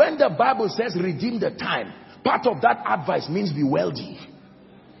 When the Bible says redeem the time, part of that advice means be wealthy.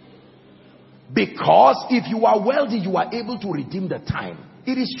 Because if you are wealthy, you are able to redeem the time.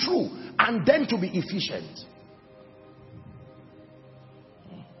 It is true. And then to be efficient.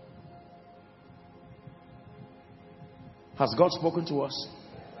 Has God spoken to us?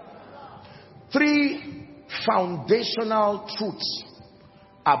 3 foundational truths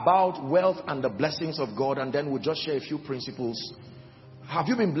about wealth and the blessings of God, and then we'll just share a few principles. Have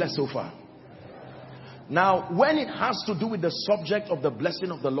you been blessed so far? Now, when it has to do with the subject of the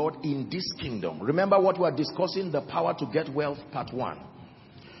blessing of the Lord in this kingdom, remember what we are discussing, the power to get wealth, part 1.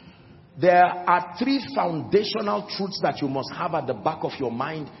 There are 3 foundational truths that you must have at the back of your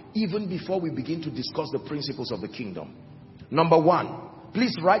mind even before we begin to discuss the principles of the kingdom. Number 1,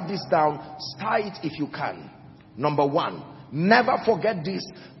 please write this down, star it if you can. Number 1, never forget this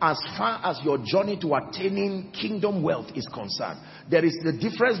as far as your journey to attaining kingdom wealth is concerned. There is the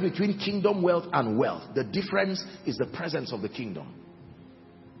difference between kingdom wealth and wealth. The difference is the presence of the kingdom.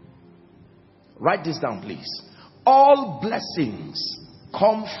 Write this down, please. All blessings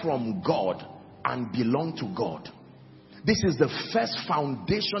come from God and belong to God. This is the first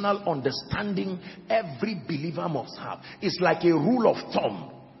foundational understanding every believer must have. It's like a rule of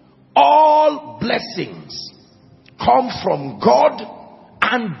thumb. All blessings come from God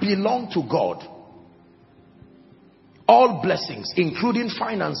and belong to God. All blessings, including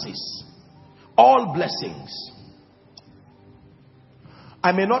finances. All blessings.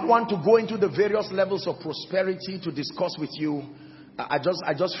 I may not want to go into the various levels of prosperity to discuss with you. I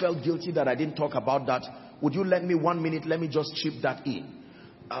just felt guilty that I didn't talk about that. Would you lend me 1 minute? Let me just chip that in.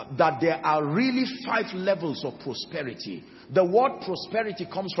 That there are really 5 levels of prosperity. The word prosperity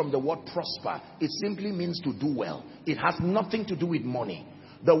comes from the word prosper. It simply means to do well. It has nothing to do with money.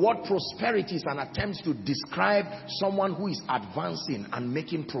 The word prosperity is an attempt to describe someone who is advancing and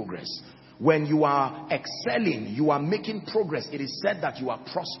making progress. When you are excelling, you are making progress. It is said that you are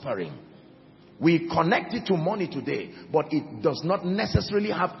prospering. We connect it to money today, but it does not necessarily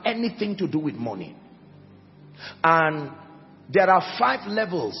have anything to do with money. And there are 5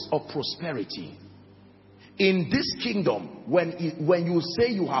 levels of prosperity. In this kingdom, when you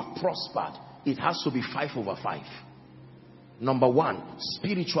say you have prospered, it has to be 5/5. Number 1,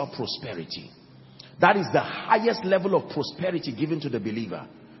 spiritual prosperity. That is the highest level of prosperity given to the believer.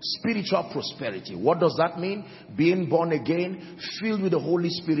 Spiritual prosperity. What does that mean? Being born again, filled with the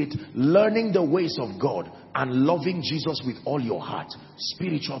Holy Spirit, learning the ways of God, and loving Jesus with all your heart.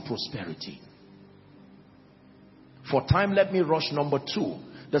 Spiritual prosperity. For time, let me rush number 2.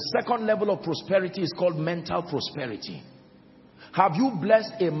 The second level of prosperity is called mental prosperity. Have you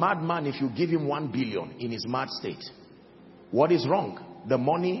blessed a madman if you give him 1 billion in his mad state? What is wrong? The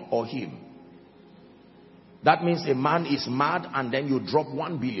money or him? That means a man is mad and then you drop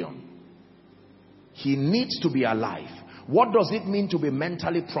 1 billion. He needs to be alive. What does it mean to be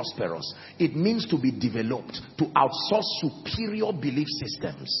mentally prosperous? It means to be developed, to outsource superior belief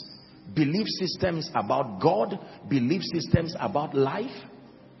systems. Belief systems about God, belief systems about life.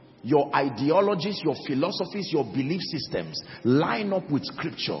 Your ideologies, your philosophies, your belief systems line up with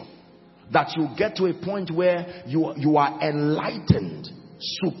scripture. That you get to a point where you are enlightened.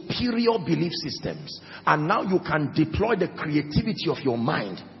 Superior belief systems. And now you can deploy the creativity of your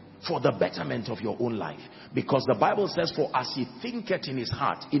mind for the betterment of your own life. Because the Bible says, for as he thinketh in his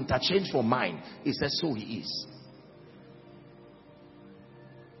heart, interchange for mind, it says so he is.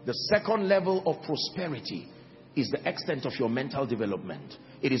 The second level of prosperity is the extent of your mental development.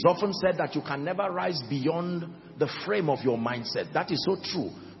 It is often said that you can never rise beyond the frame of your mindset. That is so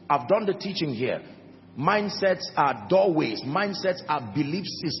true. I've done the teaching here. Mindsets are doorways. Mindsets are belief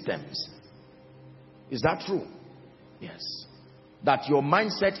systems. Is that true? Yes. That your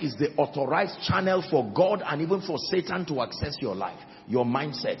mindset is the authorized channel for God and even for Satan to access your life. Your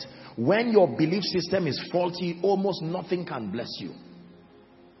mindset. When your belief system is faulty, almost nothing can bless you.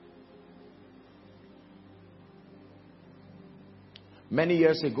 Many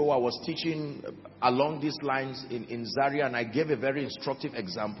years ago, I was teaching along these lines in Zaria, and I gave a very instructive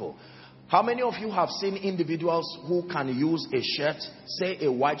example. How many of you have seen individuals who can use a shirt, say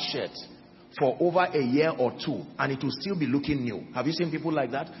a white shirt, for over a year or two, and it will still be looking new? Have you seen people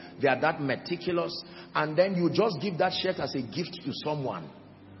like that? They are that meticulous, and then you just give that shirt as a gift to someone,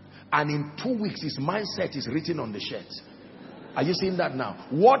 and in 2 weeks his mindset is written on the shirt. Are you seeing that now?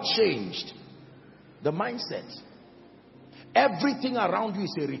 What changed? The mindset. Everything around you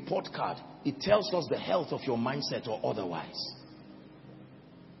is a report card. It tells us the health of your mindset or otherwise.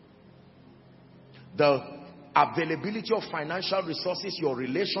 The availability of financial resources, your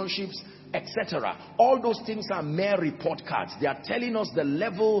relationships, etc. All those things are mere report cards. They are telling us the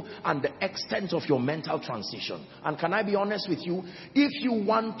level and the extent of your mental transition. And can I be honest with you? If you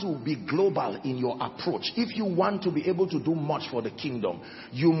want to be global in your approach, if you want to be able to do much for the kingdom,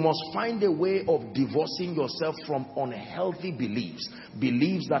 you must find a way of divorcing yourself from unhealthy beliefs.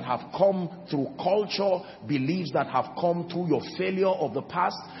 Beliefs that have come through culture, beliefs that have come through your failure of the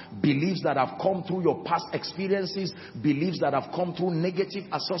past, beliefs that have come through your past experiences, beliefs that have come through negative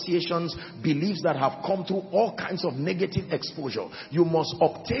associations, beliefs that have come through all kinds of negative exposure. You must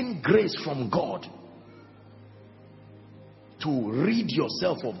obtain grace from God to rid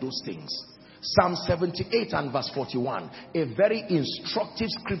yourself of those things. Psalm 78 and verse 41, a very instructive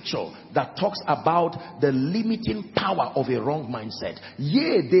scripture that talks about the limiting power of a wrong mindset.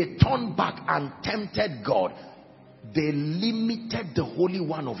 Yea, they turned back and tempted God. They limited the Holy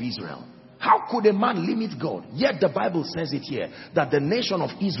One of Israel. How could a man limit God? Yet the Bible says it here, that the nation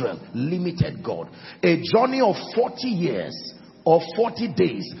of Israel limited God. A journey of 40 years or 40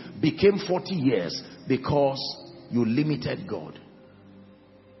 days became 40 years because you limited God.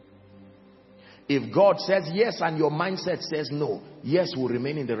 If God says yes and your mindset says no, yes will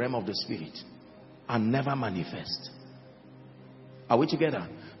remain in the realm of the spirit and never manifest. Are we together?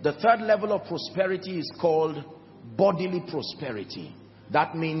 The third level of prosperity is called bodily prosperity.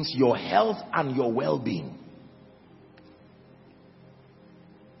 That means your health and your well-being.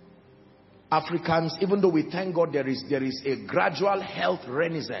 Africans, even though we thank God there is a gradual health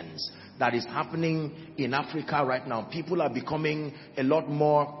renaissance that is happening in Africa right now. People are becoming a lot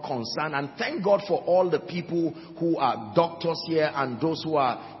more concerned, and thank God for all the people who are doctors here and those who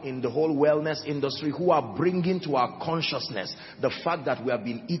are in the whole wellness industry who are bringing to our consciousness the fact that we have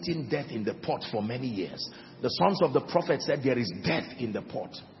been eating death in the pot for many years. The sons of the prophet said there is death in the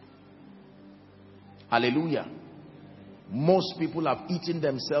pot. Hallelujah. Most people have eaten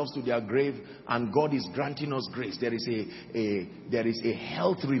themselves to their grave, and God is granting us grace. There is a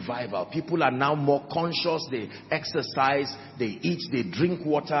health revival. People are now more conscious. They exercise, they eat, they drink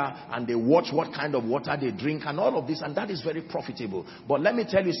water, and they watch what kind of water they drink and all of this, and that is very profitable. But let me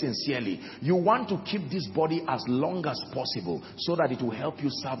tell you sincerely, you want to keep this body as long as possible so that it will help you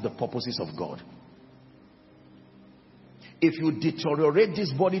serve the purposes of God. If you deteriorate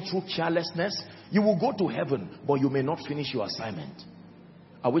this body through carelessness, you will go to heaven, but you may not finish your assignment.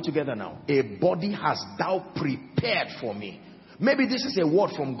 Are we together now? A body hast thou prepared for me. Maybe this is a word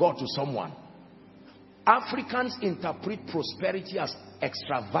from God to someone. Africans interpret prosperity as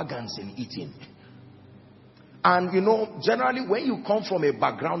extravagance in eating. And you know, generally when you come from a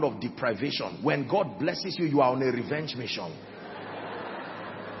background of deprivation, when God blesses you, you are on a revenge mission.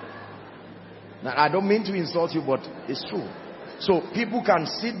 Now, I don't mean to insult you, but it's true. So people can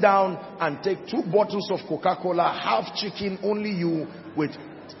sit down and take 2 bottles of Coca-Cola, half chicken, only you, with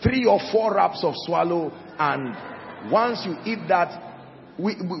 3 or 4 wraps of swallow, and once you eat that,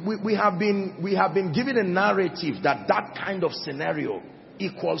 we have been given a narrative that that kind of scenario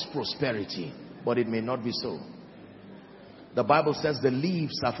equals prosperity, but it may not be so. The Bible says the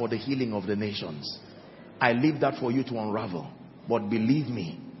leaves are for the healing of the nations. I leave that for you to unravel, but believe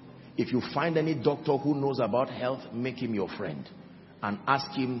me, if you find any doctor who knows about health, make him your friend and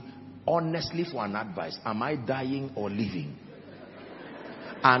ask him honestly for an advice. Am I dying or living?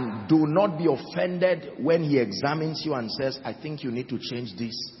 And do not be offended when he examines you and says, I think you need to change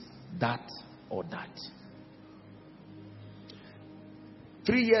this, that, or that.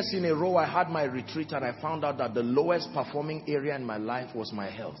 3 years in a row, I had my retreat and I found out that the lowest performing area in my life was my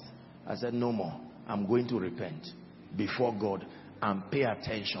health. I said, no more. I'm going to repent before God and pay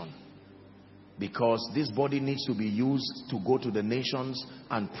attention, because this body needs to be used to go to the nations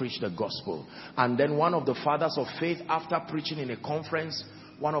and preach the gospel. And then one of the fathers of faith, after preaching in a conference,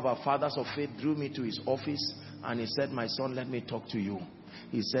 one of our fathers of faith drew me to his office and he said, my son, let me talk to you.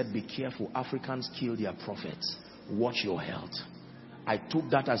 He said, be careful. Africans kill their prophets. Watch your health. I took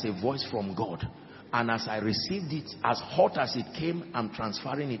that as a voice from God. And as I received it, as hot as it came, I'm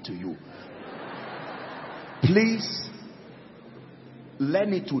transferring it to you. Please,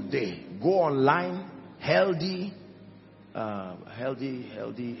 learn it today. Go online, healthy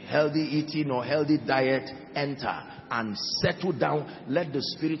eating or healthy diet, enter and settle down. Let the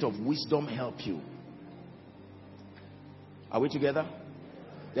spirit of wisdom help you. Are we together?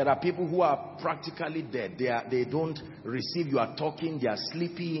 There are people who are practically dead. They don't receive. You are talking. They are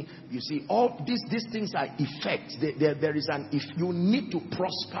sleepy. You see, all these things are effects. There is an if you need to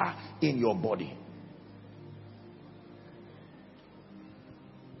prosper in your body.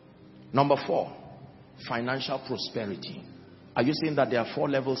 Number 4, financial prosperity. Are you saying that there are 4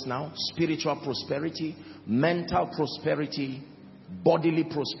 levels now? Spiritual prosperity, mental prosperity, bodily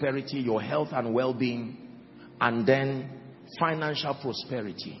prosperity, your health and well-being, and then financial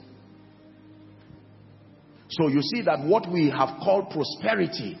prosperity. So you see that what we have called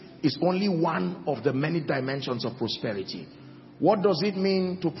prosperity is only one of the many dimensions of prosperity. What does it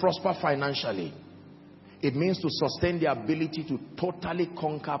mean to prosper financially? It means to sustain the ability to totally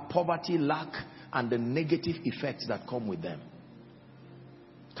conquer poverty, lack, and the negative effects that come with them.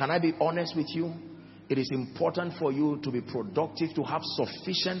 Can I be honest with you? It is important for you to be productive, to have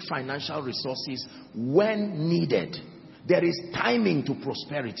sufficient financial resources when needed. There is timing to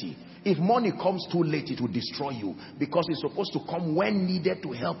prosperity. If money comes too late, it will destroy you, because it's supposed to come when needed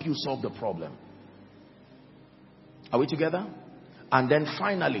to help you solve the problem. Are we together? And then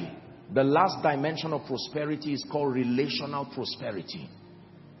finally, the last dimension of prosperity is called relational prosperity.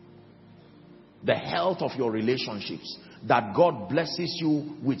 The health of your relationships. That God blesses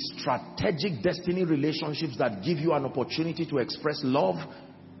you with strategic destiny relationships that give you an opportunity to express love,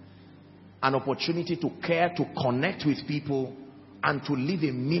 an opportunity to care, to connect with people, and to live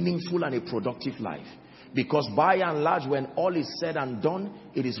a meaningful and a productive life. Because by and large, when all is said and done,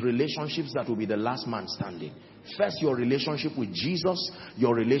 it is relationships that will be the last man standing. First, your relationship with Jesus,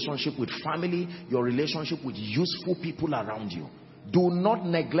 your relationship with family, your relationship with useful people around you. Do not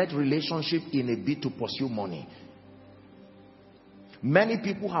neglect relationship in a bid to pursue money. Many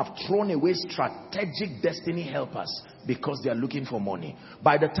people have thrown away strategic destiny helpers because they are looking for money.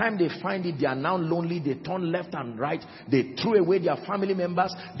 By the time they find it, they are now lonely. They turn left and right. They threw away their family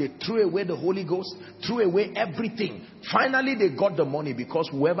members. They threw away the Holy Ghost. Threw away everything. Finally, they got the money because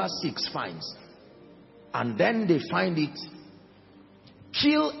whoever seeks finds. And then they find it.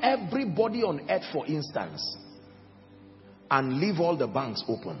 Kill everybody on earth, for instance, and leave all the banks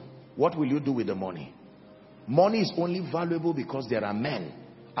open. What will you do with the money? Money is only valuable because there are men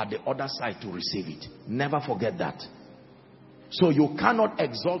at the other side to receive it. Never forget that. So you cannot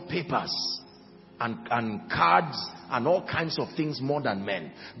exalt papers and cards and all kinds of things more than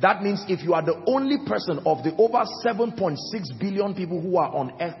men. That means if you are the only person of the over 7.6 billion people who are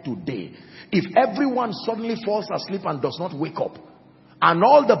on earth today, if everyone suddenly falls asleep and does not wake up, and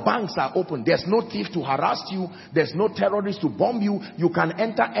all the banks are open, there's no thief to harass you, there's no terrorist to bomb you, you can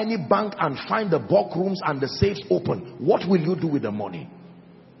enter any bank and find the bulk rooms and the safes open. What will you do with the money?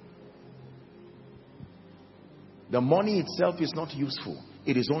 The money itself is not useful.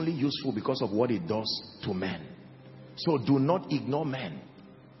 It is only useful because of what it does to men. So do not ignore men.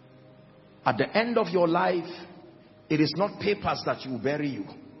 At the end of your life, it is not papers that will bury you.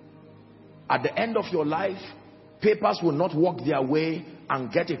 At the end of your life, papers will not walk their way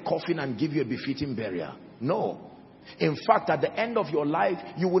and get a coffin and give you a befitting burial. No. In fact, at the end of your life,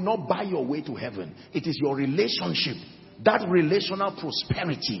 you will not buy your way to heaven. It is your relationship. That relational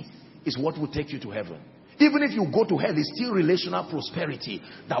prosperity is what will take you to heaven. Even if you go to hell, it's still relational prosperity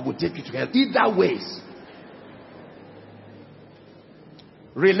that will take you to hell. Either ways.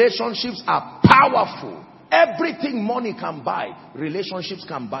 Relationships are powerful. Everything money can buy, relationships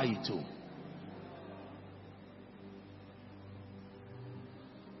can buy it too.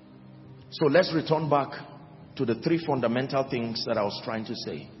 So let's return back to the 3 fundamental things that I was trying to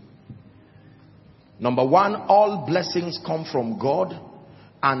say. Number 1, all blessings come from God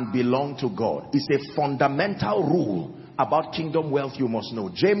and belong to God. It's a fundamental rule about kingdom wealth you must know.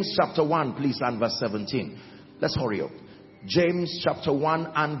 James chapter 1, please, and verse 17. Let's hurry up. James chapter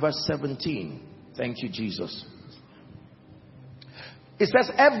 1 and verse 17. Thank you, Jesus. It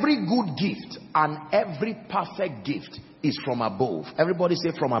says, every good gift and every perfect gift is from above. Everybody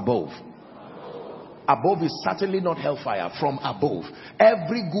say from above. Above is certainly not hellfire. From above.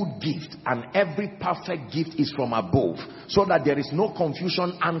 Every good gift and every perfect gift is from above, so that there is no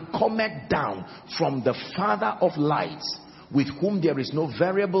confusion, and cometh down from the Father of lights, with whom there is no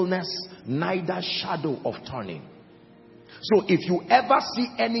variableness, neither shadow of turning. So if you ever see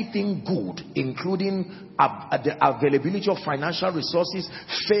anything good, including the availability of financial resources,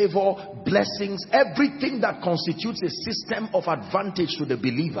 favor, blessings, everything that constitutes a system of advantage to the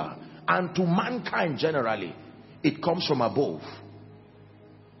believer and to mankind generally, it comes from above.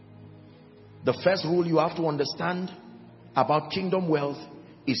 The first rule you have to understand about kingdom wealth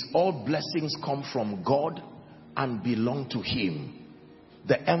is all blessings come from God and belong to Him.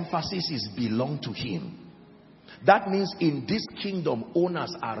 The emphasis is belong to Him. That means in this kingdom,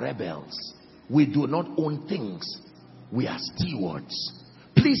 owners are rebels. We do not own things. We are stewards.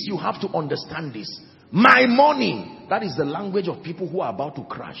 Please, you have to understand this. My money. That is the language of people who are about to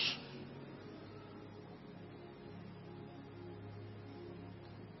crash.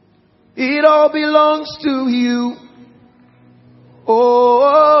 It all belongs to you.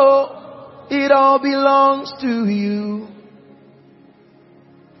 Oh, it all belongs to you.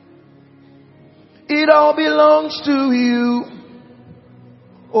 It all belongs to you.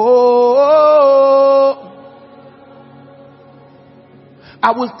 Oh,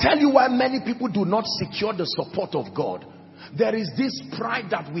 I will tell you why many people do not secure the support of God. There is this pride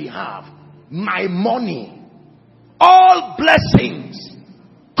that we have. My money. All blessings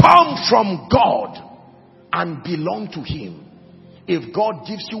come from God and belong to Him. If God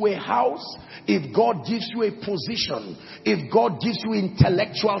gives you a house, if God gives you a position, if God gives you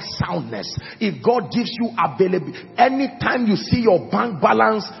intellectual soundness, if God gives you availability, anytime you see your bank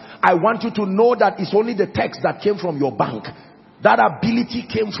balance, I want you to know that it's only the text that came from your bank. That ability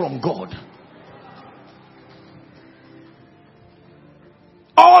came from God.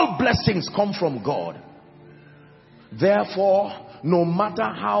 All blessings come from God. Therefore, no matter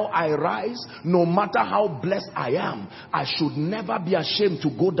how I rise, no matter how blessed I am, I should never be ashamed to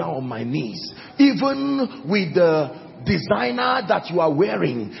go down on my knees. Even with the designer that you are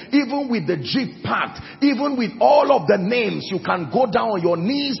wearing, even with the Jeep packed, even with all of the names, you can go down on your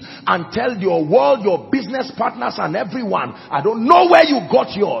knees and tell your world, your business partners and everyone, I don't know where you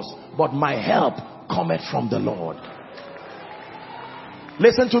got yours, but my help cometh from the Lord.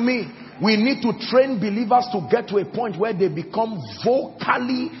 Listen to me. We need to train believers to get to a point where they become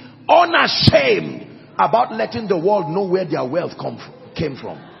vocally unashamed about letting the world know where their wealth came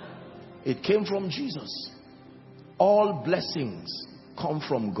from. It came from Jesus. All blessings come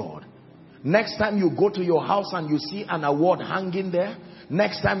from God. Next time you go to your house and you see an award hanging there,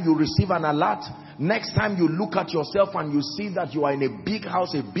 next time you receive an alert, next time you look at yourself and you see that you are in a big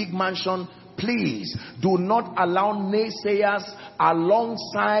house, a big mansion, please do not allow naysayers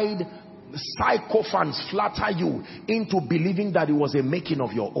alongside sycophants flatter you into believing that it was a making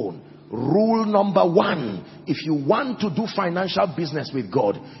of your own. Rule number one, if you want to do financial business with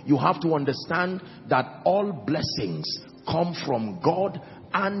God, you have to understand that all blessings come from God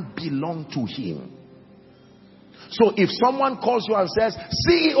and belong to Him. So if someone calls you and says,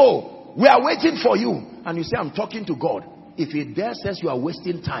 CEO, we are waiting for you, and you say, I'm talking to God, if he dare says you are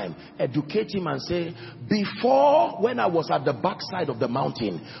wasting time, educate him and say, before, when I was at the backside of the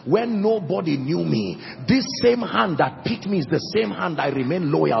mountain, when nobody knew me, this same hand that picked me is the same hand I remain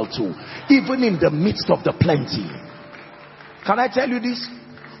loyal to, even in the midst of the plenty. Can I tell you this?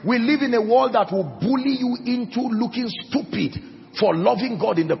 We live in a world that will bully you into looking stupid for loving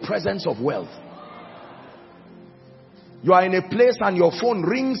God in the presence of wealth. You are in a place and your phone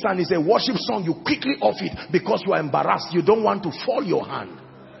rings and it's a worship song. You quickly off it because you are embarrassed. You don't want to fall your hand.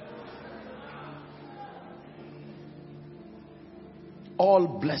 All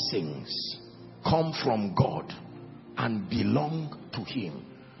blessings come from God and belong to Him.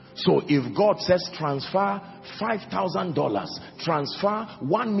 So if God says transfer $5,000, transfer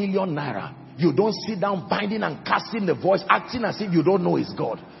 1 million naira, you don't sit down binding and casting the voice, acting as if you don't know it's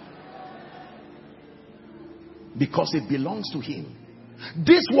God. Because it belongs to Him.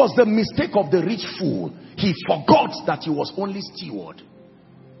 This was the mistake of the rich fool. He forgot that he was only steward.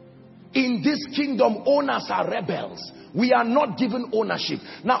 In this kingdom, owners are rebels. We are not given ownership.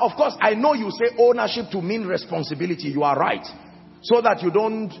 Now, of course, I know you say ownership to mean responsibility. You are right. So that you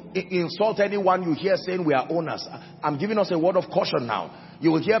don't insult anyone you hear saying we are owners. I'm giving us a word of caution now.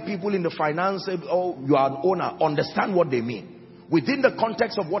 You will hear people in the finance say, oh, you are an owner. Understand what they mean. Within the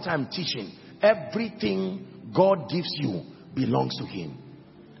context of what I'm teaching, everything God gives you belongs to Him.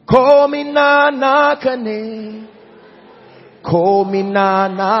 Komina nakane, komina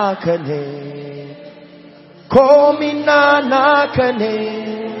nakane, komina nakane,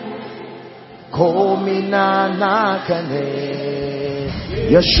 komina nakane.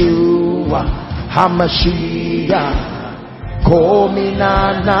 Yeshua Hamashiach, komina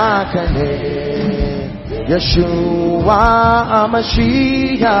nakane, Yeshua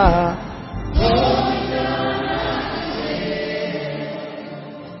HaMashiach.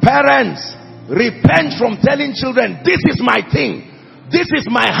 Parents, repent from telling children, this is my thing, this is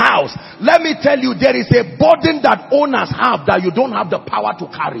my house. Let me tell you, there is a burden that owners have that you don't have the power to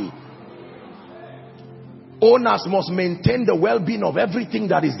carry. Owners must maintain the well-being of everything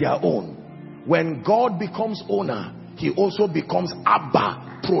that is their own. When God becomes owner, he also becomes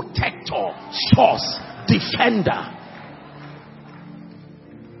Abba, protector, source, defender.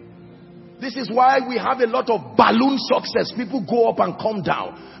 This is why we have a lot of balloon success. People go up and come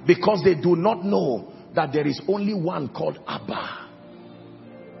down because they do not know that there is only one called Abba.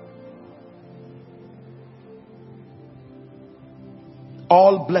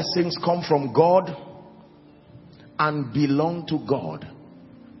 All blessings come from God and belong to God.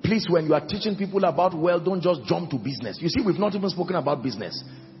 Please, when you are teaching people about wealth, don't just jump to business. You see, we've not even spoken about business.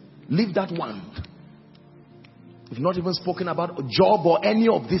 Leave that one. We've not even spoken about a job or any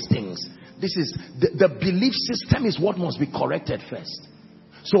of these things. This is the belief system is what must be corrected first.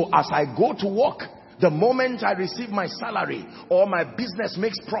 So as I go to work, the moment I receive my salary or my business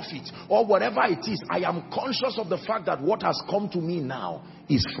makes profit or whatever it is, I am conscious of the fact that what has come to me now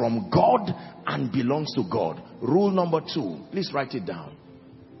is from God and belongs to God. Rule number 2. Please write it down.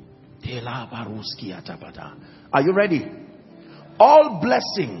 Are you ready? All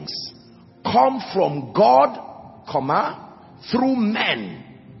blessings come from God, through men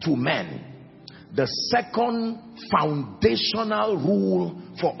to men. The second foundational rule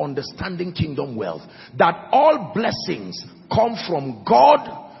for understanding kingdom wealth, that all blessings come from God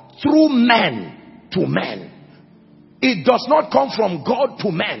through men to men. It does not come from God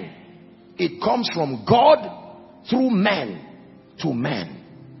to men. It comes from God through men to men.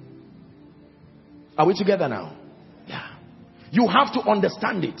 Are we together now? Yeah. You have to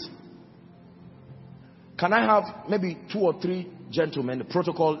understand it. Can I have maybe 2 or 3 gentlemen? The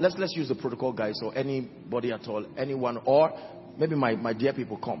protocol, let's use the protocol guys, or anybody at all, anyone, or maybe my dear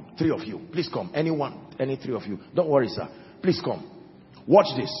people, come. 3 of you, please come. Anyone, any 3 of you. Don't worry, sir. Please come.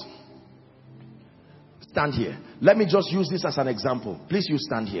 Watch this. Stand here. Let me just use this as an example. Please, you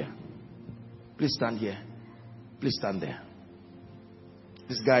stand here. Please stand here. Please stand there.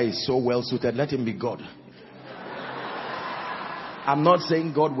 This guy is so well suited. Let him be God. I'm not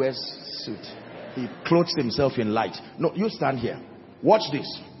saying God wears suit. He clothes himself in light. No, you stand here. Watch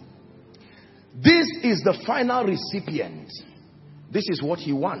this. This is the final recipient. This is what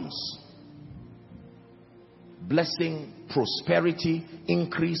he wants. Blessing, prosperity,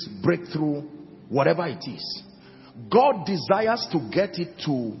 increase, breakthrough, whatever it is. God desires to get it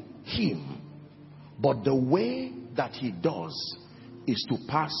to him. But the way that he does is to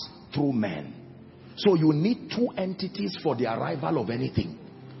pass through men. So you need 2 entities for the arrival of anything.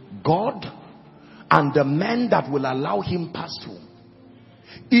 God and the men that will allow him pass through.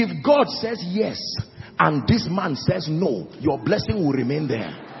 If God says yes and this man says no, your blessing will remain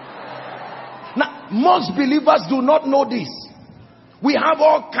there. Now, most believers do not know this. We have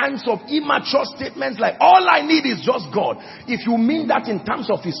all kinds of immature statements like, all I need is just God. If you mean that in terms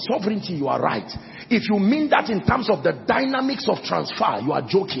of his sovereignty, you are right. If you mean that in terms of the dynamics of transfer, you are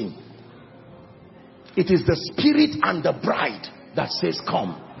joking. It is the spirit and the bride that says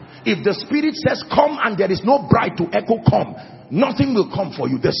come. If the spirit says come and there is no bride to echo come, nothing will come for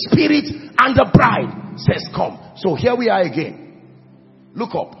you. The spirit and the bride says come. So here we are again.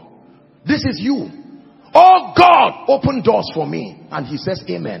 Look up. This is you. Oh God, open doors for me. And he says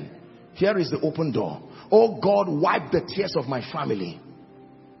amen. Here is the open door. Oh God, wipe the tears of my family.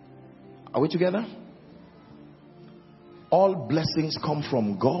 Are we together? All blessings come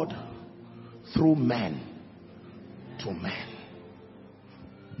from God through men to men.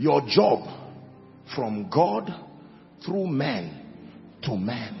 Your job from God through men to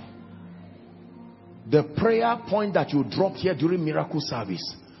men. The prayer point that you dropped here during miracle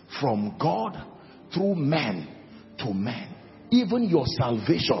service, from God through men to men. Even your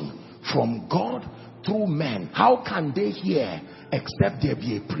salvation from God through men. How can they hear except there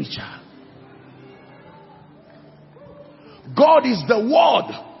be a preacher? God is the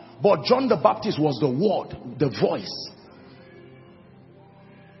word, but John the Baptist was the word, the voice.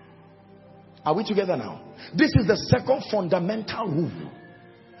 Are we together now? This is the second fundamental rule.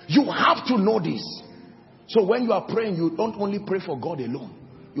 You have to know this. So when you are praying, you don't only pray for God alone.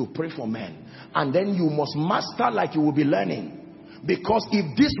 You pray for men. And then you must master like you will be learning. Because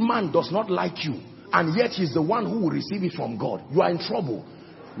if this man does not like you, and yet he's the one who will receive it from God, you are in trouble.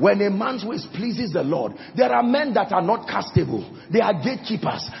 When a man's ways pleases the Lord, there are men that are not castable. They are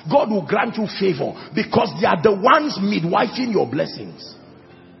gatekeepers. God will grant you favor because they are the ones midwifing your blessings.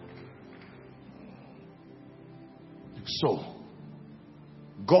 So,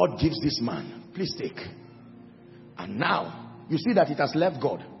 God gives this man, please take. And now, you see that it has left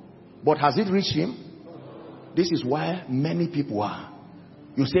God. But has it reached him? This is why many people are.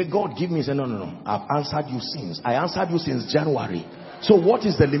 You say, God, give me. You say, no, no, no. I've answered you since. I answered you since January. So what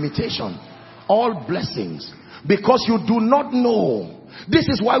is the limitation? All blessings. Because you do not know. This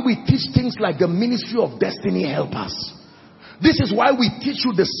is why we teach things like the ministry of destiny helpers. This is why we teach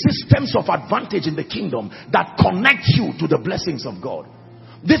you the systems of advantage in the kingdom that connect you to the blessings of God.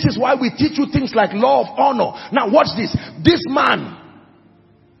 This is why we teach you things like law of honor. Now watch this. This man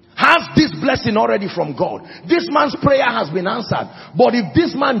has this blessing already from God. This man's prayer has been answered. But if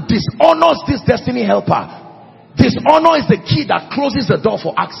this man dishonors this destiny helper, dishonor is the key that closes the door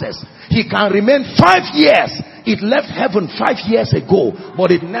for access. He can remain 5 years. It left heaven 5 years ago, but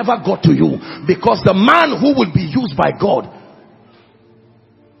it never got to you. Because the man who will be used by God.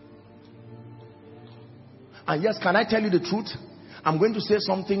 And yes, can I tell you the truth? I'm going to say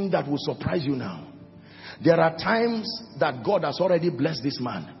something that will surprise you now. There are times that God has already blessed this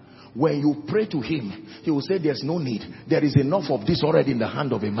man. When you pray to him, he will say there's no need. There is enough of this already in the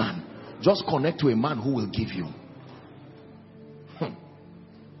hand of a man. Just connect to a man who will give you.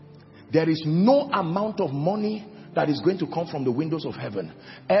 There is no amount of money that is going to come from the windows of heaven.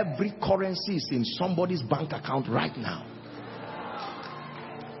 Every currency is in somebody's bank account right now.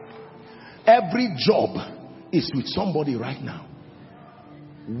 Every job is with somebody right now.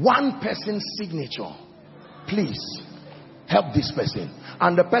 One person's signature. Please help this person.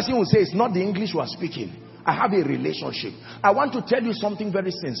 And the person will say, it's not the English you are speaking. I have a relationship. I want to tell you something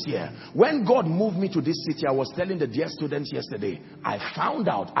very sincere. When God moved me to this city, I was telling the dear students yesterday, I found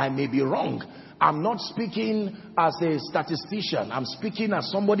out, I may be wrong. I'm not speaking as a statistician. I'm speaking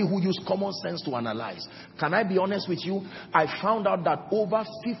as somebody who used common sense to analyze. Can I be honest with you? I found out that over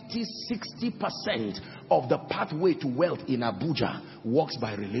 50-60% of the pathway to wealth in Abuja works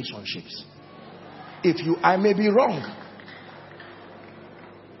by relationships. I may be wrong.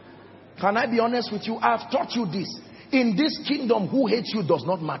 Can I be honest with you? I have taught you this. In this kingdom, who hates you does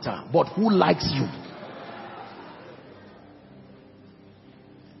not matter, but who likes you.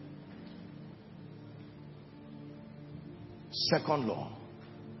 Second law.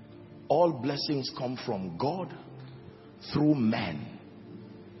 All blessings come from God through men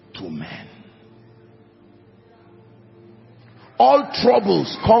to men. All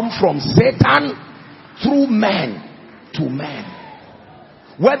troubles come from Satan through men to men.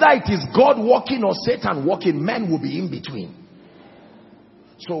 Whether it is God working or Satan working, men will be in between.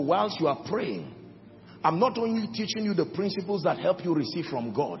 So whilst you are praying, I'm not only teaching you the principles that help you receive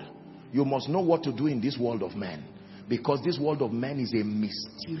from God. You must know what to do in this world of men. Because this world of men is a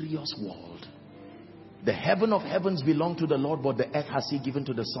mysterious world. The heaven of heavens belong to the Lord, but the earth has he given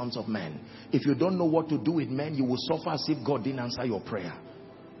to the sons of men. If you don't know what to do with men, you will suffer as if God didn't answer your prayer.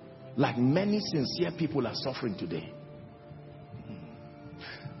 Like many sincere people are suffering today.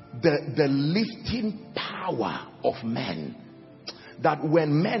 The lifting power of men, that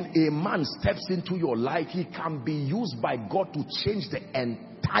when a man steps into your life, he can be used by God to change the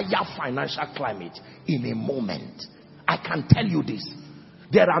entire financial climate in a moment. I can tell you this.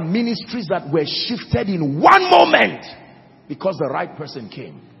 There are ministries that were shifted in one moment because the right person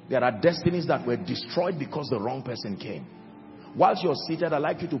came. There are destinies that were destroyed because the wrong person came. Whilst you're seated, I'd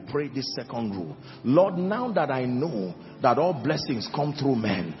like you to pray this second rule. Lord, now that I know that all blessings come through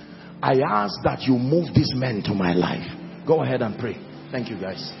men, I ask that you move these men to my life. Go ahead and pray. Thank you,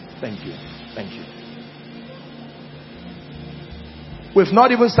 guys. Thank you. Thank you. We've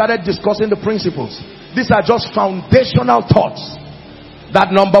not even started discussing the principles. These are just foundational thoughts.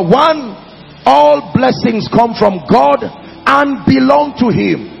 That number one, all blessings come from God and belong to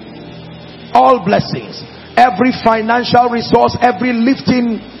him. All blessings. Every financial resource, every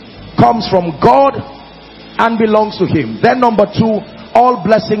lifting comes from God and belongs to him. Then number two, all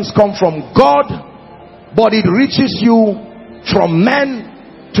blessings come from God, but it reaches you from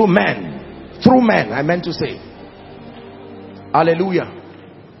men to men. Through men, I meant to say. Hallelujah.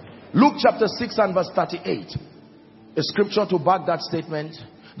 Luke chapter 6 and verse 38. A scripture to back that statement.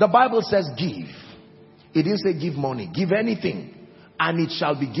 The Bible says give. It didn't say give money. Give anything and it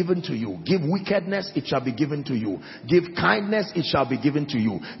shall be given to you. Give wickedness, it shall be given to you. Give kindness, it shall be given to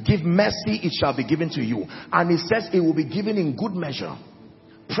you. Give mercy, it shall be given to you. And it says it will be given in good measure.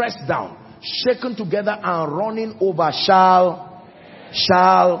 Pressed down, shaken together and running over shall.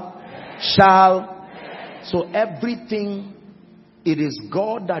 So everything, it is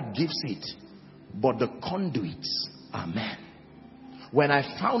God that gives it, but the conduits are men. When I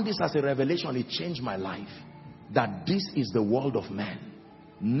found this as a revelation, it changed my life. That this is the world of men.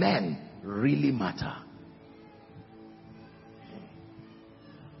 Men really matter.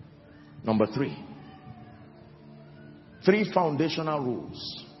 Number 3. 3 foundational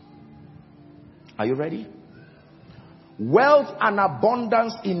rules. Are you ready? Wealth and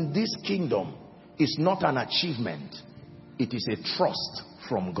abundance in this kingdom is not an achievement. It is a trust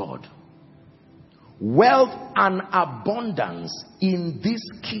from God. Wealth and abundance in this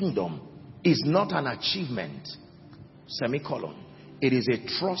kingdom is not an achievement. Semicolon. It is a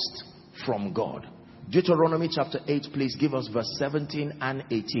trust from God. Deuteronomy chapter 8, please give us verse 17 and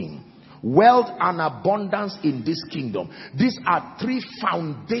 18. Wealth and abundance in this kingdom. These are 3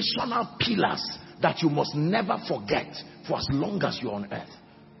 foundational pillars that you must never forget for as long as you're on earth.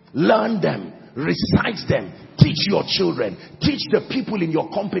 Learn them, recite them, teach your children, teach the people in your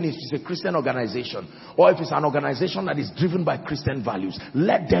company if it's a Christian organization, or if it's an organization that is driven by Christian values.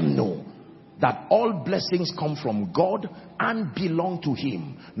 Let them know that all blessings come from God and belong to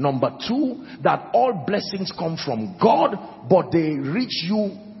Him. Number 2, that all blessings come from God, but they reach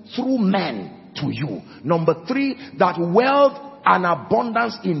you through men to you. Number 3, that wealth and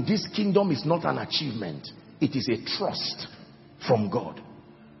abundance in this kingdom is not an achievement. It is a trust from God.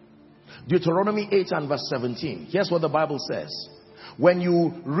 Deuteronomy 8 and verse 17. Here's what the Bible says. When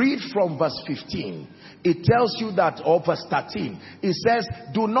you read from verse 15, it tells you that, or verse 13, it says,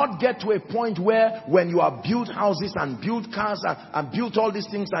 do not get to a point where when you have built houses and built cars and built all these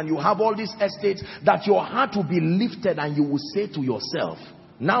things and you have all these estates, that your heart will be lifted and you will say to yourself,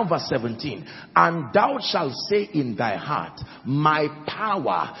 now verse 17, and thou shalt say in thy heart, my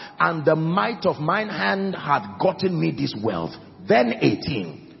power and the might of mine hand hath gotten me this wealth. Then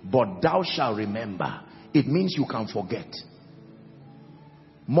 18, but thou shalt remember. It means you can forget.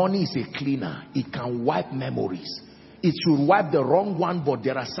 Money is a cleaner. It can wipe memories. It should wipe the wrong one, but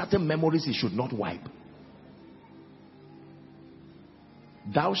there are certain memories it should not wipe.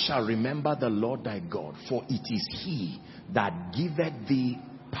 Thou shalt remember the Lord thy God, for it is He that giveth thee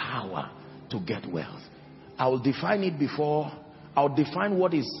power to get wealth. I will define it before. I'll define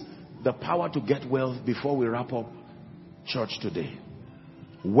what is the power to get wealth before we wrap up church today.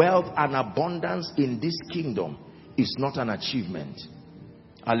 Wealth and abundance in this kingdom is not an achievement.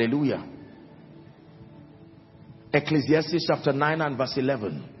 Hallelujah. Ecclesiastes chapter 9 and verse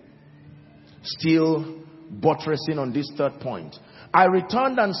 11. Still buttressing on this third point. I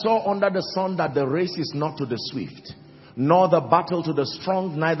returned and saw under the sun that the race is not to the swift, nor the battle to the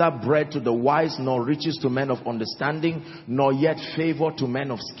strong, neither bread to the wise, nor riches to men of understanding, nor yet favor to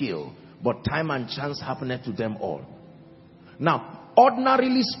men of skill. But time and chance happeneth to them all. Now,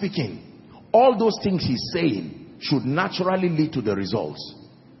 ordinarily speaking, all those things he's saying should naturally lead to the results.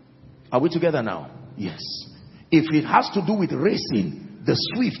 Are we together now? Yes. If it has to do with racing, the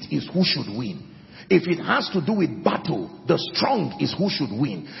swift is who should win. If it has to do with battle, the strong is who should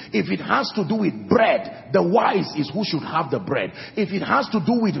win. If it has to do with bread, the wise is who should have the bread. If it has to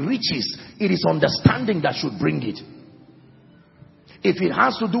do with riches, it is understanding that should bring it. If it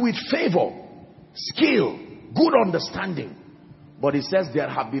has to do with favor, skill, good understanding. But it says there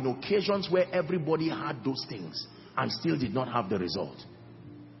have been occasions where everybody had those things and still did not have the result.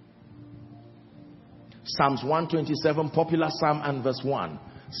 Psalms 127, popular psalm, and verse 1.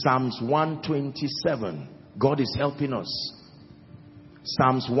 Psalms 127. God is helping us.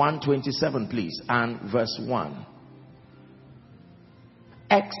 Psalms 127, please, and verse 1.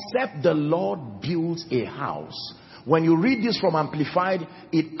 Except the Lord builds a house. When you read this from Amplified,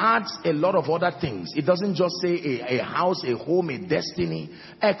 it adds a lot of other things. It doesn't just say a house, a home, a destiny.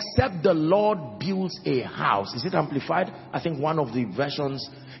 Except the Lord builds a house. Is it Amplified? I think one of the versions,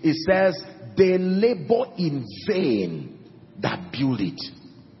 it says, they labor in vain that build it.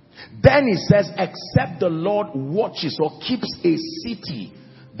 Then it says, except the Lord watches or keeps a city,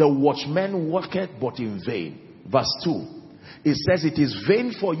 the watchman worketh but in vain. Verse 2. It says, it is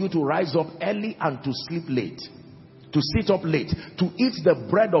vain for you to rise up early and to sleep late, to sit up late, to eat the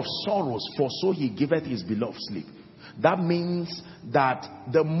bread of sorrows, for so he giveth his beloved sleep. That means that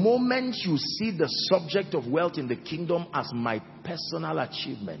the moment you see the subject of wealth in the kingdom as my personal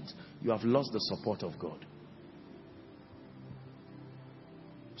achievement, you have lost the support of God.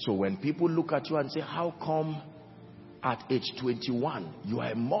 So when people look at you and say, how come at age 21 you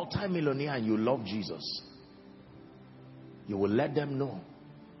are a multi-millionaire and you love Jesus? You will let them know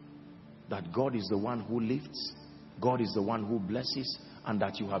that God is the one who lifts, God is the one who blesses, and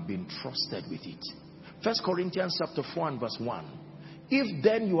that you have been trusted with it. 1 Corinthians chapter 4 and verse 1. If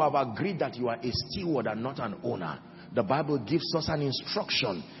then you have agreed that you are a steward and not an owner, the Bible gives us an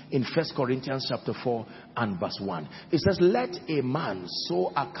instruction in 1 Corinthians chapter 4 and verse 1. It says, let a man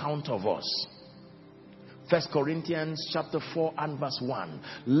so account of us. 1 Corinthians chapter 4 and verse 1.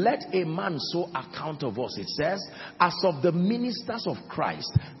 Let a man so account of us, it says, as of the ministers of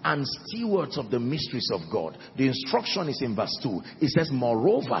Christ and stewards of the mysteries of God. The instruction is in verse 2. It says,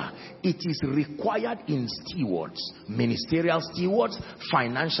 moreover, it is required in stewards, ministerial stewards,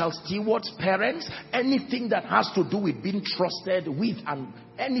 financial stewards, parents, anything that has to do with being trusted with and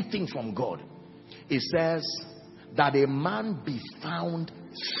anything from God. It says that a man be found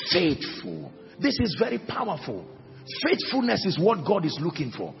faithful. This is very powerful. Faithfulness is what God is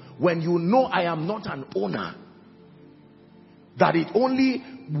looking for. When you know I am not an owner, that it only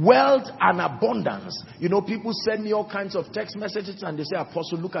wealth and abundance. You know, people send me all kinds of text messages and they say,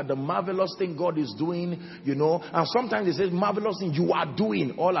 Apostle, look at the marvelous thing God is doing, you know. And sometimes they say, marvelous thing you are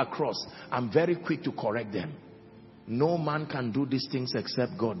doing all across. I'm very quick to correct them. No man can do these things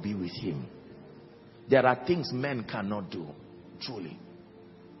except God be with him. There are things men cannot do, truly.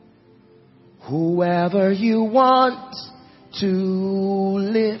 Whoever you want to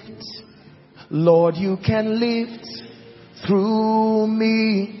lift, Lord, you can lift through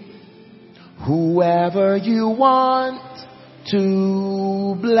me. Whoever you want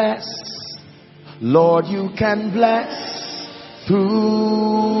to bless, Lord, you can bless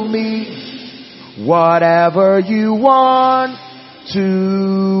through me. Whatever you want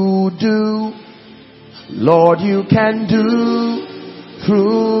to do, Lord, you can do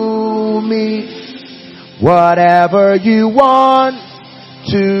through me. Whatever you want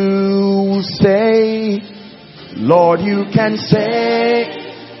to say, Lord, you can say.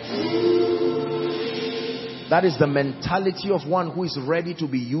 That is the mentality of one who is ready to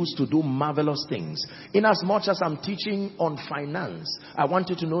be used to do marvelous things. In as much as I'm teaching on finance, I want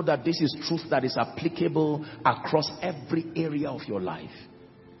you to know that this is truth that is applicable across every area of your life.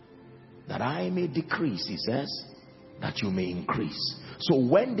 That I may decrease, he says, that you may increase. So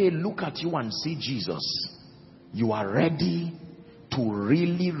when they look at you and see Jesus, you are ready to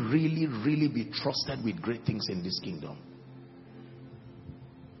really, really, really be trusted with great things in this kingdom.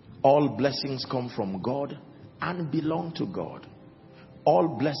 All blessings come from God and belong to God. All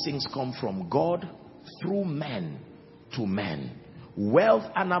blessings come from God through men to men.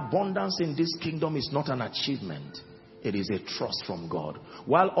 Wealth and abundance in this kingdom is not an achievement. It is a trust from God.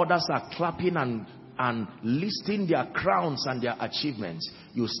 While others are clapping and listing their crowns and their achievements,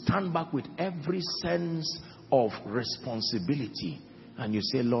 you stand back with every sense of responsibility and you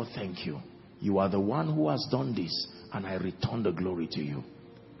say, Lord, thank you. You are the one who has done this and I return the glory to you.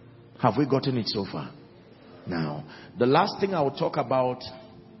 Have we gotten it so far? Now, the last thing I will talk about,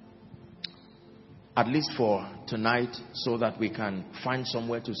 at least for tonight, so that we can find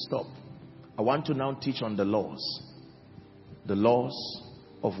somewhere to stop. I want to now teach on the laws. The laws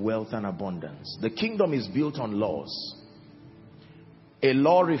of wealth and abundance. The kingdom is built on laws. A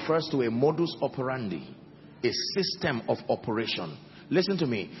law refers to a modus operandi, a system of operation. Listen to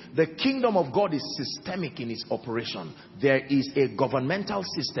me. The kingdom of God is systemic in its operation. There is a governmental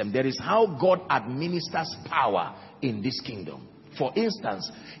system. There is how God administers power in this kingdom. For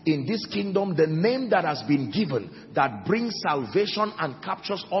instance, in this kingdom, the name that has been given that brings salvation and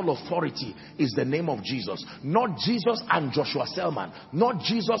captures all authority is the name of Jesus. Not Jesus and Joshua Selman. Not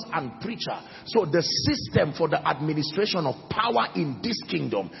Jesus and preacher. So the system for the administration of power in this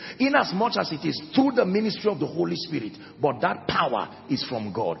kingdom, in as much as it is through the ministry of the Holy Spirit, but that power is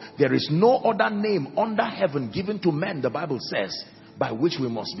from God. There is no other name under heaven given to men, the Bible says, by which we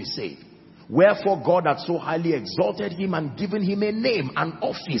must be saved. Wherefore God hath so highly exalted him and given him a name, an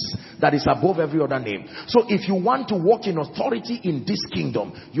office that is above every other name. So if you want to walk in authority in this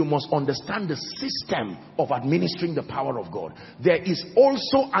kingdom, you must understand the system of administering the power of God. There is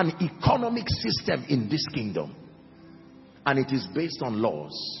also an economic system in this kingdom. And it is based on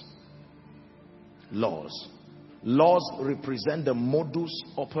laws. Laws. Laws represent the modus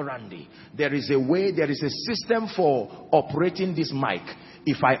operandi. There is a way, there is a system for operating this mic.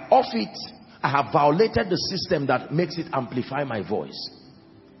 If I off it, I have violated the system that makes it amplify my voice.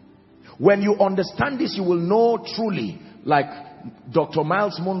 When you understand this, you will know truly, like Dr.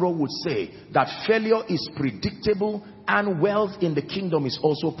 Miles Monroe would say, that failure is predictable and wealth in the kingdom is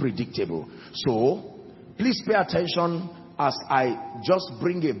also predictable. So, please pay attention as I just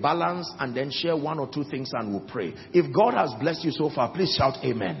bring a balance and then share one or two things and we'll pray. If God has blessed you so far, please shout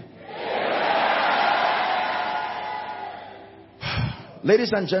amen.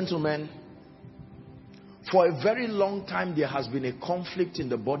 Ladies and gentlemen, for a very long time there has been a conflict in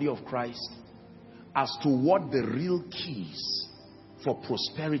the body of Christ as to what the real keys for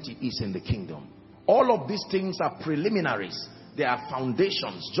prosperity is in the kingdom. All of these things are preliminaries. They are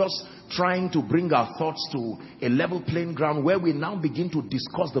foundations just trying to bring our thoughts to a level playing ground where we now begin to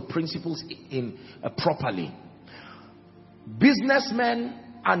discuss the principles properly. Businessmen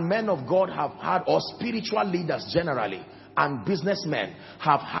and men of God have had, or spiritual leaders generally, and businessmen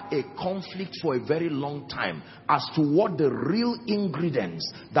have had a conflict for a very long time as to what the real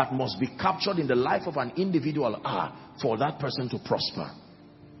ingredients that must be captured in the life of an individual are for that person to prosper.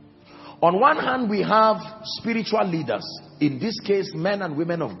 On one hand, we have spiritual leaders, in this case men and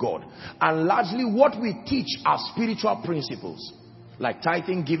women of God, and largely what we teach are spiritual principles like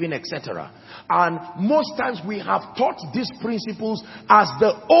tithing, giving, etc. And most times we have taught these principles as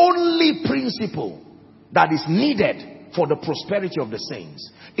the only principle that is needed for the prosperity of the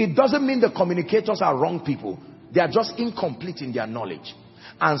saints. It doesn't mean the communicators are wrong people. They are just incomplete in their knowledge.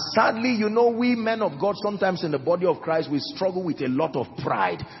 And sadly, you know, we men of God, sometimes in the body of Christ, we struggle with a lot of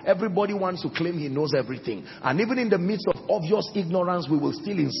pride. Everybody wants to claim he knows everything. And even in the midst of obvious ignorance, we will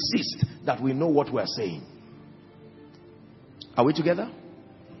still insist that we know what we are saying. Are we together?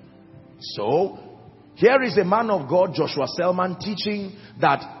 So, here is a man of God, Joshua Selman, teaching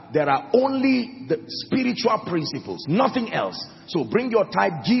that there are only the spiritual principles, nothing else. So bring your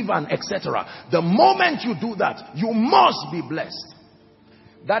tithe, give, and etc. The moment you do that, you must be blessed.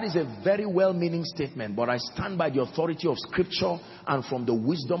 That is a very well-meaning statement, but I stand by the authority of scripture and from the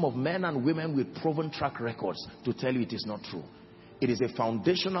wisdom of men and women with proven track records to tell you it is not true. It is a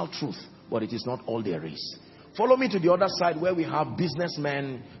foundational truth, but it is not all there is. Follow me to the other side where we have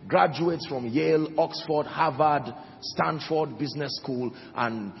businessmen, graduates from Yale, Oxford, Harvard, Stanford Business School,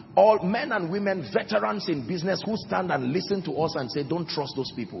 and all men and women, veterans in business who stand and listen to us and say, don't trust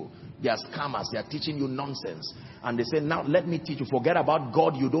those people. They are scammers. They are teaching you nonsense. And they say, now let me teach you. Forget about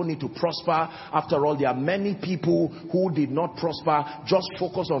God. You don't need to prosper. After all, there are many people who did not prosper. Just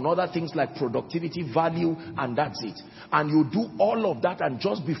focus on other things like productivity, value, and that's it. And you do all of that, and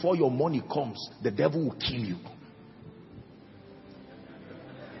just before your money comes, the devil will kill you.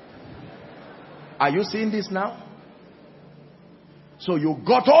 Are you seeing this now? So you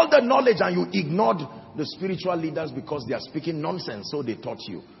got all the knowledge and you ignored the spiritual leaders because they are speaking nonsense, so they taught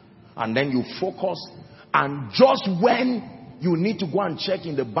you. And then you focus, and just when you need to go and check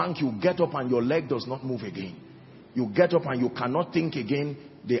in the bank, you get up and your leg does not move again. You get up and you cannot think again.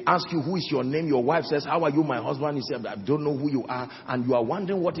 They ask you, who is your name? Your wife says, how are you, my husband? He said, I don't know who you are. And you are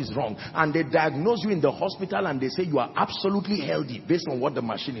wondering what is wrong. And they diagnose you in the hospital and they say you are absolutely healthy based on what the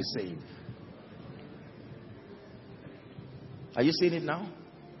machine is saying. Are you seeing it now?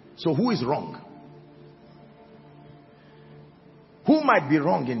 So who is wrong? Who might be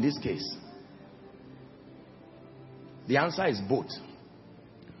wrong in this case? The answer is both.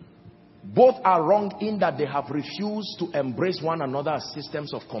 Both are wrong in that they have refused to embrace one another as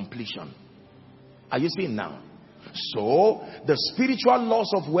systems of completion. Are you seeing now? So, the spiritual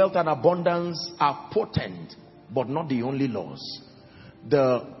laws of wealth and abundance are potent, but not the only laws.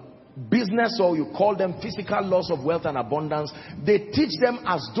 The business, or you call them physical laws of wealth and abundance, they teach them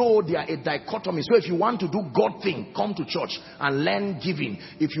as though they are a dichotomy. So if you want to do God thing, come to church and learn giving.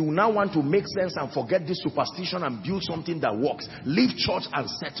 If you now want to make sense and forget this superstition and build something that works, leave church and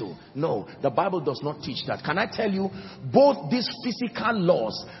settle. No, the Bible does not teach that. Can I tell you, both these physical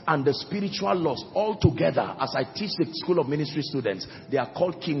laws and the spiritual laws all together, as I teach the School of Ministry students, they are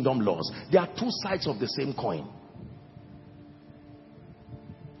called kingdom laws. They are two sides of the same coin.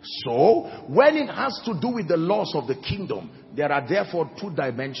 So, when it has to do with the laws of the kingdom, there are therefore two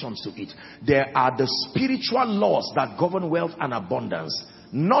dimensions to it. There are the spiritual laws that govern wealth and abundance,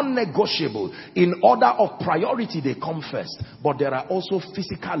 non-negotiable. In order of priority, they come first. But there are also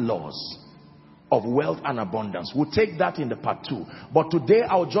physical laws of wealth and abundance. We'll take that in the part 2. But today,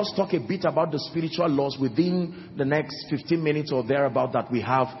 I'll just talk a bit about the spiritual laws within the next 15 minutes or thereabout that we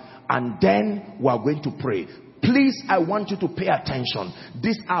have. And then we're going to pray. Please, I want you to pay attention.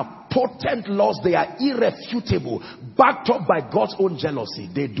 These are potent laws. They are irrefutable, backed up by God's own jealousy.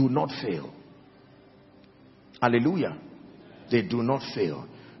 They do not fail. Hallelujah. They do not fail.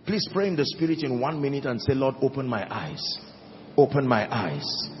 Please pray in the spirit in 1 minute and say, Lord, open my eyes. Open my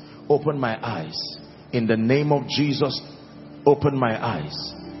eyes. Open my eyes. In the name of Jesus, open my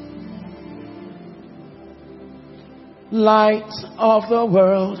eyes. Light of the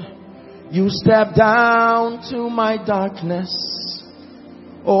world, you step down to my darkness.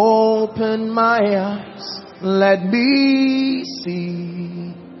 Open my eyes, let me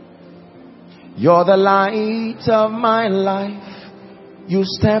see. You're the light of my life. You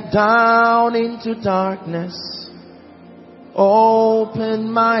step down into darkness.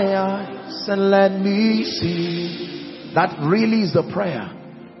 Open my eyes and let me see. That really is the prayer.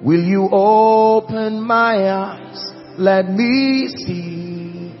 Will you open my eyes? Let me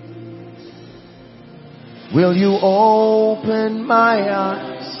see. Will you open my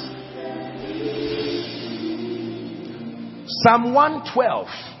eyes? Psalm 112.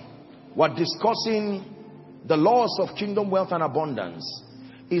 We're discussing the laws of kingdom, wealth, and abundance.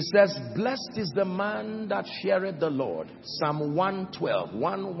 It says, blessed is the man that feareth the Lord. Psalm 112,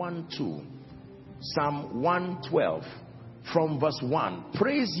 112. Psalm 112 from verse 1.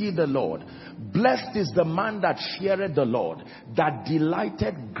 Praise ye the Lord. Blessed is the man that feareth the Lord, that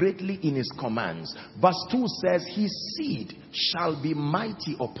delighteth greatly in his commands. Verse 2 says, his seed shall be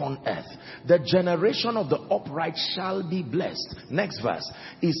mighty upon earth. The generation of the upright shall be blessed. Next verse.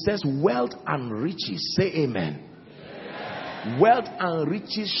 It says, wealth and riches. Say amen. Amen. Wealth and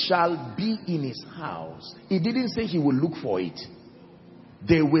riches shall be in his house. He didn't say he will look for it.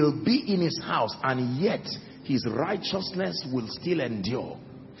 They will be in his house, and yet his righteousness will still endure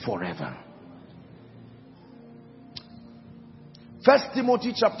forever. 1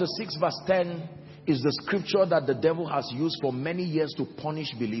 Timothy chapter 6 verse 10 is the scripture that the devil has used for many years to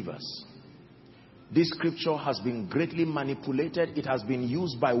punish believers. This scripture has been greatly manipulated. It has been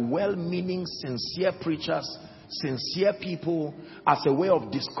used by well-meaning, sincere preachers, sincere people, as a way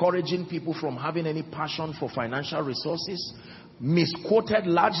of discouraging people from having any passion for financial resources, misquoted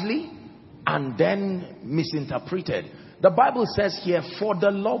largely, and then misinterpreted. The Bible says here, for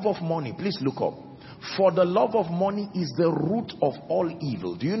the love of money, please look up. For the love of money is the root of all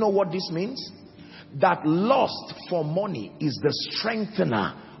evil. Do you know what this means? That lust for money is the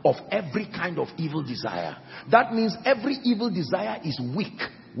strengthener of every kind of evil desire. That means every evil desire is weak.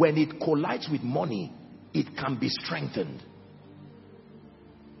 When it collides with money, it can be strengthened.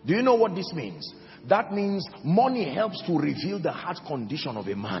 Do you know what this means? That means money helps to reveal the heart condition of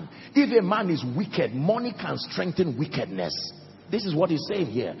a man. If a man is wicked, money can strengthen wickedness. This is what he's saying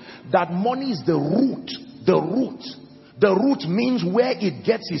here. That money is the root. The root. The root means where it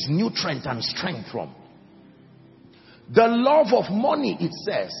gets its nutrient and strength from. The love of money, it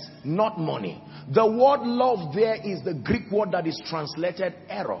says, not money. The word love there is the Greek word that is translated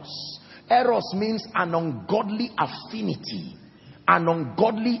eros. Eros means an ungodly affinity. An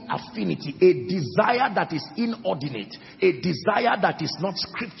ungodly affinity, a desire that is inordinate, a desire that is not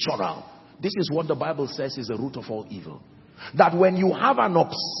scriptural. This is what the Bible says is the root of all evil. That when you have an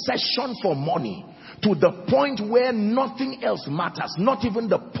obsession for money to the point where nothing else matters, not even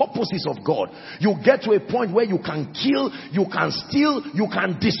the purposes of God, you get to a point where you can kill, you can steal, you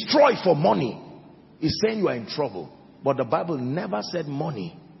can destroy for money. It's saying you are in trouble. But the Bible never said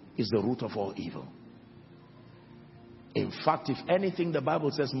money is the root of all evil. In fact, if anything, the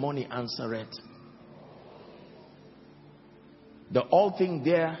Bible says money answereth. The all thing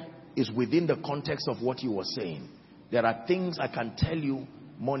there is within the context of what you were saying. There are things I can tell you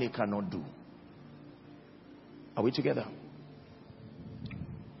money cannot do. Are we together?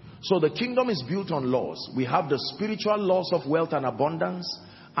 So the kingdom is built on laws. We have the spiritual laws of wealth and abundance,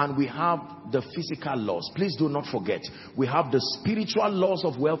 and we have the physical laws. Please do not forget, we have the spiritual laws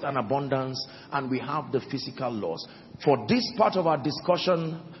of wealth and abundance, and we have the physical laws. For this part of our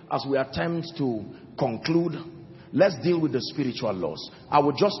discussion, as we attempt to conclude, let's deal with the spiritual laws. I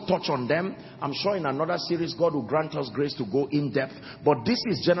will just touch on them. I'm sure in another series God will grant us grace to go in depth, but this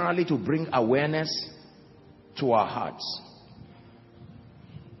is generally to bring awareness to our hearts.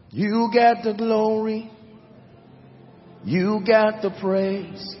 You get the glory, you get the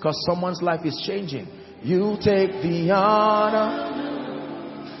praise, because someone's life is changing. You take the honor.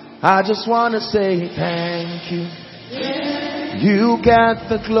 I just want to say thank you. You get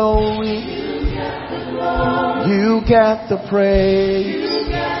the glory, you get the praise,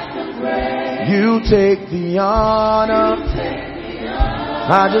 you take the honor.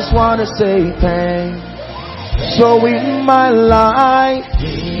 I just want to say thank you. So in my life,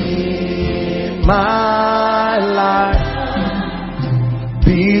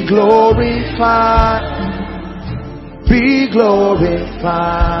 be glorified, be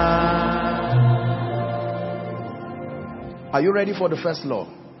glorified. Are you ready for the first law?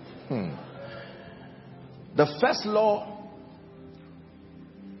 The first law,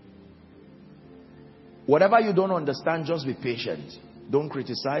 whatever you don't understand, just be patient. Don't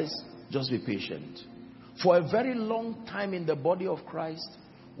criticize, just be patient. For a very long time in the body of Christ,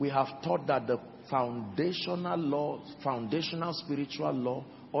 we have taught that the foundational law, foundational spiritual law,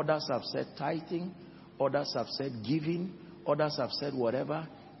 others have said tithing, others have said giving, others have said whatever,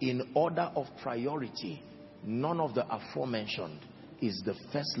 in order of priority. None of the aforementioned is the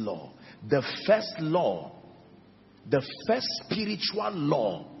first law. The first law, the first spiritual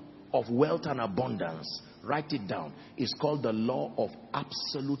law of wealth and abundance, write it down, is called the law of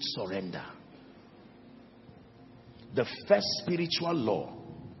absolute surrender. The first spiritual law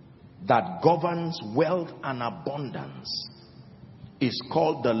that governs wealth and abundance is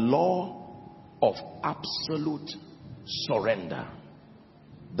called the law of absolute surrender.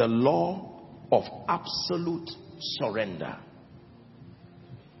 The law of absolute surrender.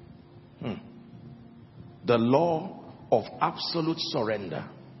 The law of absolute surrender.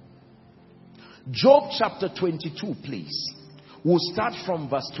 Job chapter 22, please. We'll start from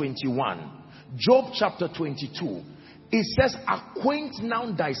verse 21. Job chapter 22. It says, acquaint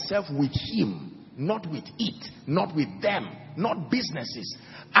now thyself with him, not with it, not with them, not businesses,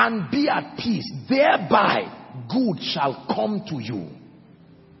 and be at peace. Thereby good shall come to you.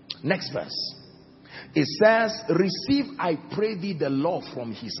 Next verse. It says, receive, I pray thee, the law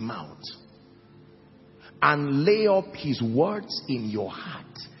from his mouth, and lay up his words in your heart.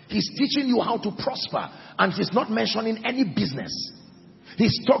 He's teaching you how to prosper, and he's not mentioning any business.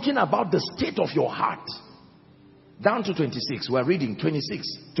 He's talking about the state of your heart. Down to 26, we're reading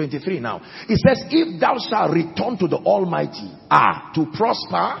 26, 23 now. It says, if thou shalt return to the Almighty, to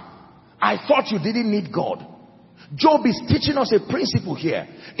prosper. I thought you didn't need God. Job is teaching us a principle here.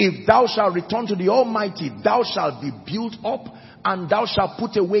 If thou shalt return to the Almighty, thou shalt be built up, and thou shalt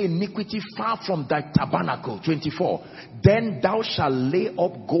put away iniquity far from thy tabernacle. 24. Then thou shalt lay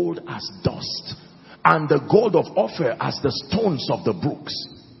up gold as dust, and the gold of Ophir as the stones of the brooks.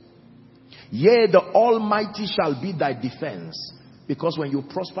 Yea, the Almighty shall be thy defense, because when you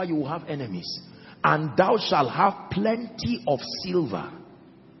prosper you will have enemies. And thou shalt have plenty of silver,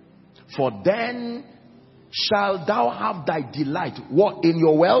 for then shalt thou have thy delight. What? In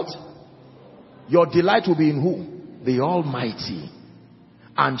your wealth? Your delight will be in who? The Almighty.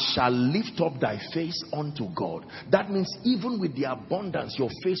 And shall lift up thy face unto God. That means even with the abundance, your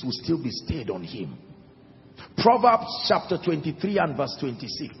face will still be stayed on him. Proverbs chapter 23 and verse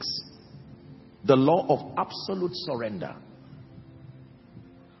 26. The law of absolute surrender.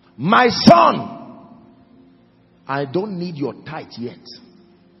 My son, I don't need your tithe yet.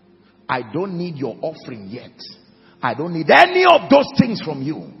 I don't need your offering yet. I don't need any of those things from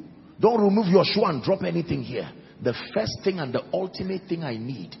you. Don't remove your shoe and drop anything here. The first thing and the ultimate thing I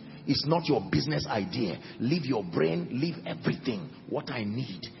need is not your business idea. Leave your brain, leave everything. What I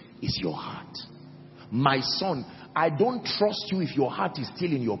need is your heart. My son, I don't trust you if your heart is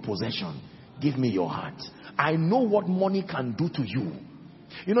still in your possession. Give me your heart. I know what money can do to you.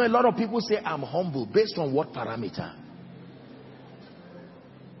 You know, a lot of people say I'm humble. Based on what parameter?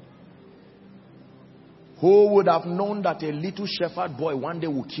 Who would have known that a little shepherd boy one day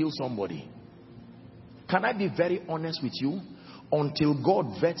will kill somebody? Can I be very honest with you? Until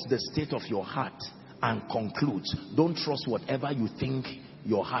God vets the state of your heart and concludes, don't trust whatever you think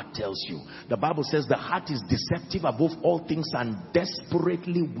your heart tells you. The Bible says the heart is deceptive above all things and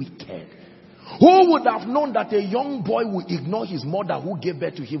desperately wicked. Who would have known that a young boy would ignore his mother who gave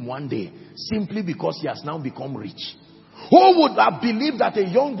birth to him one day simply because he has now become rich? Who would have believed that a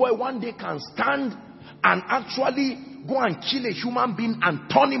young boy one day can stand and actually go and kill a human being and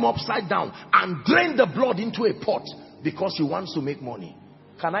turn him upside down and drain the blood into a pot because he wants to make money?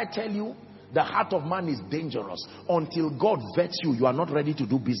 Can I tell you, the heart of man is dangerous. Until God vets you, you are not ready to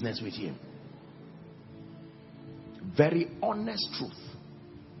do business with him. Very honest truth.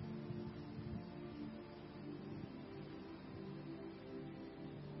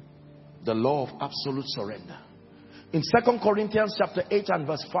 The law of absolute surrender. In 2 Corinthians chapter 8 and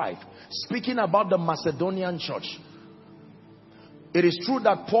verse 5, speaking about the Macedonian church, it is true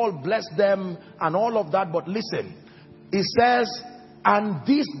that Paul blessed them and all of that, but listen, it says, and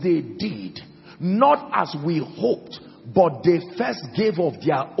this they did, not as we hoped, but they first gave of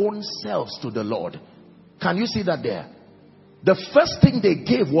their own selves to the Lord. Can you see that there? The first thing they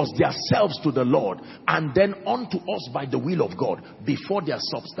gave was their selves to the Lord, and then unto us by the will of God, before their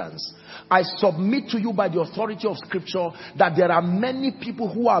substance. I submit to you by the authority of scripture that there are many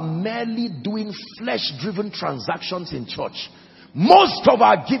people who are merely doing flesh-driven transactions in church. Most of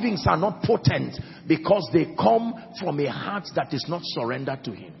our givings are not potent because they come from a heart that is not surrendered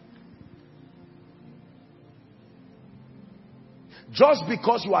to him. Just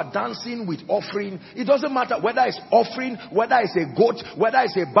because you are dancing with offering, it doesn't matter whether it's offering, whether it's a goat, whether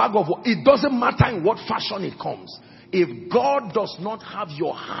it's a bag of, it doesn't matter in what fashion it comes. If God does not have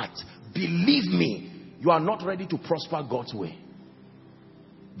your heart, believe me, you are not ready to prosper God's way.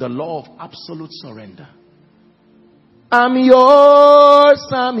 The law of absolute surrender. I'm yours,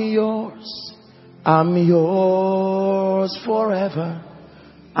 I'm yours, I'm yours forever.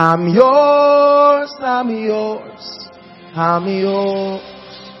 I'm yours, I'm yours, I'm yours.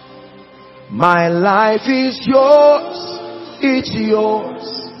 My life is yours, it's yours,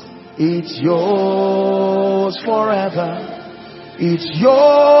 it's yours forever. It's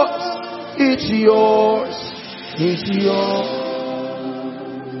yours, It's yours. It's yours.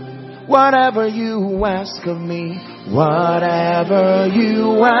 Whatever you ask of me, whatever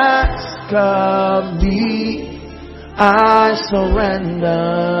you ask of me, I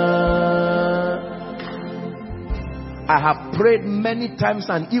surrender. I have prayed many times,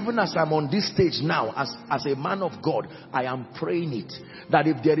 and even as I'm on this stage now, as a man of God, I am praying it, that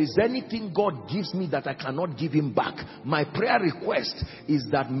if there is anything God gives me that I cannot give him back, my prayer request is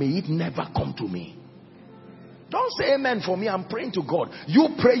that may it never come to me. Don't say amen for me. I'm praying to God.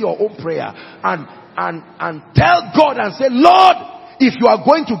 You pray your own prayer and tell God and say, Lord, if you are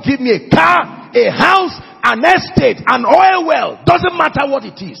going to give me a car, a house, an estate, an oil well, doesn't matter what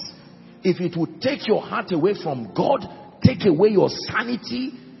it is. If it will take your heart away from God, take away your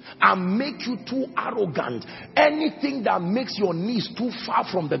sanity, and make you too arrogant, anything that makes your knees too far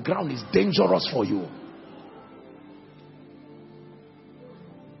from the ground is dangerous for you.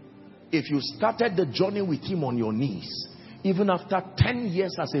 If you started the journey with him on your knees, even after 10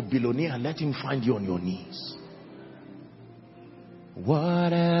 years as a billionaire, let him find you on your knees.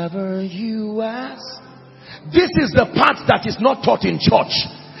 Whatever you ask. This is the part that is not taught in church.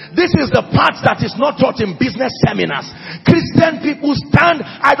 This is the part that is not taught in business seminars. Christian people stand,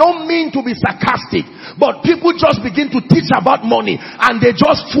 I don't mean to be sarcastic, but people just begin to teach about money and they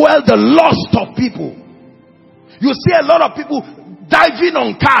just fuel the lust of people. You see a lot of people diving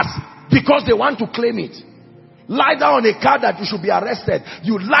on cars because they want to claim it. Lie down on a car that you should be arrested.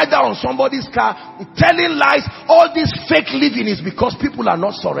 You lie down on somebody's car, telling lies. All this fake living is because people are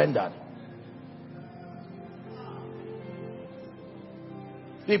not surrendered.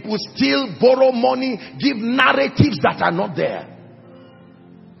 People still borrow money, give narratives that are not there.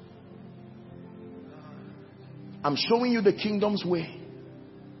 I'm showing you the kingdom's way.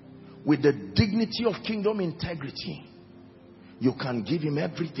 With the dignity of kingdom integrity, you can give him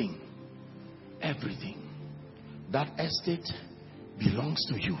everything. Everything. That estate belongs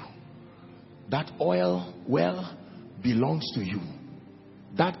to you. That oil well belongs to you.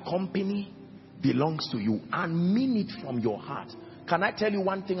 That company belongs to you. And mean it from your heart. Can I tell you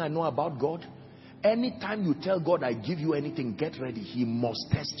one thing I know about God? Anytime you tell God, I give you anything, get ready. He must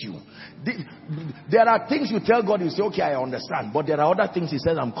test you. There are things you tell God, you say, okay, I understand. But there are other things he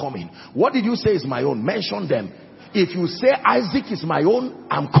says, I'm coming. What did you say is my own? Mention them. If you say Isaac is my own,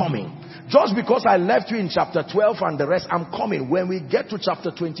 I'm coming. Just because I left you in chapter 12 and the rest, I'm coming. When we get to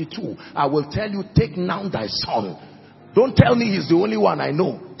chapter 22, I will tell you, take now thy son. Don't tell me he's the only one I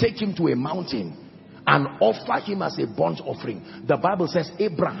know. Take him to a mountain and offer him as a burnt offering. The Bible says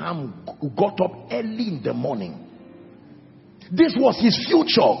Abraham got up early in the morning. This was his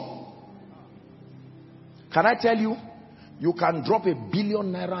future. Can I tell you, you can drop $1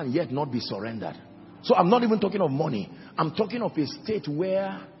 billion and yet not be surrendered. So I'm not even talking of money. I'm talking of a state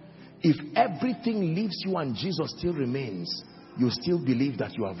where if everything leaves you and Jesus still remains, you still believe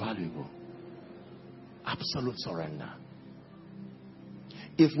that you are valuable. Absolute surrender.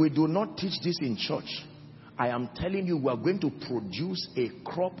 If we do not teach this in church, I am telling you, we are going to produce a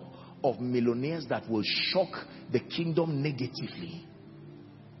crop of millionaires that will shock the kingdom negatively.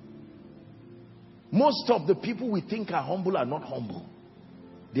 Most of the people we think are humble are not humble.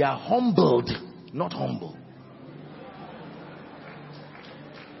 They are humbled, not humble.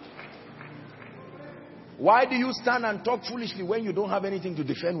 Why do you stand and talk foolishly when you don't have anything to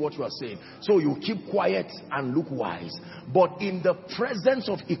defend what you are saying? So you keep quiet and look wise. But in the presence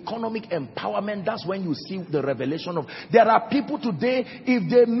of economic empowerment, that's when you see the revelation of... There are people today, if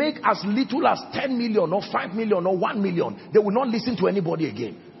they make as little as 10 million or 5 million or 1 million, they will not listen to anybody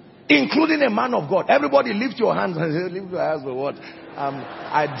again. Including a man of God. Everybody lift your hands and say, lift your hands for what?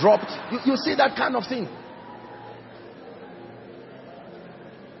 I dropped. You see that kind of thing.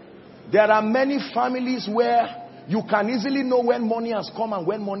 There are many families where you can easily know when money has come and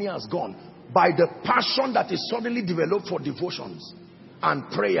when money has gone by the passion that is suddenly developed for devotions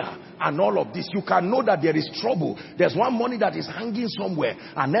and prayer and all of this. You can know that there is trouble. There's one money that is hanging somewhere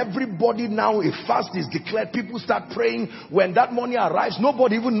and everybody now, a fast is declared. People start praying. When that money arrives,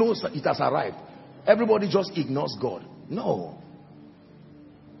 nobody even knows that it has arrived. Everybody just ignores God. No.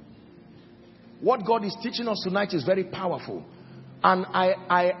 What God is teaching us tonight is very powerful. And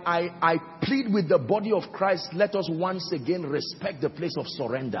I plead with the body of Christ, let us once again respect the place of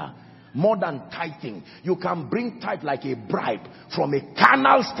surrender. More than tithing. You can bring tithe like a bribe from a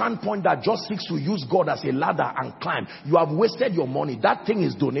carnal standpoint that just seeks to use God as a ladder and climb. You have wasted your money. That thing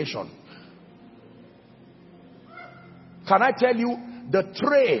is donation. Can I tell you, the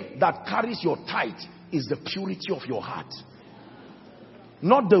tray that carries your tithe is the purity of your heart.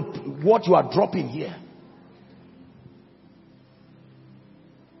 Not what you are dropping here.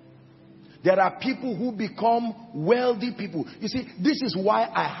 There are people who become wealthy people. You see, this is why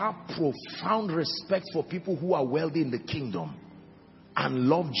I have profound respect for people who are wealthy in the kingdom and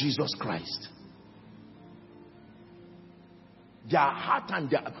love Jesus Christ. Their heart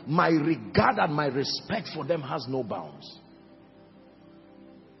and my regard and my respect for them has no bounds.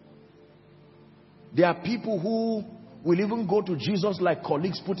 There are people who will even go to Jesus like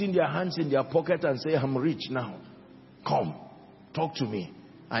colleagues, putting their hands in their pocket and say, I'm rich now. Come, talk to me.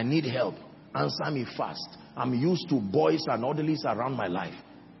 I need help. Answer me fast. I'm used to boys and orderlies around my life.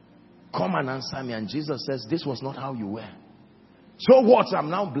 Come and answer me. And Jesus says, this was not how you were. So what? I'm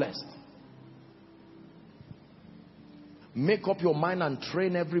now blessed. Make up your mind and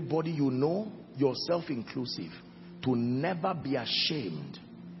train everybody you know, yourself inclusive, to never be ashamed.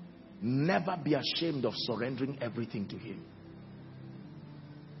 Never be ashamed of surrendering everything to him.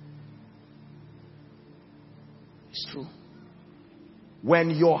 It's true.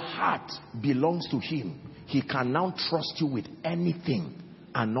 When your heart belongs to him, he can now trust you with anything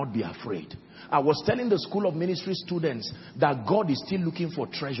and not be afraid. I was telling the School of Ministry students that God is still looking for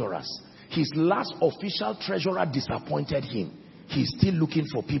treasurers. His last official treasurer disappointed him. He's still looking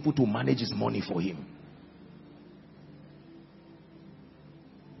for people to manage his money for him.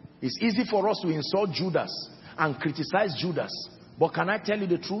 It's easy for us to insult Judas and criticize Judas. But can I tell you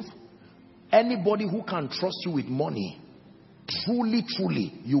the truth? Anybody who can trust you with money,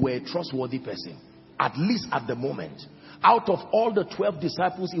 truly, you were a trustworthy person. At least at the moment. Out of all the 12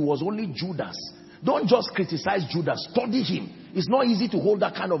 disciples, it was only Judas. Don't just criticize Judas. Study him. It's not easy to hold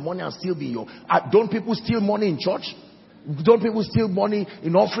that kind of money and still be your... Don't people steal money in church? Don't people steal money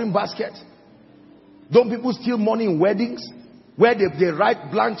in offering basket? Don't people steal money in weddings? Where they write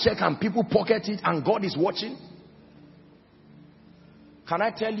blank check and people pocket it and God is watching? Can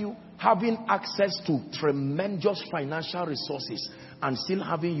I tell you, having access to tremendous financial resources and still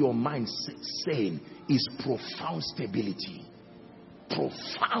having your mind sane is profound stability.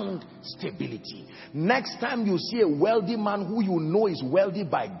 Profound stability. Next time you see a wealthy man who you know is wealthy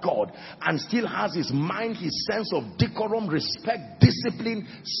by God and still has his mind, his sense of decorum, respect, discipline,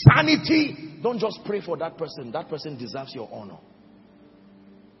 sanity, don't just pray for that person. That person deserves your honor.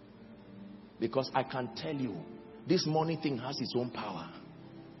 Because I can tell you, this money thing has its own power.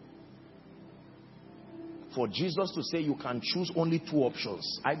 For Jesus to say you can choose only two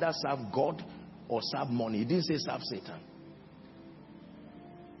options, either serve God or serve money. He didn't say serve Satan.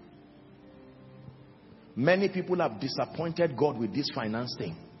 Many people have disappointed God with this finance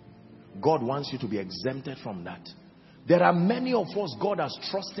thing. God wants you to be exempted from that. There are many of us God has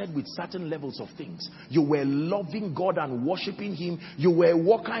trusted with certain levels of things. You were loving God and worshiping him. You were a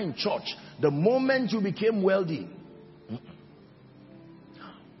worker in church. The moment you became wealthy,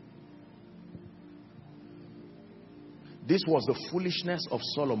 this was the foolishness of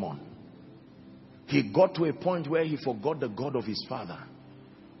Solomon. He got to a point where he forgot the God of his father.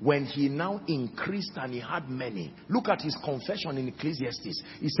 When he now increased and he had many. Look at his confession in Ecclesiastes.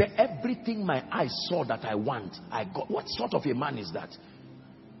 He said, everything my eyes saw that I want, I got. What sort of a man is that?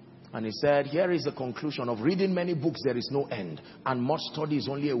 And he said, here is the conclusion of reading many books, there is no end. And much study is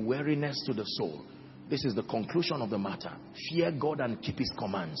only a weariness to the soul. This is the conclusion of the matter. Fear God and keep his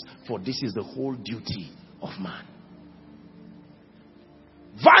commands, for this is the whole duty of man.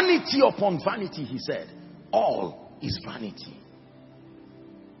 Vanity upon vanity, he said. All is vanity.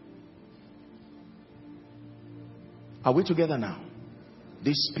 Are we together now?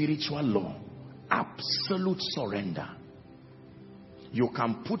 This spiritual law, absolute surrender. You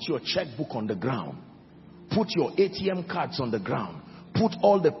can put your checkbook on the ground, put your ATM cards on the ground, put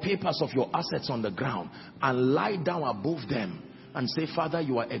all the papers of your assets on the ground and lie down above them and say, Father,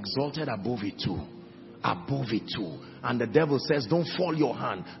 you are exalted above it too. Above it too. And the devil says, don't fall your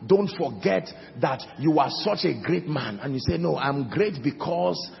hand. Don't forget that you are such a great man. And you say, no, I'm great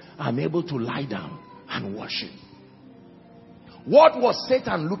because I'm able to lie down and worship. What was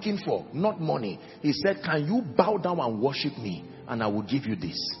Satan looking for? Not money. He said, can you bow down and worship me? And I will give you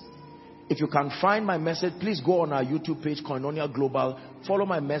this. If you can find my message, please go on our YouTube page, Koinonia Global. Follow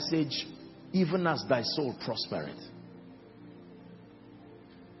my message, even as thy soul prospereth.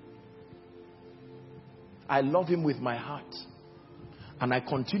 I love him with my heart. And I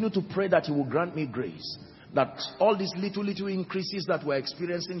continue to pray that he will grant me grace. That all these little increases that we're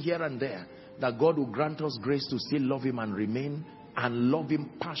experiencing here and there, that God will grant us grace to still love him and remain and love him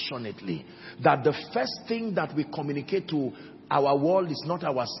passionately. That the first thing that we communicate to our world is not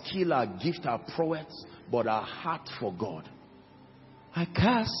our skill, our gift, our prowess, but our heart for God. I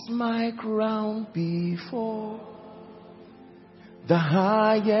cast my crown before the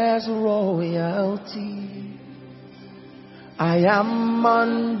highest royalty. I am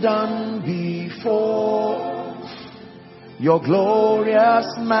undone before your glorious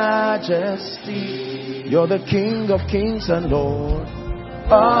majesty. You're the King of kings and Lord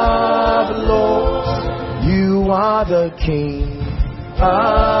of lords. You are the King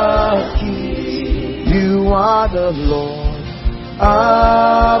of kings. You are the Lord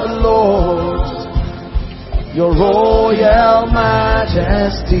of lords. Your royal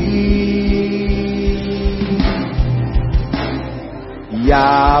majesty.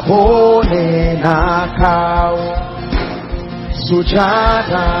 Yabone nakao,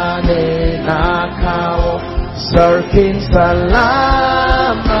 sujada ne nakao, Sarkin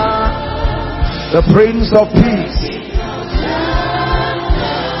Salama, the Prince of Peace.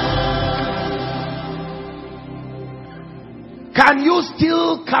 Can you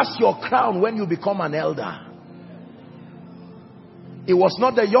still cast your crown when you become an elder? It was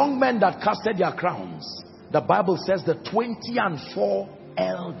not the young men that casted their crowns. The Bible says the 24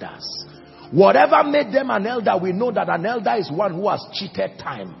 elders. Whatever made them an elder, we know that an elder is one who has cheated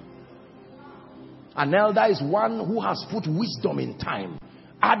time. An elder is one who has put wisdom in time,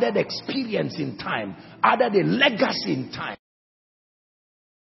 added experience in time, added a legacy in time.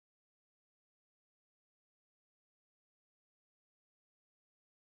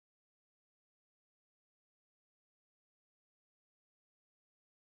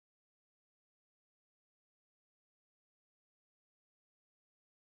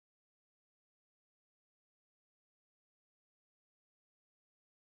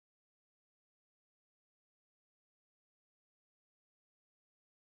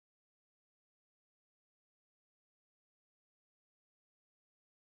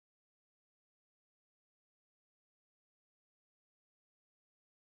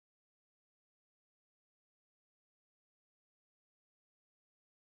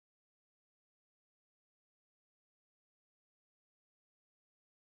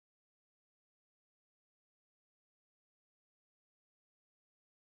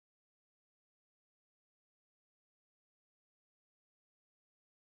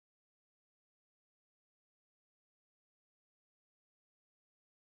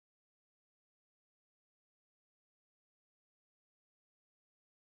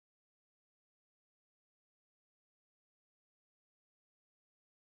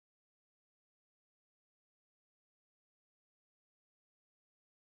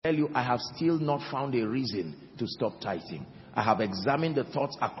 Tell you, I have still not found a reason to stop tithing. I have examined the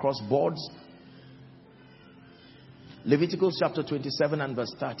thoughts across boards. Leviticus chapter 27 and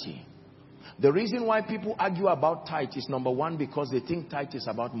verse 30. The reason why people argue about tithe is, number one, because they think tithe is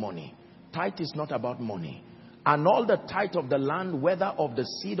about money. Tithe is not about money. And all the tithe of the land, whether of the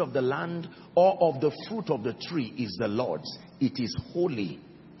seed of the land or of the fruit of the tree, is the Lord's. It is holy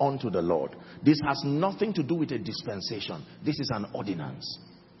unto the Lord. This has nothing to do with a dispensation. This is an ordinance.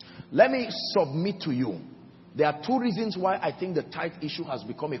 Let me submit to you. There are two reasons why I think the tithe issue has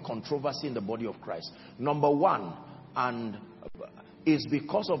become a controversy in the body of Christ. Number one, and is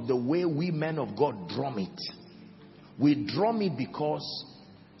because of the way we men of God drum it. We drum it because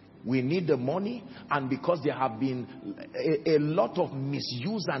we need the money, and because there have been a lot of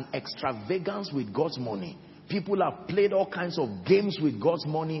misuse and extravagance with God's money. People have played all kinds of games with God's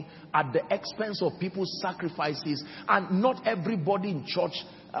money at the expense of people's sacrifices. And not everybody in church,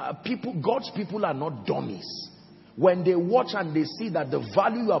 God's people are not dummies. When they watch and they see that the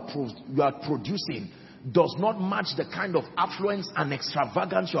value you are producing does not match the kind of affluence and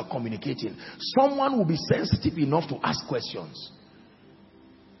extravagance you are communicating, someone will be sensitive enough to ask questions.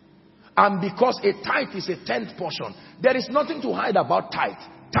 And because a tithe is a 10th portion, there is nothing to hide about tithe.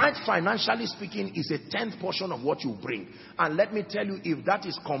 Tithe, financially speaking, is a 10th portion of what you bring. And let me tell you, if that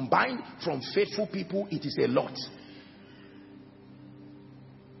is combined from faithful people, it is a lot.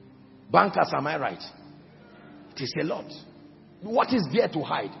 Bankers, am I right? It is a lot. What is there to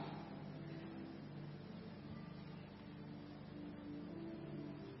hide?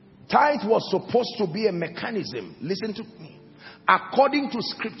 Tithe was supposed to be a mechanism. Listen to me. According to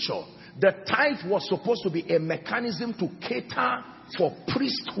scripture, the tithe was supposed to be a mechanism to cater for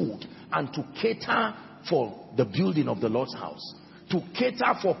priesthood and to cater for the building of the Lord's house. To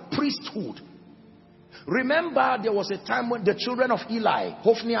cater for priesthood. Remember, there was a time when the children of Eli,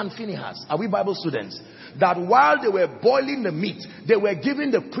 Hophni and Phinehas, are we Bible students? That while they were boiling the meat, they were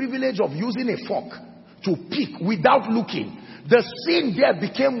given the privilege of using a fork to pick without looking. The sin there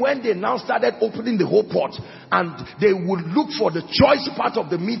became when they now started opening the whole pot, and they would look for the choice part of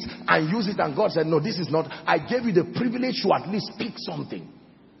the meat and use it, and God said, no, this is not. I gave you the privilege to at least pick something.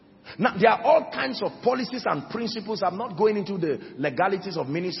 Now, there are all kinds of policies and principles. I'm not going into the legalities of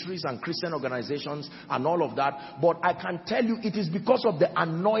ministries and Christian organizations and all of that. But I can tell you it is because of the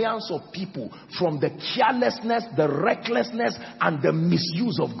annoyance of people from the carelessness, the recklessness, and the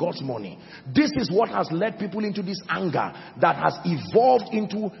misuse of God's money. This is what has led people into this anger that has evolved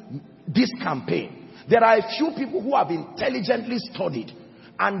into this campaign. There are a few people who have intelligently studied,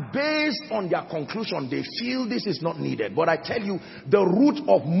 and based on their conclusion, they feel this is not needed. But I tell you, the root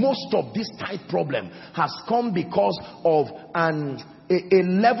of most of this tithe problem has come because of a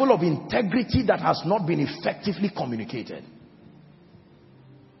level of integrity that has not been effectively communicated.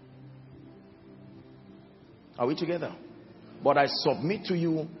 Are we together? But I submit to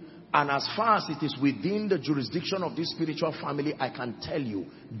you, and as far as it is within the jurisdiction of this spiritual family, I can tell you,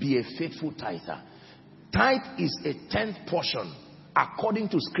 be a faithful tither. Tithe is a 10th portion. According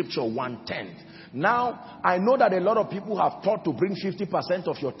to scripture, 1/10. Now, I know that a lot of people have taught to bring 50%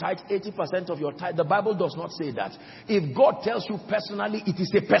 of your tithe, 80% of your tithe. The Bible does not say that. If God tells you personally, it is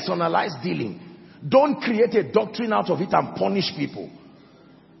a personalized dealing. Don't create a doctrine out of it and punish people.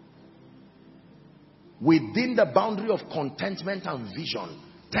 Within the boundary of contentment and vision,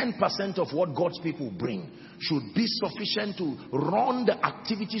 10% of what God's people bring should be sufficient to run the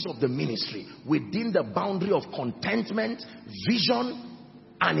activities of the ministry within the boundary of contentment, vision,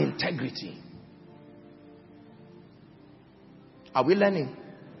 and integrity. Are we learning?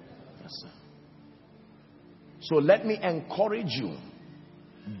 Yes, sir. So let me encourage you,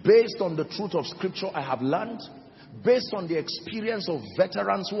 based on the truth of scripture I have learned, based on the experience of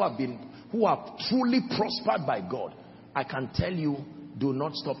veterans who have truly prospered by God, I can tell you, do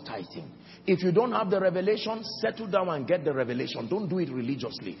not stop tithing. If you don't have the revelation, settle down and get the revelation. Don't do it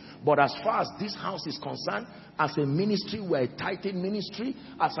religiously. But as far as this house is concerned, as a ministry, we're a tithing ministry.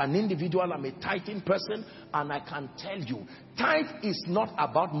 As an individual, I'm a tithing person. And I can tell you, tithe is not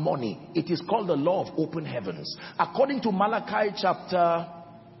about money. It is called the law of open heavens. According to Malachi chapter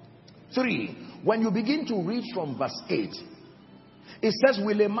 3, when you begin to read from verse 8, it says,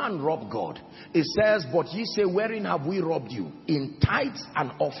 will a man rob God? It says, but ye say, wherein have we robbed you? In tithes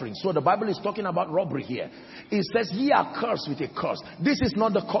and offerings. So the Bible is talking about robbery here. It says, ye are cursed with a curse. This is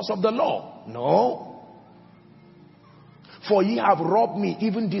not the curse of the law. No. For ye have robbed me,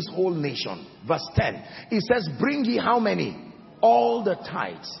 even this whole nation. Verse 10. It says, bring ye how many? All the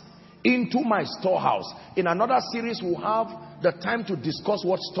tithes into my storehouse. In another series, we'll have the time to discuss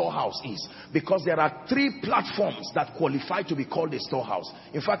what storehouse is, because there are 3 platforms that qualify to be called a storehouse.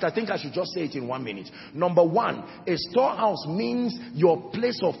 In fact, I think I should just say it in 1 minute. Number 1, a storehouse means your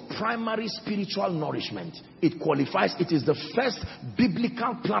place of primary spiritual nourishment. It qualifies. It is the first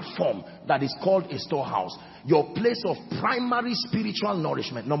biblical platform that is called a storehouse. Your place of primary spiritual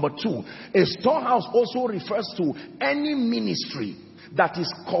nourishment. Number 2, a storehouse also refers to any ministry that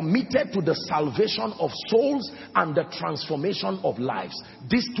is committed to the salvation of souls and the transformation of lives.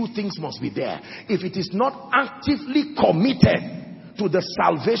 These 2 things must be there. If it is not actively committed to the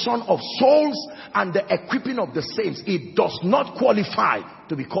salvation of souls and the equipping of the saints, it does not qualify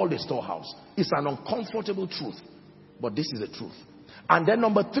to be called a storehouse. It's an uncomfortable truth, but this is the truth. And then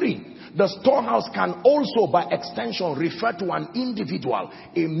number 3, the storehouse can also by extension refer to an individual,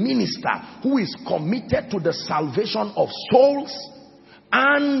 a minister who is committed to the salvation of souls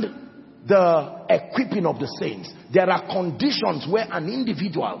and the equipping of the saints. There are conditions where an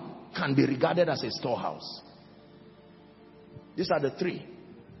individual can be regarded as a storehouse. These are the 3.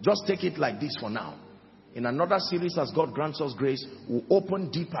 Just take it like this for now. In another series, as God grants us grace, we'll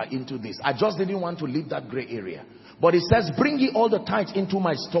open deeper into this. I just didn't want to leave that gray area. But it says, bring ye all the tithes into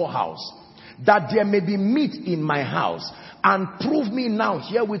my storehouse, that there may be meat in my house. And prove me now,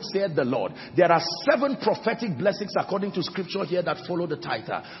 herewith saith the Lord. There are 7 prophetic blessings according to scripture here that follow the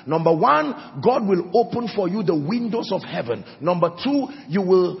tither. Number 1, God will open for you the windows of heaven. Number 2, you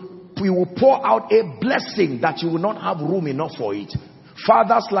will pour out a blessing that you will not have room enough for it.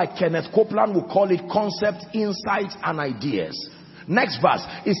 Fathers like Kenneth Copeland will call it concepts, insights, and ideas. Next verse,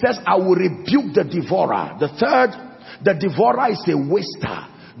 it says, I will rebuke the devourer. The 3rd, the devourer is a waster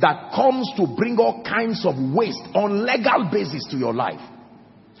that comes to bring all kinds of waste on legal basis to your life.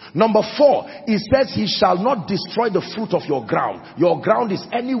 Number 4, it says he shall not destroy the fruit of your ground. Your ground is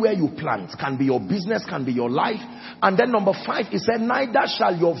anywhere you plant. Can be your business, can be your life. And then number 5, it said, neither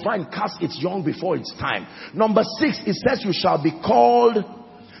shall your vine cast its young before its time. Number 6, it says you shall be called,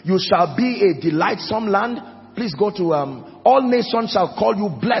 you shall be a delightsome land. Please go to all nations shall call you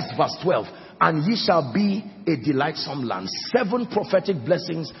blessed, verse 12. And ye shall be a delightsome land. 7 prophetic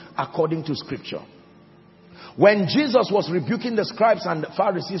blessings according to scripture. When Jesus was rebuking the scribes and the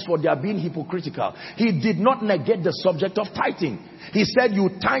Pharisees for their being hypocritical, he did not negate the subject of tithing. He said, you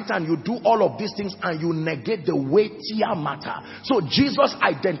tithe and you do all of these things and you negate the weightier matter. So Jesus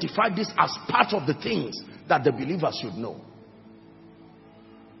identified this as part of the things that the believers should know.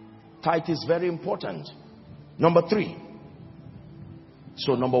 Tithe is very important. Number 3.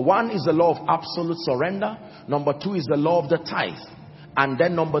 So number 1 is the law of absolute surrender. Number 2 is the law of the tithe. And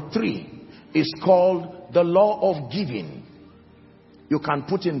then number 3 is called the law of giving. You can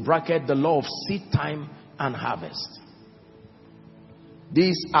put in bracket the law of seed time and harvest.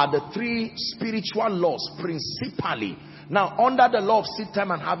 These are the 3 spiritual laws principally. Now, under the law of seed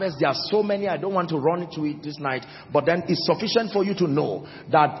time and harvest, there are so many, I don't want to run into it this night, but then it's sufficient for you to know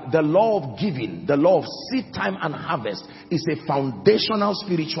that the law of giving, the law of seed time and harvest, is a foundational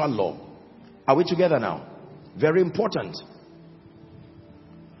spiritual law. Are we together now? Very important.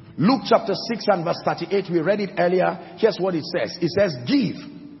 Luke chapter 6 and verse 38, we read it earlier. Here's what it says. It says, give,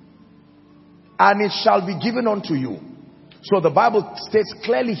 and it shall be given unto you. So the Bible states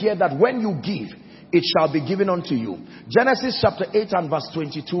clearly here that when you give, it shall be given unto you. Genesis chapter 8 and verse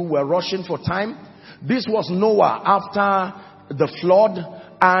 22, we're rushing for time. This was Noah after the flood,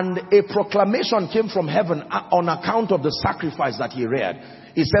 and a proclamation came from heaven on account of the sacrifice that he reared.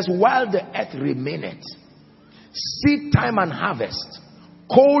 It says, while the earth remaineth, seed time and harvest,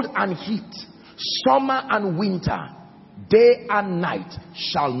 cold and heat, summer and winter, day and night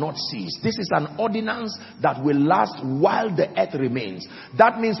shall not cease. This is an ordinance that will last while the earth remains.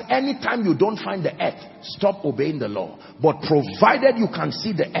 That means anytime you don't find the earth, stop obeying the law. But provided you can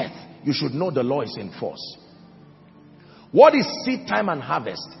see the earth, you should know the law is in force. What is seed time and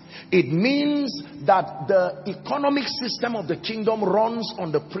harvest? It means that the economic system of the kingdom runs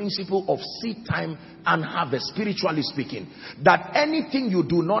on the principle of seed time and harvest, spiritually speaking. That anything you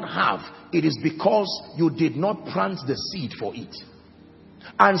do not have, it is because you did not plant the seed for it.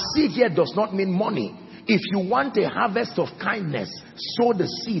 And seed here does not mean money. If you want a harvest of kindness, sow the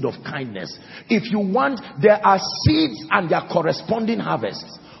seed of kindness. If you want, there are seeds and their corresponding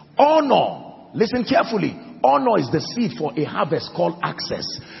harvests. Honor, listen carefully. Honor is the seed for a harvest called access.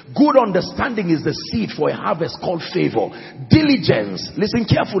 Good understanding is the seed for a harvest called favor. Diligence, listen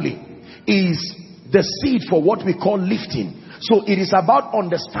carefully, is the seed for what we call lifting. So it is about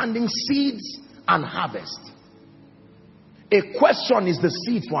understanding seeds and harvest. A question is the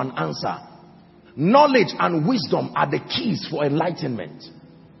seed for an answer. Knowledge and wisdom are the keys for enlightenment.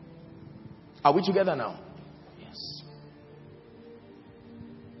 Are we together now? Yes.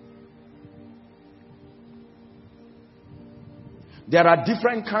 There are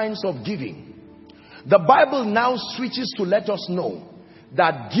different kinds of giving. The Bible now switches to let us know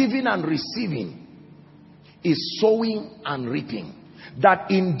that giving and receiving is sowing and reaping. That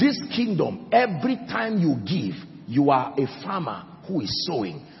in this kingdom, every time you give, you are a farmer who is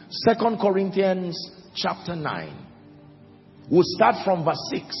sowing. 2 Corinthians chapter 9. We'll start from verse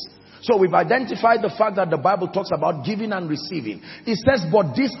 6. So we've identified the fact that the Bible talks about giving and receiving. It says,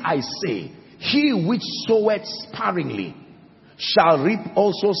 but this I say, he which soweth sparingly shall reap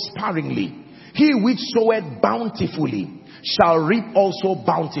also sparingly. He which soweth bountifully shall reap also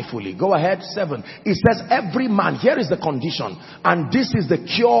bountifully. Go ahead. 7. It says every man, here is the condition, and this is the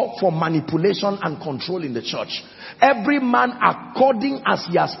cure for manipulation and control in the church. Every man according as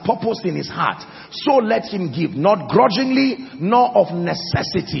he has purposed in his heart, so let him give, not grudgingly nor of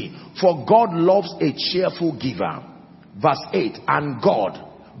necessity, for God loves a cheerful giver. Verse 8, and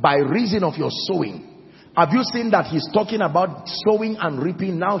God, by reason of your sowing. Have you seen that he's talking about sowing and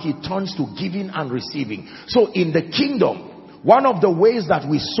reaping? Now he turns to giving and receiving. So in the kingdom, one of the ways that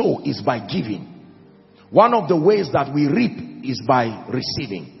we sow is by giving. One of the ways that we reap is by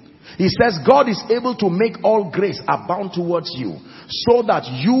receiving. He says God is able to make all grace abound towards you, so that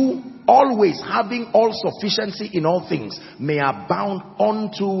you always, having all sufficiency in all things, may abound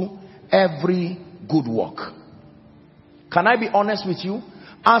unto every good work. Can I be honest with you?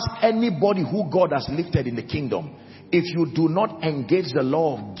 Ask anybody who God has lifted in the kingdom. If you do not engage the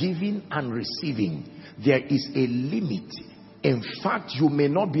law of giving and receiving, there is a limit. In fact, you may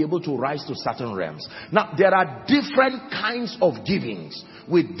not be able to rise to certain realms. Now, there are different kinds of givings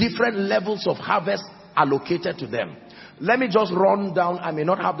with different levels of harvest allocated to them. Let me just run down. I may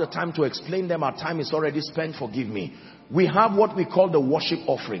not have the time to explain them. Our time is already spent. Forgive me. We have what we call the worship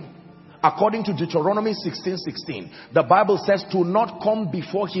offering. According to Deuteronomy 16:16, the Bible says to not come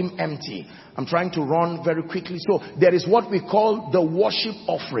before him empty. I'm trying to run very quickly. So there is what we call the worship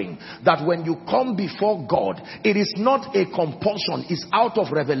offering. That when you come before God, it is not a compulsion. It's out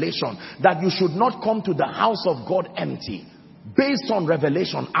of revelation that you should not come to the house of God empty. Based on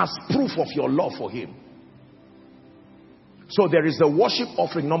revelation as proof of your love for him. So there is the worship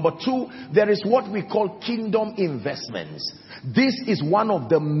offering. Number two, there is what we call kingdom investments. This is one of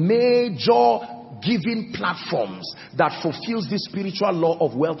the major giving platforms that fulfills this spiritual law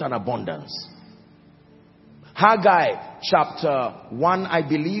of wealth and abundance. Haggai chapter 1, I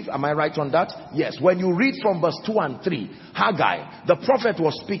believe. Am I right on that? Yes. When you read from verse 2 and 3, Haggai, the prophet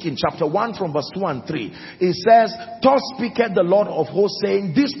was speaking, chapter 1 from verse 2 and 3. It says, thus speaketh the Lord of hosts,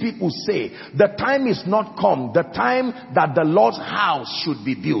 saying, these people say, the time is not come, the time that the Lord's house should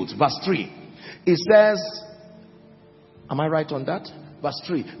be built. Verse 3. It says, am I right on that? Verse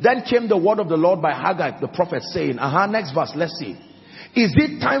 3. Then came the word of the Lord by Haggai, the prophet, saying, next verse, let's see. Is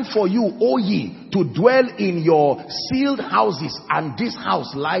it time for you, O ye, to dwell in your sealed houses, and this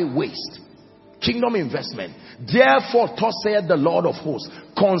house lie waste? Kingdom investment. Therefore, thus saith the Lord of hosts,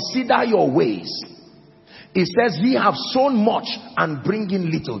 consider your ways. It says, ye have sown much and bring in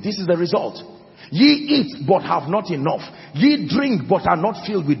little. This is the result. Ye eat, but have not enough. Ye drink, but are not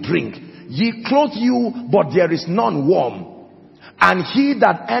filled with drink. Ye clothe you, but there is none warm. And he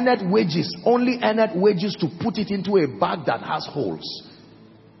that earneth wages only earneth wages to put it into a bag that has holes.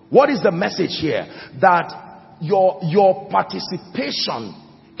 What is the message here? That your participation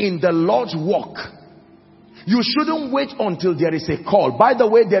in the Lord's work, you shouldn't wait until there is a call. By the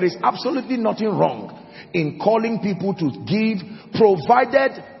way, there is absolutely nothing wrong in calling people to give,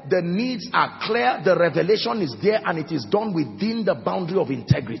 provided the needs are clear, the revelation is there, and it is done within the boundary of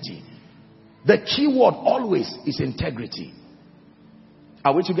integrity. The key word always is integrity.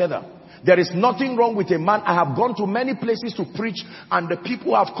 Are we together? There is nothing wrong with a man. I have gone to many places to preach, and the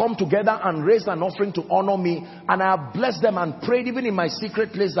people have come together and raised an offering to honor me, and I have blessed them and prayed even in my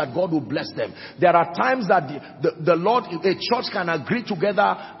secret place that God will bless them. There are times that the Lord, a church can agree together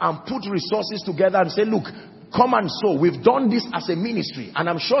and put resources together and say, look, come and sow. We've done this as a ministry, and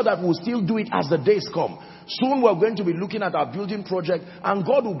I'm sure that we'll still do it as the days come. Soon we're going to be looking at our building project, and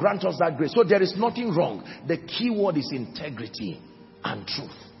God will grant us that grace. So there is nothing wrong. The key word is integrity and truth.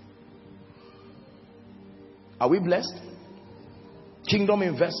 Are we blessed? Kingdom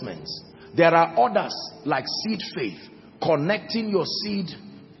investments. There are others like seed faith, connecting your seed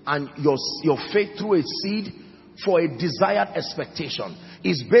and your faith through a seed for a desired expectation.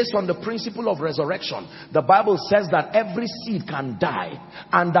 Is based on the principle of resurrection. The Bible says that every seed can die,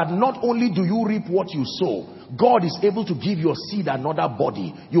 and that not only do you reap what you sow, God is able to give your seed another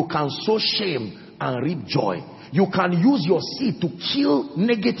body. You can sow shame and reap joy. You can use your seed to kill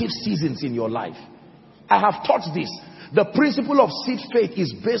negative seasons in your life. I have taught this. The principle of seed faith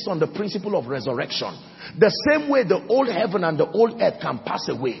is based on the principle of resurrection. The same way the old heaven and the old earth can pass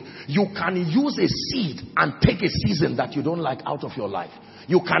away, you can use a seed and take a season that you don't like out of your life.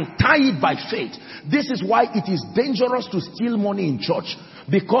 You can tie it by faith. This is why it is dangerous to steal money in church,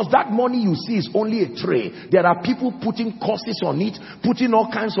 because that money you see is only a tray. There are people putting curses on it, putting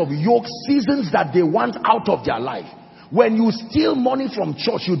all kinds of yoke seasons that they want out of their life. When you steal money from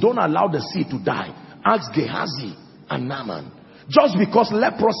church, you don't allow the seed to die. Ask Gehazi and Naaman. Just because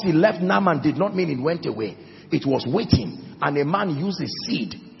leprosy left Naaman did not mean it went away. It was waiting, and a man used a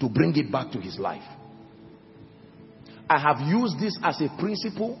seed to bring it back to his life. I have used this as a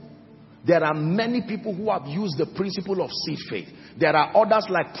principle. There are many people who have used the principle of seed faith. There are others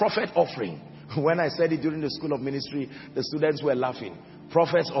like prophet offering. When I said it during the school of ministry, the students were laughing.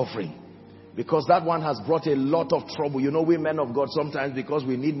 Prophet's offering. Because that one has brought a lot of trouble. You know, we men of God, sometimes because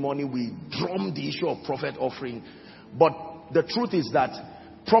we need money, we drum the issue of prophet offering. But the truth is that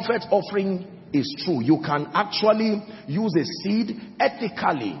prophet offering is true. You can actually use a seed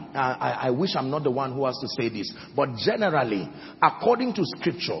ethically. I wish I'm not the one who has to say this, but generally, according to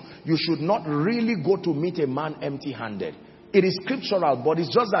scripture, you should not really go to meet a man empty-handed. It is scriptural, but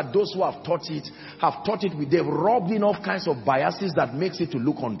it's just that those who have taught it with, they've rubbed in all kinds of biases that makes it to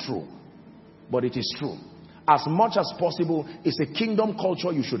look untrue. But it is true. As much as possible, it's a kingdom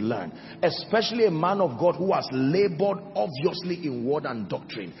culture you should learn. Especially a man of God who has labored obviously in word and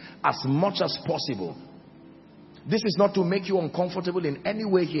doctrine. As much as possible. This is not to make you uncomfortable in any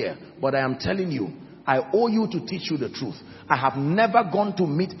way here, but I am telling you, I owe you to teach you the truth. I have never gone to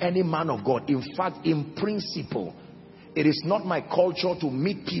meet any man of God. In fact, in principle, it is not my culture to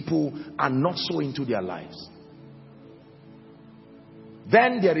meet people and not sow into their lives.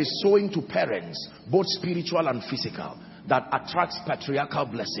 Then there is sowing to parents, both spiritual and physical, that attracts patriarchal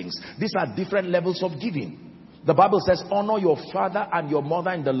blessings. These are different levels of giving. The Bible says, honor your father and your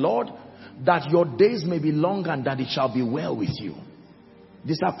mother in the Lord, that your days may be long and that it shall be well with you.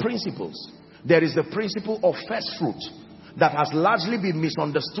 These are principles. There is the principle of first fruit. that has largely been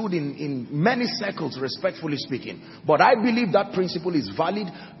misunderstood in many circles, respectfully speaking. But I believe that principle is valid,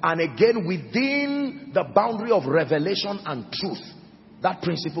 and again, within the boundary of revelation and truth, that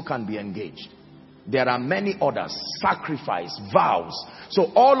principle can be engaged. There are many others: sacrifice, vows.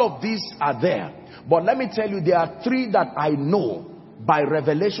 So all of these are there. But let me tell you, there are three that I know by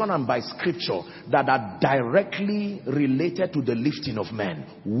revelation and by scripture that are directly related to the lifting of men.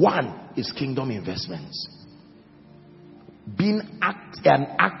 One is kingdom investments. Being an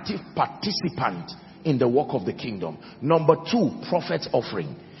active participant in the work of the kingdom. Number two, prophet's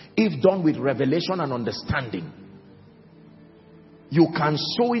offering. If done with revelation and understanding, you can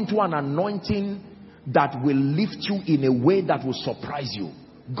sow into an anointing that will lift you in a way that will surprise you.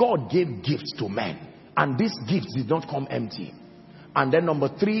 God gave gifts to men, and these gifts did not come empty. And then number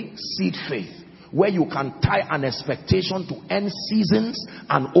three, seed faith, where you can tie an expectation to end seasons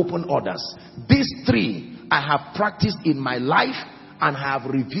and open orders. These three I have practiced in my life, and have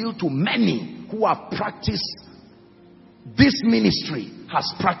revealed to many who have practiced this ministry,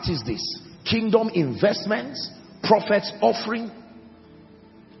 has practiced this. Kingdom investments, prophet's offering,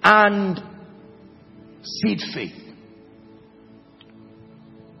 and seed faith.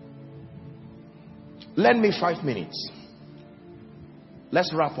 Lend me 5 minutes.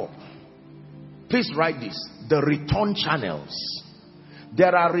 Let's wrap up. Please write this: the return channels.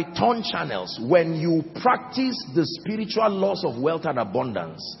 There are return channels. When you practice the spiritual laws of wealth and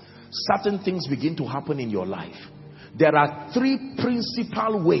abundance, certain things begin to happen in your life. There are three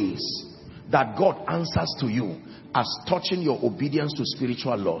principal ways that God answers to you as touching your obedience to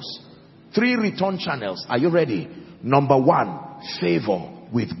spiritual laws. Three return channels. Are you ready? Number one, favor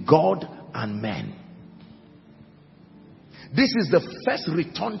with God and men. This is the first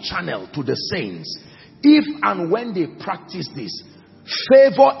return channel to the saints. If and when they practice this,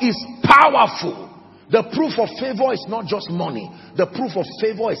 favor is powerful. The proof of favor is not just money. The proof of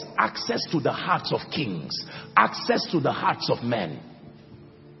favor is access to the hearts of kings, access to the hearts of men.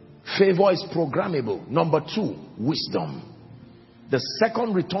 Favor is programmable. Number two, wisdom. The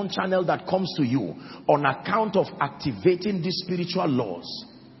second return channel that comes to you on account of activating these spiritual laws.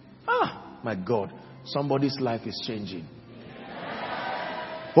 Ah, my God, somebody's life is changing.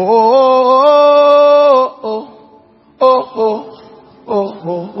 Oh, oh, oh, oh, oh,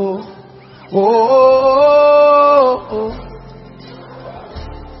 oh, oh, oh,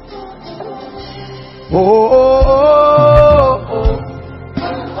 oh, oh.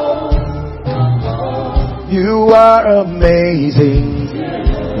 You are amazing.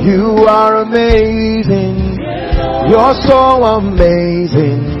 You are amazing. You're so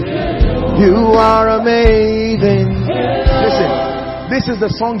amazing. You are amazing. Listen. This is the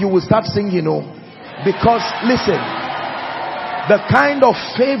song you will start singing, because listen, the kind of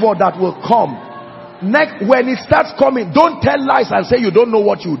favor that will come next, when it starts coming, don't tell lies and say you don't know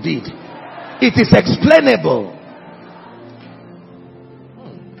what you did. It is explainable.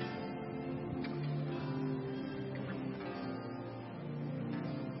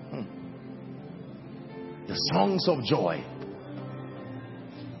 The songs of joy.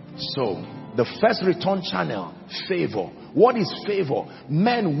 So the first return channel, favor. What is favor?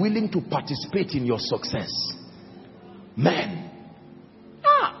 Men willing to participate in your success. Men.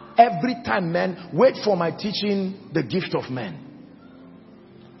 Every time, men, wait for my teaching, the gift of men.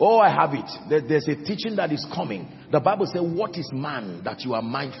 Oh, I have it. There's a teaching that is coming. The Bible says, what is man that you are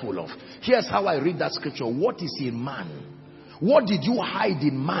mindful of? Here's how I read that scripture. What is in man? What did you hide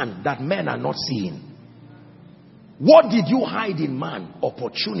in man that men are not seeing? What did you hide in man?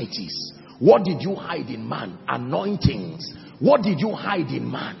 Opportunities. What did you hide in man? Anointings. What did you hide in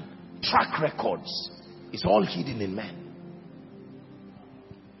man? Track records. It's all hidden in men.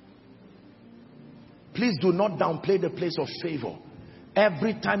 Please do not downplay the place of favor.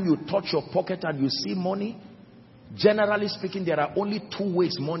 Every time you touch your pocket and you see money, generally speaking, there are only two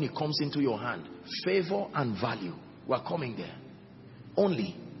ways money comes into your hand: favor and value. We're coming there.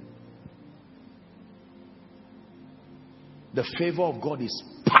 Only. The favor of God is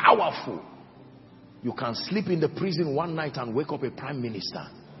powerful. You can sleep in the prison one night and wake up a prime minister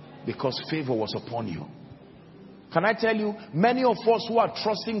because favor was upon you. Can I tell you, many of us who are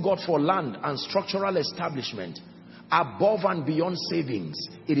trusting God for land and structural establishment, above and beyond savings,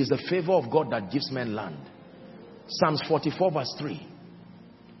 it is the favor of God that gives men land. Psalms 44 verse 3.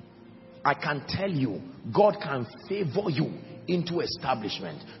 I can tell you, God can favor you into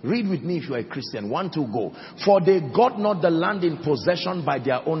establishment. Read with me if you are a Christian. 1, 2, go. For they got not the land in possession by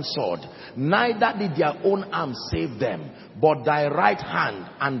their own sword, neither did their own arm save them, but thy right hand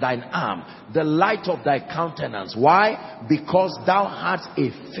and thine arm, the light of thy countenance. Why? Because thou hadst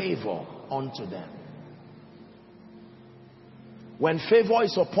a favor unto them. When favor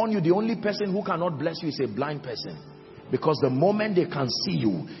is upon you, the only person who cannot bless you is a blind person. Because the moment they can see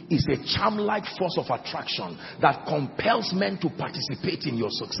you, is a charm-like force of attraction that compels men to participate in your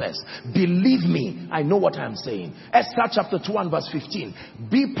success. Believe me, I know what I am saying. Esther chapter 2 and verse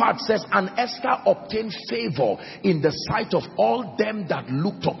 15. B part says, and Esther obtained favor in the sight of all them that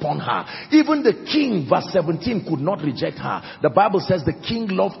looked upon her. Even the king, verse 17, could not reject her. The Bible says the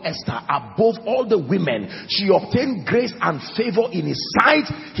king loved Esther above all the women. She obtained grace and favor in his sight.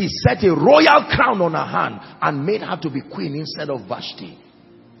 He set a royal crown on her hand and made her to be queen instead of Vashti.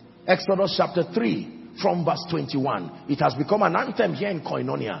 Exodus chapter 3 from verse 21. It has become an anthem here in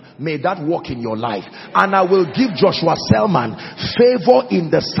Koinonia. May that work in your life. And I will give Joshua Selman favor in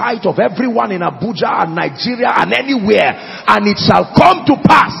the sight of everyone in Abuja and Nigeria and anywhere. And it shall come to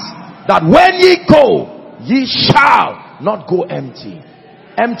pass that when ye go, ye shall not go empty.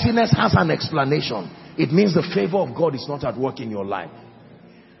 Emptiness has an explanation. It means the favor of God is not at work in your life.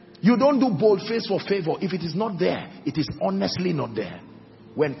 You don't do bold face for favor. If it is not there, it is honestly not there.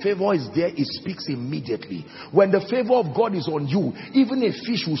 When favor is there, it speaks immediately. When the favor of God is on you, even a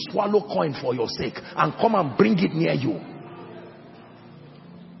fish will swallow coin for your sake and come and bring it near you.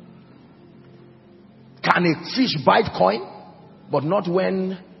 Can a fish bite coin? But not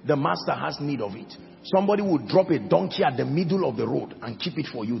when the master has need of it. Somebody will drop a donkey at the middle of the road and keep it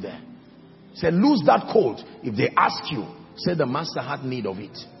for you there. Say, lose that colt. If they ask you, say the master had need of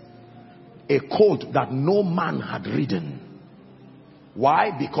it. A colt that no man had ridden.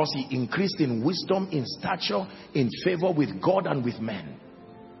 Why? Because he increased in wisdom, in stature, in favor with God and with men.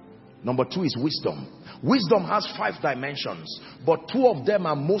 Number 2 is wisdom. Wisdom has 5 dimensions, but 2 of them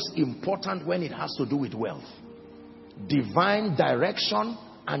are most important when it has to do with wealth. Divine direction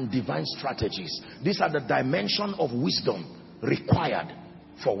and divine strategies. These are the dimension of wisdom required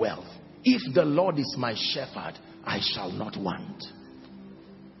for wealth. If the Lord is my shepherd, I shall not want.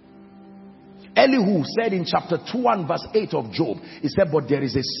 Elihu said in chapter 2 and verse 8 of Job, he said, but there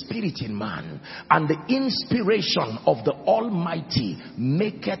is a spirit in man, and the inspiration of the Almighty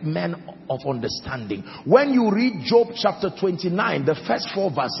maketh men of understanding. When you read Job chapter 29, the first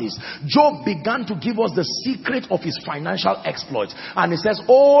 4 verses, Job began to give us the secret of his financial exploits. And he says,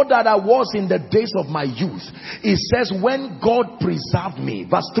 oh, that I was in the days of my youth. He says, when God preserved me.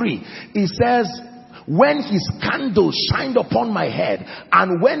 Verse 3, he says, when his candle shined upon my head,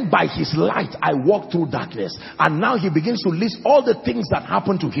 and when by his light I walked through darkness. And now he begins to list all the things that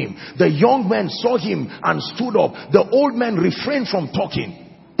happened to him. The young men saw him and stood up. The old men refrained from talking.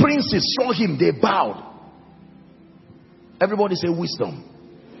 Princes saw him, they bowed. Everybody say wisdom.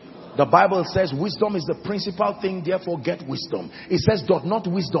 The Bible says wisdom is the principal thing, therefore get wisdom. It says, doth not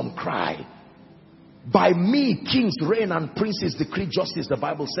wisdom cry? By me kings reign and princes decree justice. The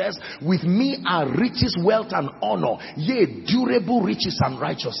Bible says, with me are riches, wealth and honor, yea, durable riches and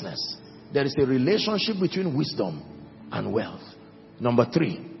righteousness. There is a relationship between wisdom and wealth. Number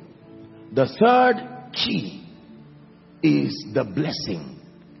 3, the third key is the blessing.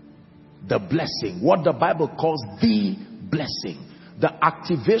 The blessing, what the Bible calls the blessing, the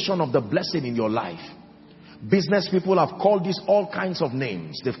activation of the blessing in your life. Business people have called this all kinds of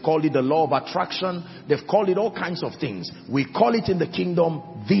names. They've called it the law of attraction. They've called it all kinds of things. We call it in the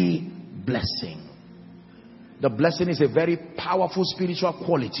kingdom the blessing. The blessing is a very powerful spiritual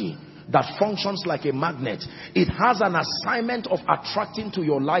quality that functions like a magnet. It has an assignment of attracting to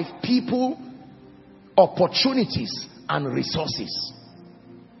your life people, opportunities and resources.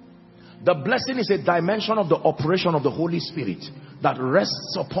 The blessing is a dimension of the operation of the Holy Spirit that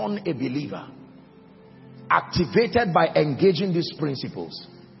rests upon a believer, activated by engaging these principles.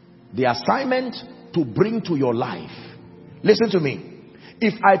 The assignment to bring to your life. Listen to me.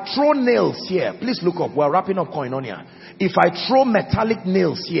 If I throw nails here, please look up, we're wrapping up Koinonia. If I throw metallic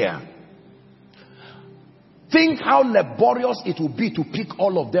nails here, think how laborious it will be to pick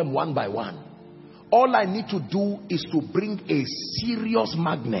all of them one by one. All I need to do is to bring a serious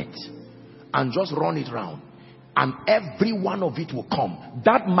magnet and just run it round. And every one of it will come.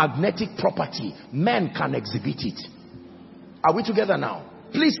 That magnetic property, men can exhibit it. Are we together now?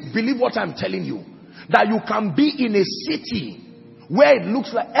 Please believe what I'm telling you. That you can be in a city where it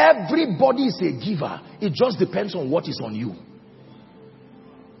looks like everybody is a giver. It just depends on what is on you.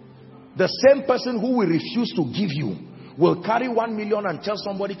 The same person who will refuse to give you will carry 1 million and tell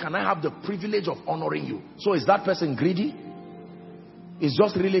somebody, can I have the privilege of honoring you? So is that person greedy? It's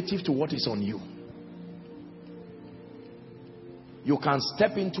just relative to what is on you. You can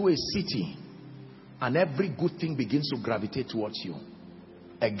step into a city and every good thing begins to gravitate towards you.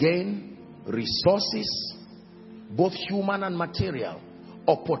 Again, resources, both human and material,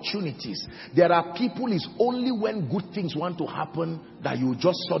 Opportunities. There are people, it's only when good things want to happen that you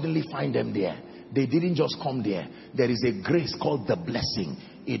just suddenly find them there. They didn't just come there. There is a grace called the blessing.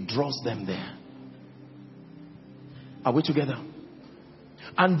 It draws them there. Are we together?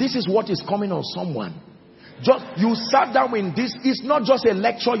 And this is what is coming on someone. Just you sat down in this. It's not just a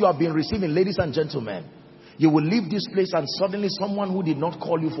lecture you have been receiving, ladies and gentlemen. You will leave this place and suddenly someone who did not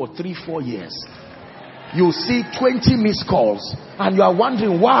call you for 3-4 years, you see 20 missed calls and you are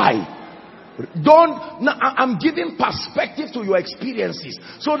wondering why. I'm giving perspective to your experiences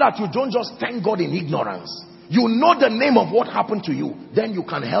so that you don't just thank God in ignorance. You know the name of what happened to you, then you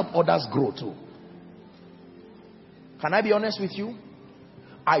can help others grow too. Can I be honest with you?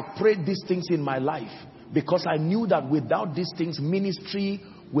 I prayed these things in my life because I knew that without these things, ministry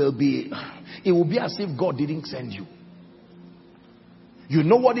will be, it will be as if God didn't send you. You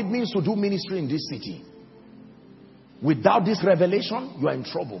know what it means to do ministry in this city. Without this revelation, you are in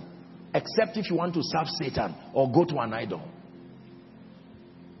trouble. Except if you want to serve Satan or go to an idol.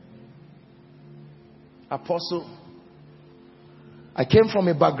 Apostle, I came from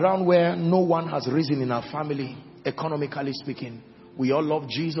a background where no one has risen in our family, economically speaking. We all love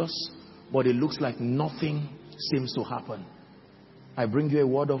Jesus, but it looks like nothing seems to happen. I bring you a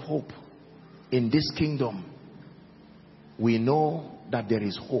word of hope. In this kingdom, we know that there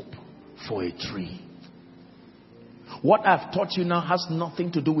is hope for a tree. What I've taught you now has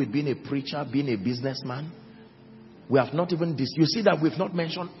nothing to do with being a preacher, being a businessman. We have not even this. You see that we've not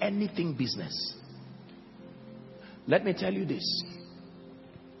mentioned anything business. Let me tell you this.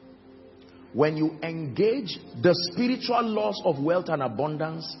 When you engage, the spiritual laws of wealth and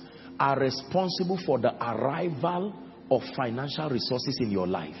abundance are responsible for the arrival of financial resources in your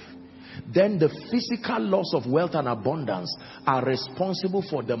life. Then the physical laws of wealth and abundance are responsible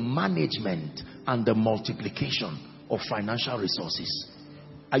for the management and the multiplication of financial resources.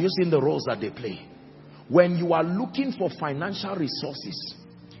 Are you seeing the roles that they play? When you are looking for financial resources,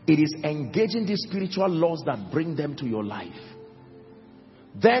 it is engaging these spiritual laws that bring them to your life.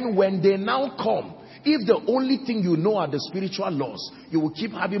 Then when they now come, if the only thing you know are the spiritual laws, you will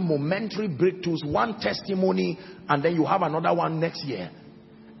keep having momentary breakthroughs, one testimony, and then you have another one next year.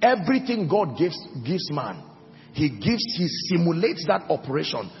 Everything God gives man, he simulates that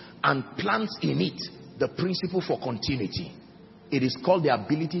operation and plants in it the principle for continuity. It is called the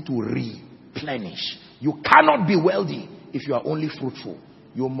ability to replenish. You cannot be wealthy if you are only fruitful.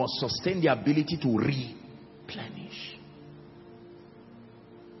 You must sustain the ability to replenish.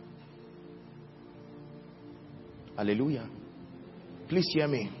 Hallelujah. Please hear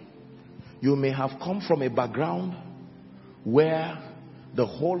me. You may have come from a background where the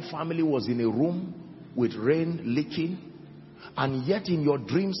whole family was in a room with rain leaking, and yet in your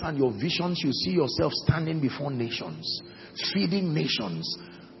dreams and your visions you see yourself standing before nations, feeding nations,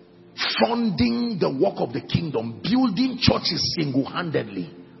 funding the work of the kingdom, building churches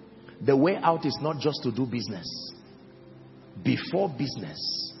single-handedly. The way out is not just to do business. Before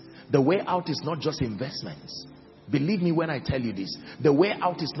business, the way out is not just investments. Believe me when I tell you this. The way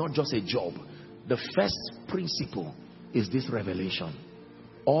out is not just a job. The first principle is this revelation.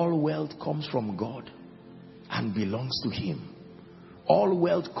 All wealth comes from God and belongs to Him. All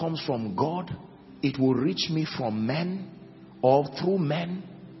wealth comes from God. It will reach me from men or through men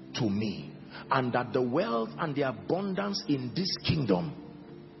to me. And that the wealth and the abundance in this kingdom,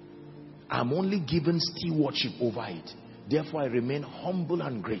 I'm only given stewardship over it. Therefore I remain humble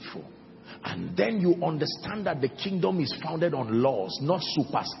and grateful. And then you understand that the kingdom is founded on laws, not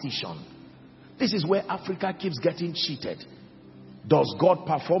superstition. This is where Africa keeps getting cheated. Does God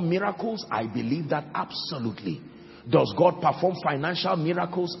perform miracles? I believe that absolutely. Does God perform financial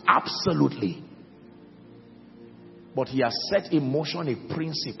miracles? Absolutely. But He has set in motion a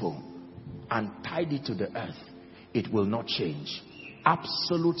principle and tied it to the earth. It will not change.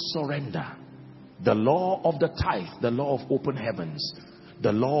 Absolute surrender. The law of the tithe, the law of open heavens,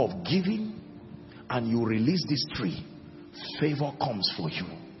 the law of giving, and you release this tree. Favor comes for you.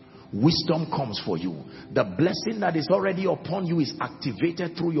 Wisdom comes for you. The blessing that is already upon you is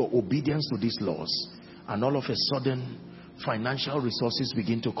activated through your obedience to these laws. And all of a sudden, financial resources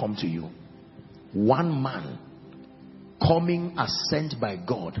begin to come to you. One man coming as sent by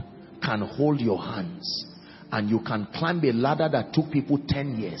God can hold your hands. And you can climb a ladder that took people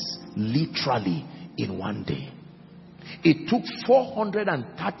 10 years, literally in one day. It took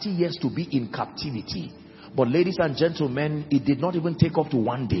 430 years to be in captivity. But ladies and gentlemen, it did not even take up to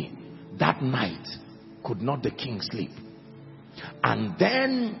one day. That night could not the king sleep. And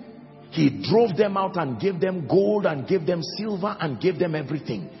then he drove them out and gave them gold and gave them silver and gave them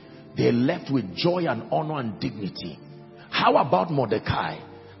everything. They left with joy and honor and dignity. How about Mordecai?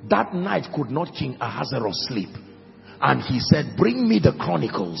 That night could not King Ahasuerus sleep. And he said, bring me the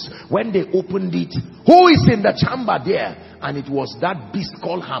chronicles. When they opened it, who is in the chamber there? And it was that beast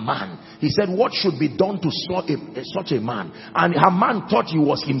called Haman. He said, what should be done to such a man? And Haman thought he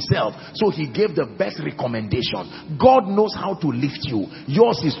was himself. So he gave the best recommendation. God knows how to lift you.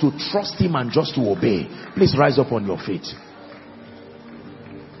 Yours is to trust him and just to obey. Please rise up on your feet.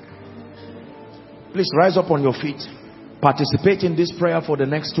 Please rise up on your feet. Participate in this prayer for the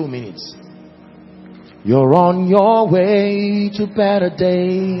next 2 minutes. You're on your way to better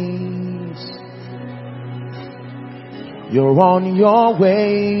days. You're on your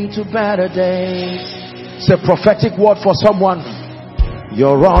way to better days. It's a prophetic word for someone.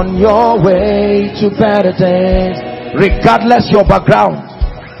 You're on your way to better days. Regardless your background,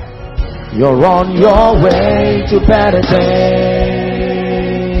 you're on your way to better days.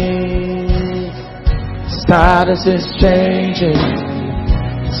 Status is changing.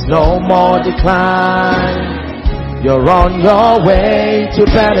 No more decline. You're on your way to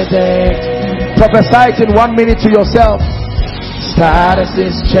better days. Prophesy it in 1 minute to yourself. Status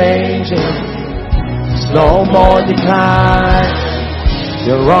is changing. No more decline.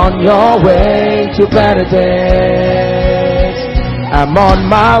 You're on your way to better days. I'm on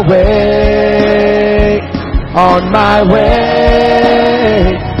my way. On my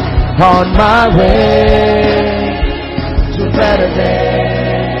way. On my way to better days.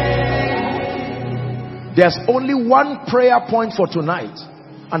 There's only one prayer point for tonight,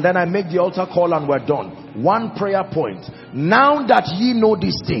 and then I make the altar call and we're done. One prayer point. Now that ye know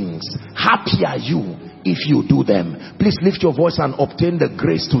these things, happy are you if you do them. Please lift your voice and obtain the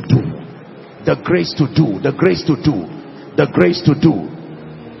grace to do. The grace to do. The grace to do. The grace to do.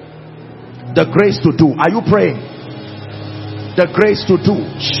 The grace to do. Are you praying? The grace to do.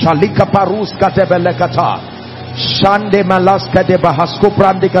 Shalika parus katebelekata. Shande malaska de bahasko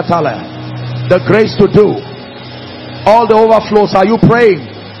prandikatala. The grace to do. All the overflows. Are you praying?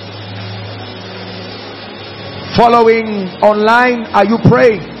 Following online, are you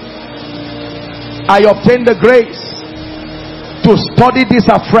praying? I obtain the grace to study this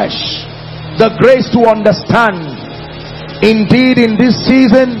afresh. The grace to understand. Indeed, in this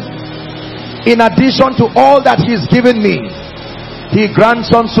season, in addition to all that he's given me, he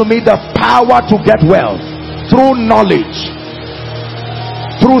grants unto me the power to get wealth through knowledge,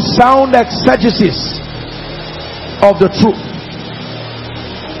 through sound exegesis of the truth.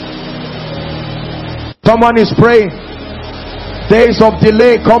 Someone is praying. Days of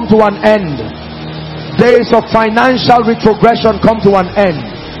delay come to an end. Days of financial retrogression come to an end.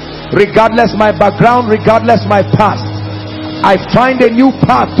 Regardless my background, regardless my past, I find a new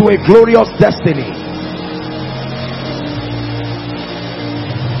path to a glorious destiny.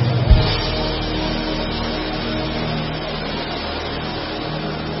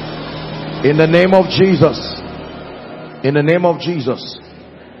 In the name of Jesus. In the name of Jesus.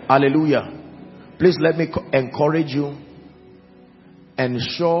 Hallelujah. Please let me encourage you.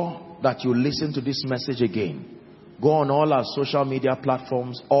 Ensure that you listen to this message again. Go on all our social media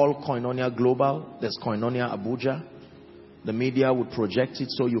platforms. All Koinonia Global. There's Koinonia Abuja. The media would project it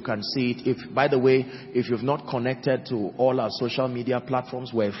so you can see it. If, by the way, if you've not connected to all our social media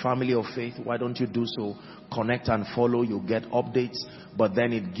platforms, we're a family of faith. Why don't you do so? Connect and follow. You get updates. But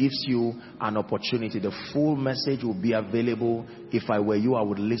then it gives you an opportunity. The full message will be available. If I were you, I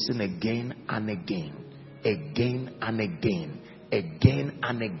would listen again and again. Again and again. Again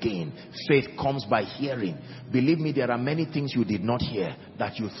and again. Faith comes by hearing. Believe me, there are many things you did not hear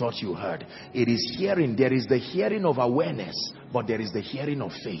that you thought you heard. It is hearing. There is the hearing of awareness, but there is the hearing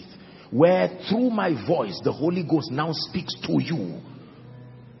of faith, where through my voice the Holy Ghost now speaks to you.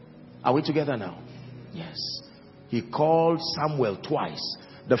 Are we together now? Yes. He called Samuel twice.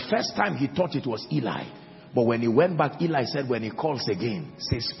 The first time he thought it was Eli, but when he went back, Eli said, when he calls again,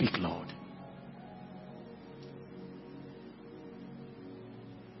 say, speak, Lord.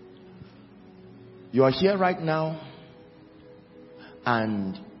 You are here right now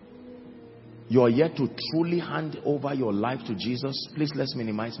and you are yet to truly hand over your life to Jesus. Please, let's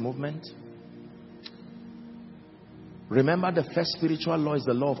minimize movement. Remember, the first spiritual law is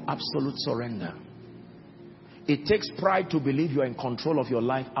the law of absolute surrender. It takes pride to believe you are in control of your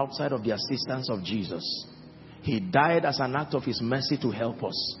life outside of the assistance of Jesus. He died as an act of his mercy to help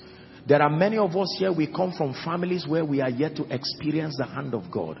us. There are many of us here, we come from families where we are yet to experience the hand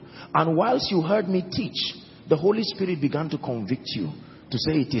of God. And whilst you heard me teach, the Holy Spirit began to convict you to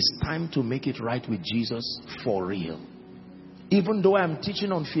say it is time to make it right with Jesus for real. Even though I am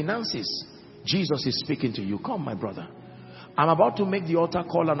teaching on finances, Jesus is speaking to you. Come, my brother. I'm about to make the altar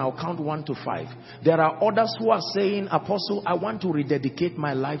call and I'll count 1 to 5. There are others who are saying, Apostle, I want to rededicate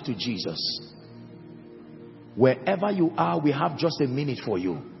my life to Jesus. Wherever you are, we have just a minute for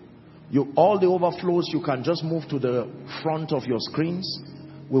you. All the overflows, you can just move to the front of your screens.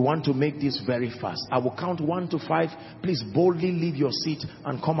 We want to make this very fast. I will count 1 to 5. Please boldly leave your seat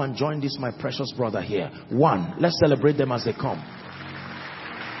and come and join this, my precious brother here. 1. Let's celebrate them as they come.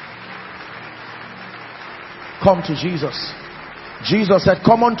 Come to Jesus. Jesus said,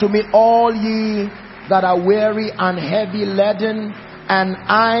 come unto me all ye that are weary and heavy laden, and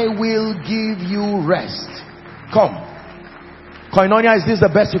I will give you rest. Come. Koinonia, is this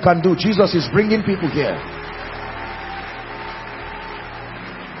the best you can do? Jesus is bringing people here.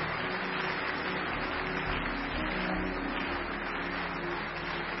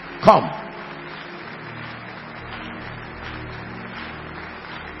 Come.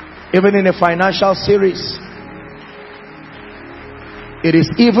 Even in a financial series, it is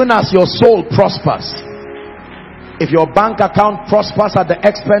even as your soul prospers. If your bank account prospers at the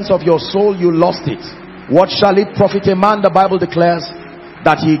expense of your soul, you lost it. What shall it profit a man, the Bible declares,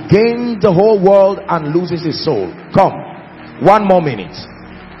 that he gains the whole world and loses his soul? Come. 1 more minute.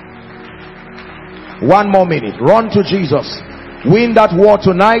 1 more minute. Run to Jesus. Win that war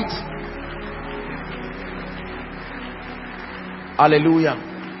tonight. Hallelujah.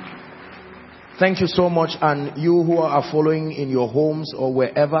 Thank you so much. And you who are following in your homes or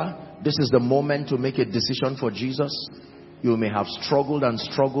wherever, this is the moment to make a decision for Jesus. You may have struggled and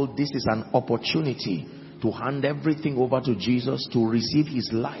struggled. This is an opportunity to hand everything over to Jesus, to receive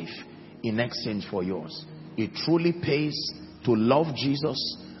his life in exchange for yours. It truly pays to love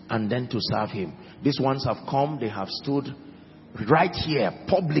Jesus and then to serve him. These ones have come. They have stood right here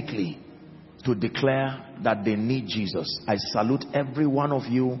publicly to declare that they need Jesus. I salute every one of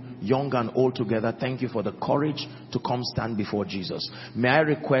you, young and old together. Thank you for the courage to come stand before Jesus. May I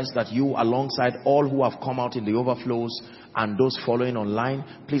request that you, alongside all who have come out in the overflows and those following online,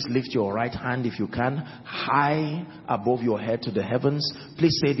 please lift your right hand if you can, high above your head to the heavens.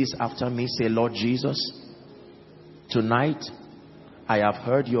 Please say this after me. Say, Lord Jesus, tonight I have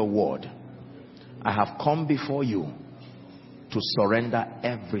heard your word. I have come before you to surrender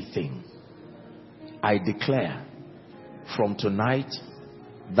everything. I declare from tonight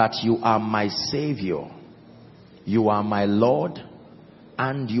that you are my Savior, you are my Lord,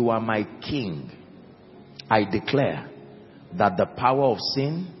 and you are my King. I declare that the power of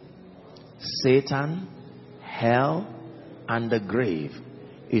sin, Satan, hell, and the grave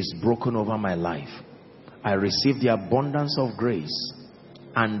is broken over my life. I receive the abundance of grace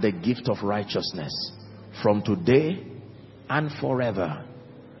and the gift of righteousness. From today and forever,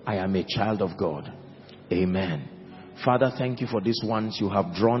 I am a child of God. Amen. Father, thank you for these ones. You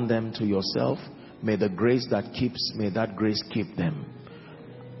have drawn them to yourself. May the grace that keeps, may that grace keep them.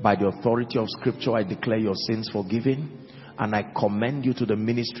 By the authority of scripture, I declare your sins forgiven, and I commend you to the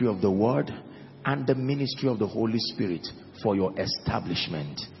ministry of the word and the ministry of the Holy Spirit for your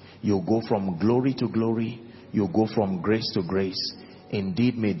establishment. You go from glory to glory. You go from grace to grace.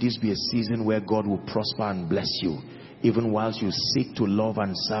 Indeed, may this be a season where God will prosper and bless you, even whilst you seek to love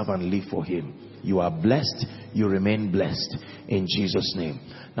and serve and live for him. You are blessed. You remain blessed in Jesus' name.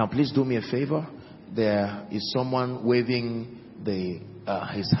 Now, please do me a favor. There is someone waving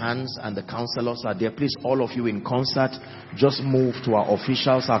his hands, and the counselors are there. Please, all of you in concert, just move to our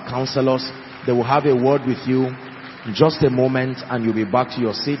officials, our counselors. They will have a word with you in just a moment, and you'll be back to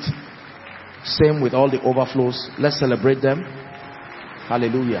your seat. Same with all the overflows. Let's celebrate them.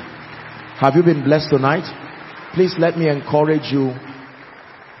 Hallelujah. Have you been blessed tonight? Please let me encourage you.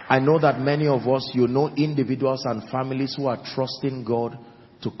 I know that many of us, you know individuals and families who are trusting God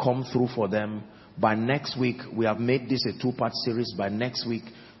to come through for them. By next week, we have made this a 2-part series. By next week,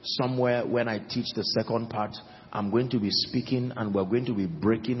 somewhere when I teach the second part, I'm going to be speaking, and we're going to be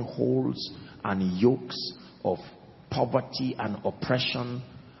breaking holds and yokes of poverty and oppression.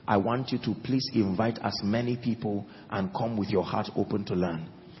 I want you to please invite as many people and come with your heart open to learn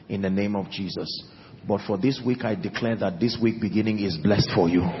in the name of Jesus. But for this week, I declare that this week beginning is blessed for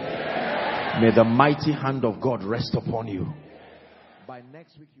you. May the mighty hand of God rest upon you. By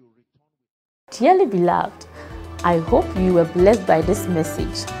next week, you return. Dearly beloved, I hope you were blessed by this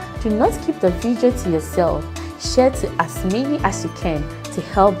message. Do not keep the video to yourself. Share to as many as you can to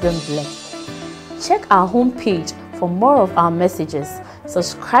help them bless. Check our homepage for more of our messages.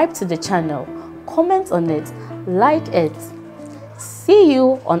 Subscribe to the channel, comment on it, like it. See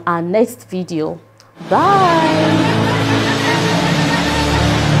you on our next video. Bye.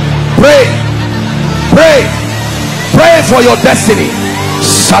 Pray, pray, pray for your destiny.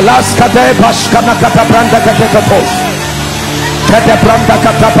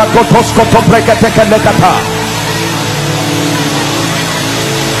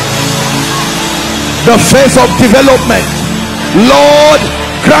 The phase of development. Lord,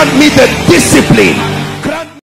 grant me the discipline